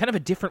was kind of a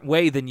different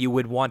way than you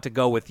would want to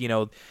go with,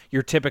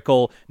 your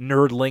typical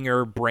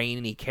nerdlinger,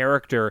 brainy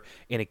character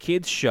in a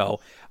kid's show.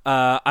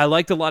 I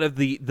liked a lot of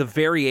the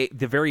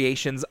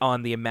variations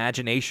on the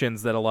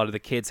imaginations that a lot of the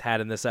kids had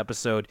in this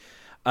episode.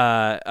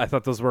 I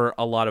thought those were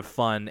a lot of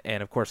fun,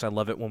 and of course I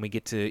love it when we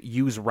get to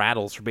use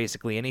Rattles for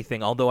basically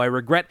anything, although I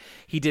regret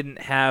he didn't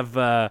have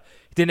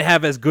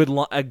as good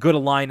a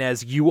line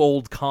as "you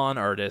old con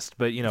artist,"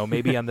 but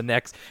maybe on the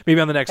next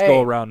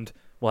go around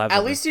we'll have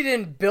at least he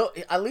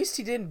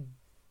didn't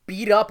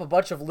beat up a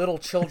bunch of little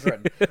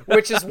children,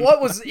 which is what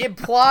was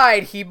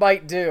implied he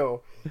might do.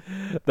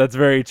 That's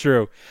very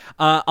true.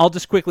 I'll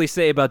just quickly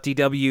say about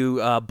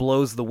DW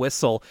blows the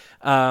whistle.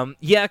 Kind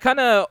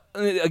of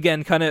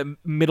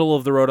middle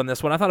of the road on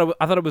this one. I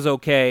thought it was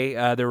okay.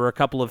 There were a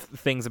couple of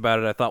things about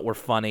it I thought were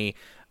funny.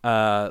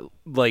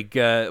 Actually,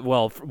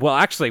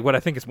 what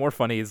I think is more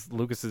funny is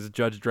Lucas's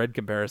Judge Dredd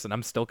comparison.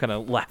 I'm still kind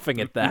of laughing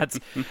at that.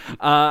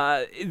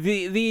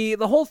 The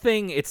whole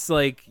thing, it's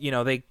like,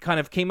 they kind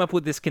of came up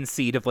with this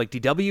conceit of like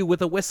DW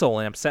with a whistle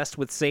and obsessed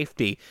with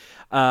safety,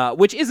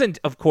 which isn't,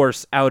 of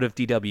course, out of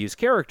DW's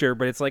character,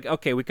 but it's like,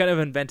 okay, we kind of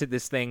invented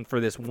this thing for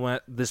this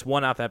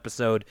one-off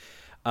episode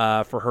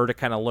for her to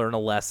kind of learn a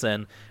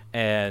lesson,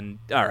 and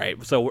all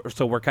right, so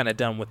we're kind of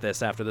done with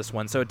this after this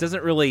one. So it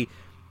doesn't really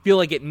feel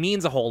like it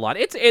means a whole lot.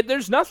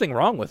 There's nothing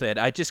wrong with it.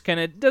 I just kind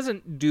of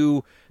didn't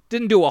do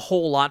a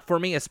whole lot for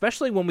me,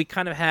 especially when we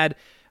kind of had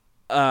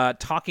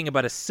talking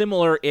about a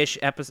similar-ish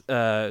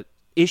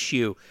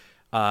issue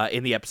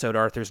in the episode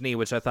Arthur's Knee,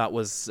 which I thought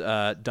was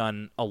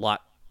done a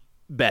lot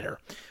better.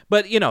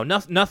 But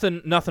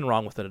nothing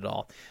wrong with it at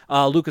all.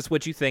 Lucas,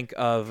 what'd you think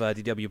of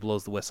DW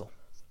Blows the Whistle?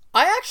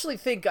 I actually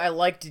think I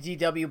liked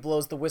DW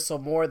Blows the Whistle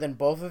more than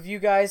both of you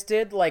guys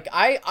did. Like,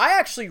 I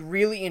actually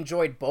really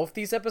enjoyed both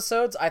these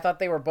episodes. I thought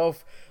they were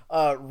both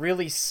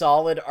really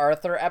solid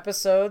Arthur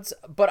episodes,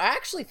 but I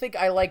actually think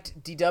I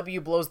liked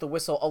DW Blows the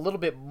Whistle a little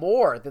bit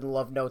more than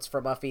Love Notes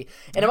for Muffy.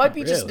 And it might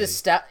be really?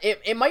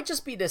 It might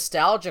just be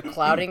nostalgia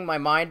clouding my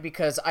mind,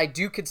 because I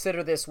do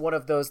consider this one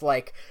of those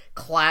like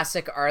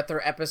classic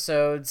Arthur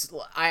episodes.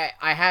 I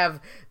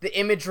have the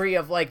imagery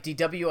of like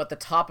DW at the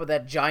top of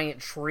that giant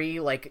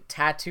tree like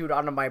tattooed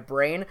onto my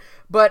brain,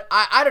 but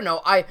I don't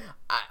know, I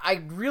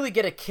really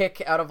get a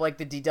kick out of like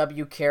the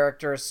DW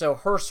character, so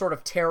her sort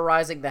of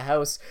terrorizing the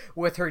house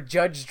with her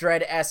Judge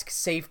Dredd-esque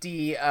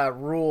safety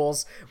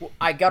rules.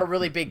 I got a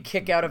really big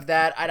kick out of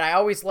that, and I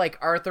always like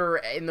Arthur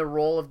in the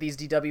role of these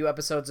DW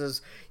episodes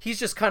as he's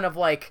just kind of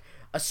like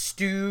a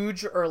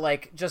stooge, or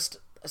like just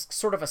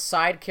sort of a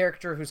side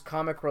character who's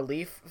comic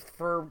relief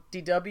for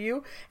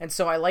DW, and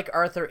so I like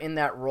Arthur in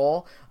that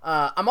role.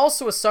 I'm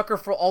also a sucker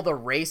for all the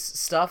race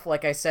stuff,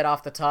 like I said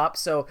off the top,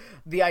 so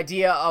the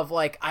idea of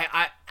like,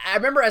 I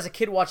remember as a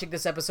kid watching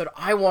this episode,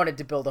 I wanted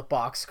to build a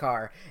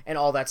boxcar and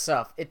all that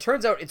stuff. It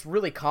turns out it's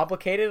really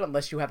complicated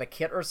unless you have a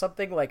kit or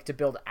something, like to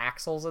build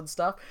axles and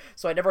stuff,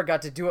 so I never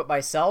got to do it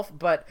myself,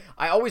 but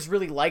I always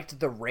really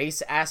liked the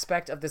race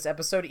aspect of this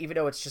episode, even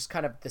though it's just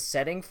kind of the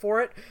setting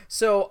for it.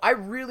 So I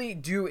really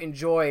do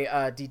enjoy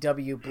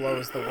DW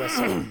Blows the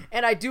Whistle,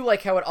 and I do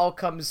like how it all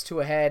comes to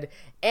a head,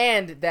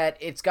 and that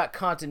it's got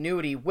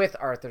continuity with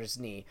Arthur's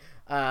Knee.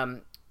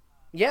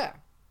 Yeah.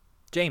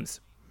 James.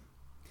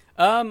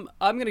 I'm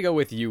gonna go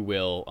with you,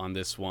 Will, on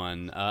this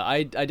one.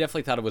 I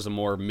definitely thought it was a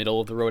more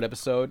middle of the road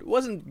episode.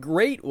 Wasn't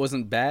great,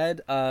 wasn't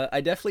bad. I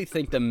definitely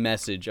think the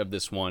message of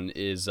this one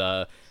is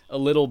a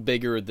little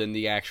bigger than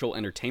the actual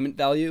entertainment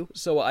value.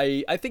 So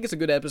I think it's a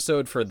good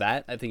episode for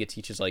that. I think it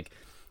teaches like,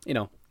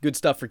 good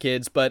stuff for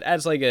kids. But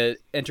as like a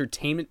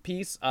entertainment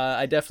piece,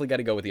 I definitely got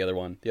to go with the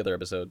other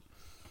episode.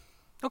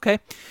 Okay.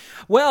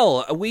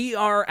 Well, we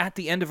are at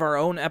the end of our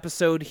own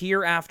episode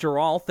here after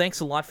all. Thanks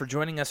a lot for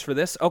joining us for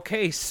this.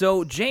 Okay,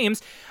 so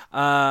James,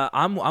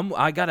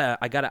 I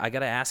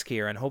gotta ask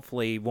here, and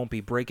hopefully won't be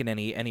breaking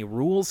any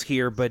rules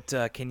here, but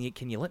can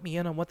you let me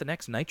in on what the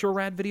next Nitro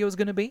Rad video is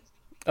going to be?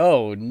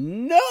 Oh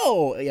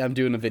no! I'm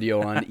doing a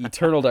video on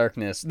Eternal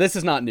Darkness. This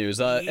is not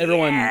news.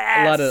 Everyone,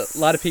 a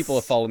lot of people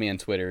that follow me on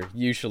Twitter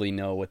usually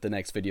know what the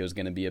next video is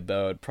going to be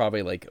about,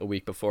 probably like a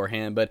week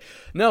beforehand. But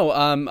no,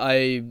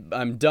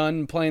 I'm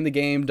done playing the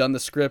game, done the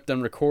script,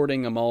 done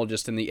recording. I'm all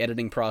just in the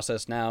editing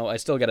process now. I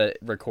still got to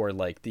record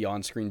like the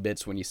on-screen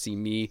bits when you see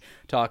me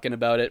talking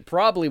about it.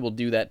 Probably will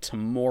do that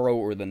tomorrow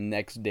or the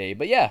next day.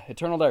 But yeah,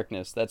 Eternal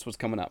Darkness. That's what's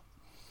coming up.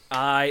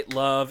 I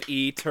love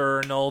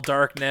Eternal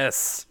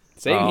Darkness.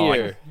 Same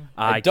here.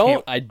 I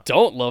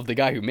don't love the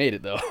guy who made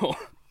it though.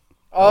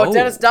 Oh,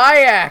 Dennis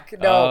Dyack.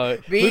 No,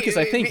 Lucas.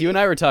 I think you and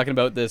I were talking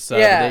about this the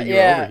day you were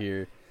over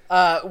here.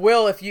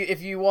 Will, if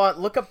you want,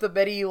 look up the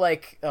many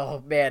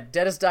oh man,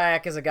 Dennis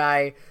Dyack is a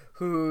guy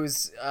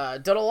who's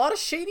done a lot of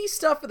shady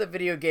stuff in the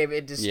video game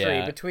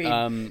industry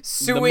between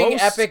suing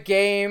Epic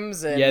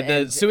Games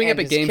and suing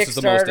Epic Games Kickstarter. is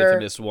the most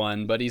infamous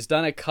one, but he's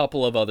done a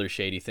couple of other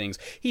shady things.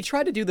 He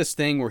tried to do this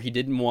thing where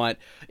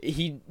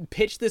he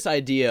pitched this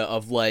idea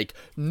of like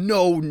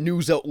no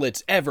news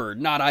outlets ever,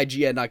 not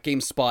IGN, not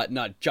GameSpot,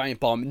 not Giant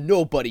Bomb,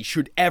 nobody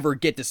should ever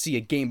get to see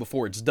a game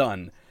before it's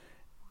done.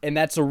 And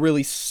that's a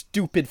really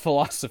stupid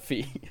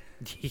philosophy.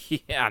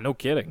 Yeah, no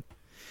kidding.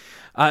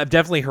 I've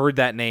definitely heard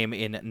that name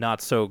in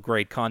not so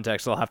great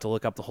context. I'll have to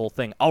look up the whole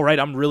thing. All right,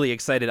 I'm really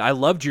excited. I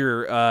loved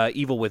your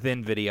Evil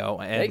Within video,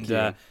 and Thank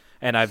you.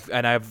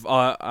 I've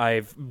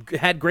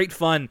had great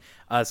fun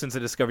since I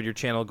discovered your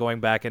channel, going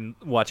back and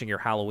watching your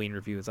Halloween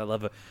reviews. I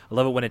love it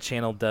when a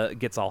channel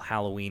gets all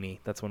Halloweeny.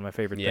 That's one of my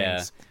favorite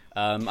things.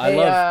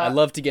 I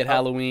love to get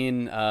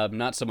Halloween,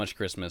 not so much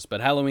Christmas,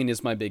 but Halloween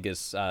is my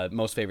biggest,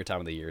 most favorite time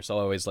of the year. So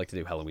I always like to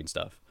do Halloween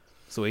stuff.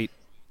 Sweet.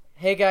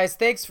 Hey guys,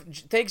 thanks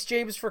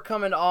James for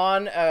coming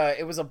on.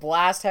 It was a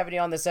blast having you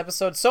on this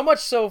episode. So much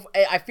so,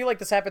 I feel like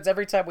this happens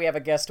every time we have a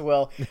guest.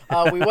 Will,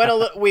 we went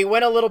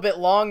a little bit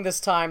long this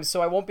time,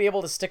 so I won't be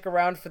able to stick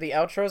around for the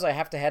outros. I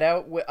have to head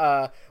out.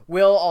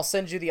 Will, I'll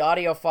send you the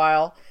audio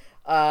file,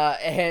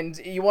 and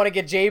you want to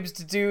get James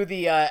to do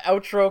the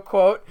outro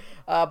quote.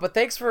 But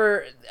thanks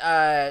for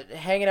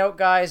hanging out,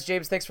 guys.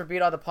 James, thanks for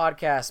being on the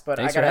podcast. But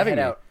thanks I gotta for having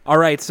head me. out. All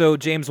right, so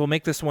James, we'll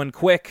make this one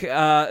quick.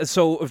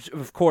 So,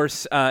 of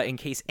course, in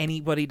case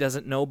anybody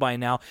doesn't know by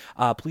now,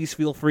 please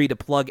feel free to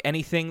plug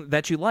anything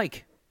that you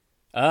like.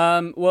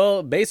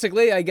 Well,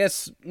 basically, I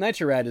guess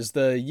Nitro Rad is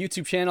the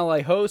YouTube channel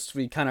I host.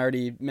 We kind of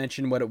already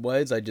mentioned what it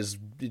was. It's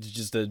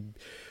just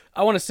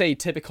I want to say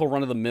typical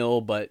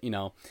run-of-the-mill, but,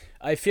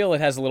 I feel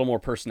it has a little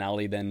more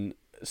personality than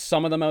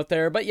some of them out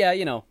there. But yeah,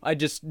 I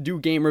just do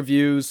game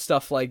reviews,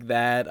 stuff like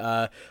that.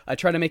 I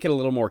try to make it a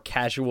little more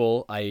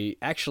casual. I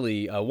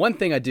actually, one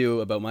thing I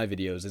do about my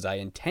videos is I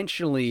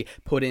intentionally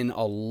put in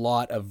a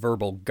lot of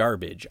verbal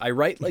garbage. I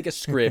write like a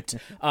script,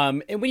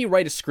 and when you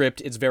write a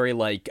script, it's very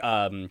like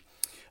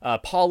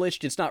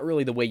polished. It's not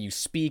really the way you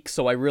speak,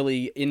 so I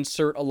really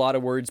insert a lot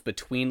of words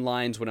between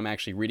lines when I'm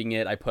actually reading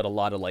it. I put a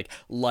lot of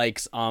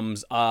likes,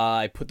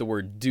 I put the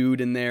word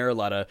dude in there,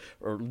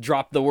 or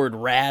drop the word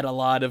rad a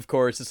lot, of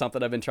course, is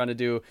something I've been trying to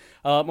do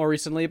more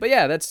recently. But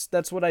yeah,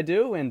 that's what I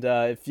do, and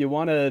if you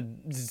want to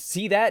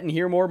see that and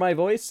hear more of my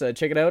voice,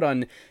 check it out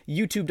on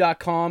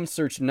youtube.com,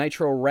 search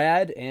Nitro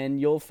Rad,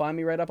 and you'll find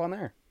me right up on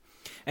there.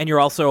 And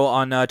you're also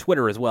on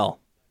Twitter as well.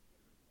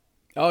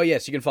 Oh,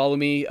 yes, you can follow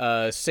me,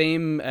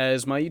 same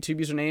as my YouTube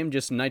username,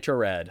 just Nitro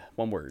Rad,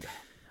 one word.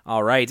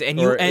 All right,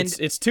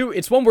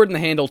 it's one word in the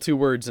handle, two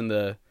words in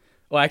the.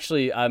 Well,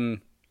 actually,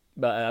 I'm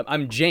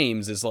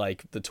James is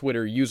like the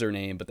Twitter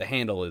username, but the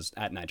handle is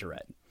at Nitro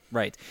Rad.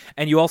 Right,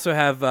 and you also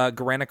have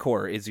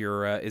Garanicore is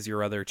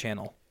your other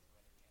channel.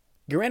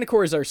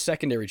 Garanicore is our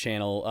secondary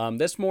channel.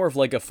 That's more of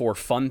like a for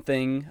fun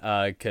thing,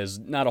 because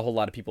not a whole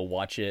lot of people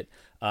watch it.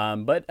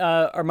 But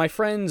my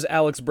friends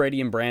Alex,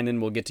 Brady, and Brandon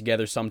will get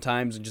together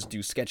sometimes and just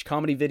do sketch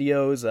comedy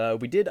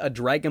videos. We did a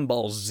Dragon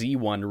Ball Z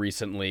one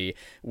recently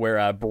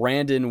where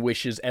Brandon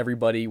wishes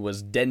everybody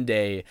was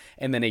Dende,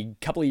 and then a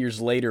couple of years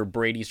later,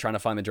 Brady's trying to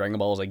find the Dragon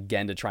Balls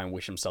again to try and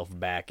wish himself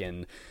back,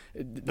 and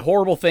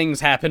horrible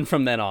things happen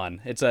from then on.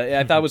 I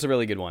thought it was a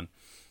really good one.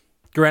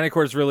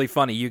 Garanicore is really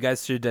funny. You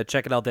guys should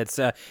check it out. That's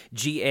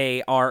Garanikor.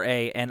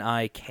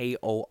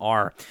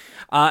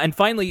 And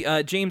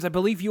finally, James, I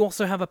believe you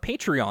also have a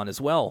Patreon as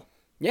well.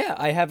 Yeah,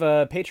 I have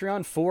a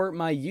Patreon for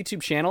my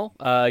YouTube channel.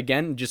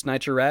 Again, just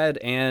Nitro Rad.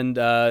 And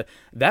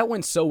that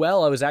went so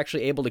well, I was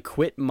actually able to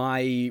quit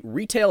my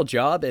retail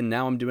job, and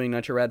now I'm doing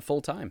Nitro Rad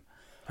full time.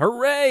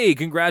 Hooray!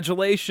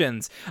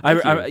 Congratulations!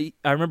 I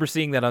remember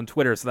seeing that on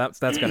Twitter, so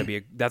that's got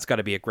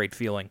to be a great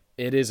feeling.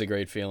 It is a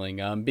great feeling.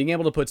 Being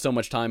able to put so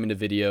much time into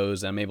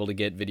videos, I'm able to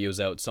get videos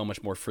out so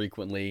much more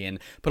frequently and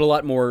put a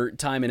lot more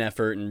time and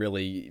effort and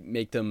really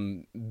make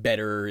them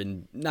better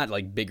and not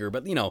like bigger,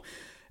 but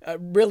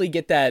really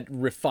get that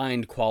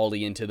refined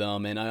quality into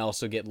them. And I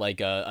also get like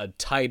a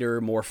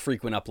tighter, more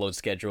frequent upload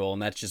schedule,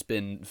 and that's just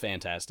been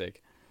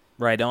fantastic.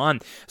 Right on.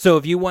 So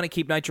if you want to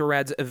keep Nitro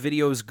Rad's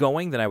videos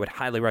going, then I would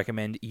highly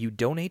recommend you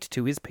donate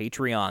to his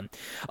Patreon.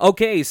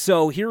 Okay,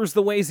 so here's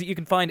the ways that you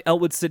can find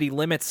Elwood City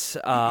Limits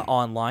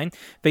online.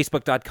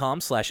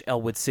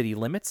 Facebook.com/Elwood City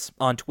Limits.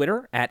 On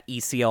Twitter,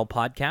 @ECL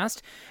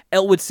Podcast.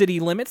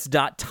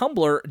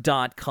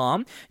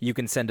 ElwoodCityLimits.tumblr.com. You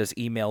can send us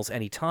emails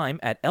anytime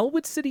at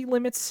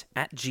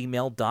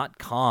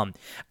ElwoodCityLimits@gmail.com.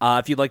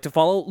 If you'd like to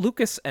follow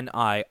Lucas and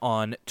I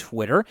on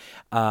Twitter,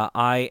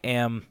 I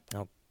am...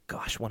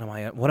 Gosh, what am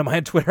I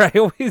on Twitter? I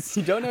always...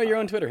 You don't know your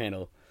own Twitter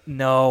handle?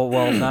 No,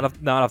 well, not off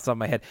the top of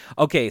my head.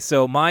 Okay,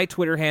 so my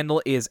Twitter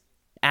handle is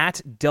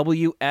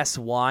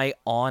 @WSY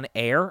on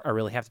air. I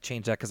really have to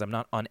change that because I'm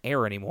not on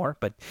air anymore,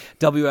 but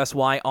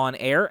WSY on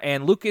air.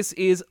 And Lucas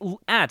is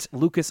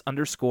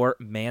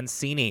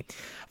 @Lucas_Mancini.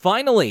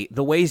 Finally,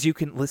 the ways you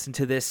can listen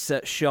to this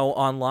show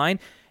online.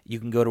 You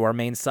can go to our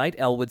main site,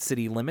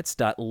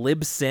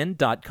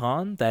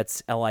 elwoodcitylimits.libsyn.com.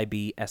 That's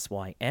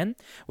LIBSYN.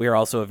 We are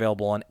also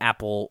available on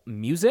Apple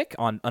Music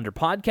under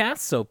podcasts,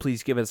 so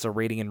please give us a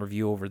rating and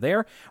review over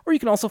there. Or you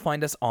can also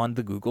find us on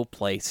the Google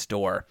Play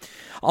Store.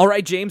 All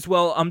right, James.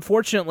 Well,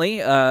 unfortunately,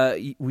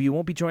 we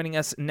won't be joining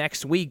us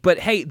next week. But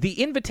hey,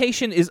 the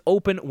invitation is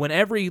open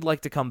whenever you'd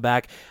like to come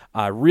back.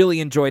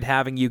 Really enjoyed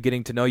having you,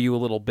 getting to know you a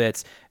little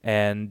bit.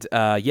 And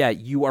yeah,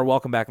 you are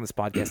welcome back on this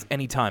podcast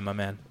anytime, my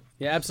man.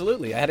 Yeah,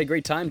 absolutely. I had a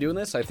great time doing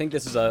this. I think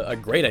this is a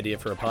great idea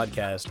for a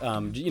podcast.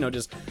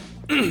 Just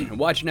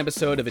watch an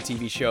episode of a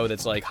TV show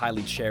that's like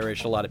highly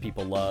cherished, a lot of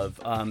people love,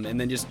 and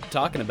then just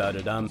talking about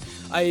it.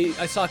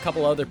 I saw a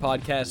couple other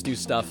podcasts do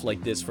stuff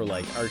like this for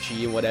like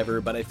Archie and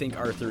whatever, but I think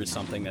Arthur is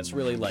something that's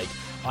really like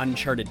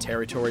uncharted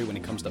territory when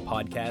it comes to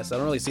podcasts. I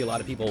don't really see a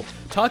lot of people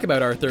talk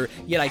about Arthur,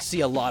 yet I see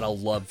a lot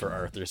of love for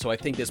Arthur. So I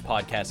think this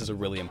podcast is a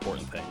really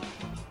important thing.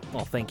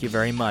 Well, thank you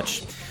very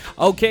much.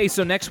 Okay,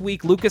 so next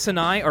week, Lucas and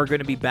I are going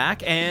to be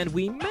back, and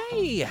we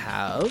may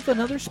have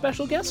another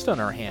special guest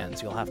on our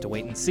hands. You'll have to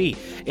wait and see.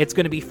 It's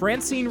going to be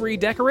Francine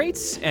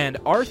Redecorates and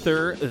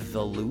Arthur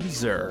the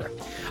Loser.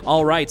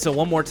 All right, so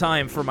one more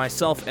time for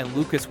myself and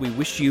Lucas, we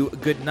wish you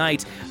good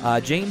night.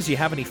 James, you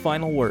have any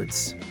final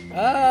words?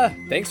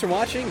 Thanks for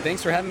watching.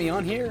 Thanks for having me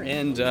on here,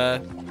 and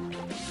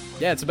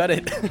yeah, it's about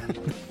it.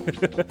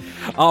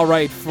 All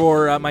right,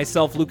 for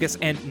myself, Lucas,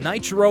 and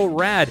Nitro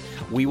Rad,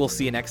 we will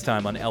see you next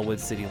time on Elwood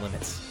City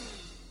Limits.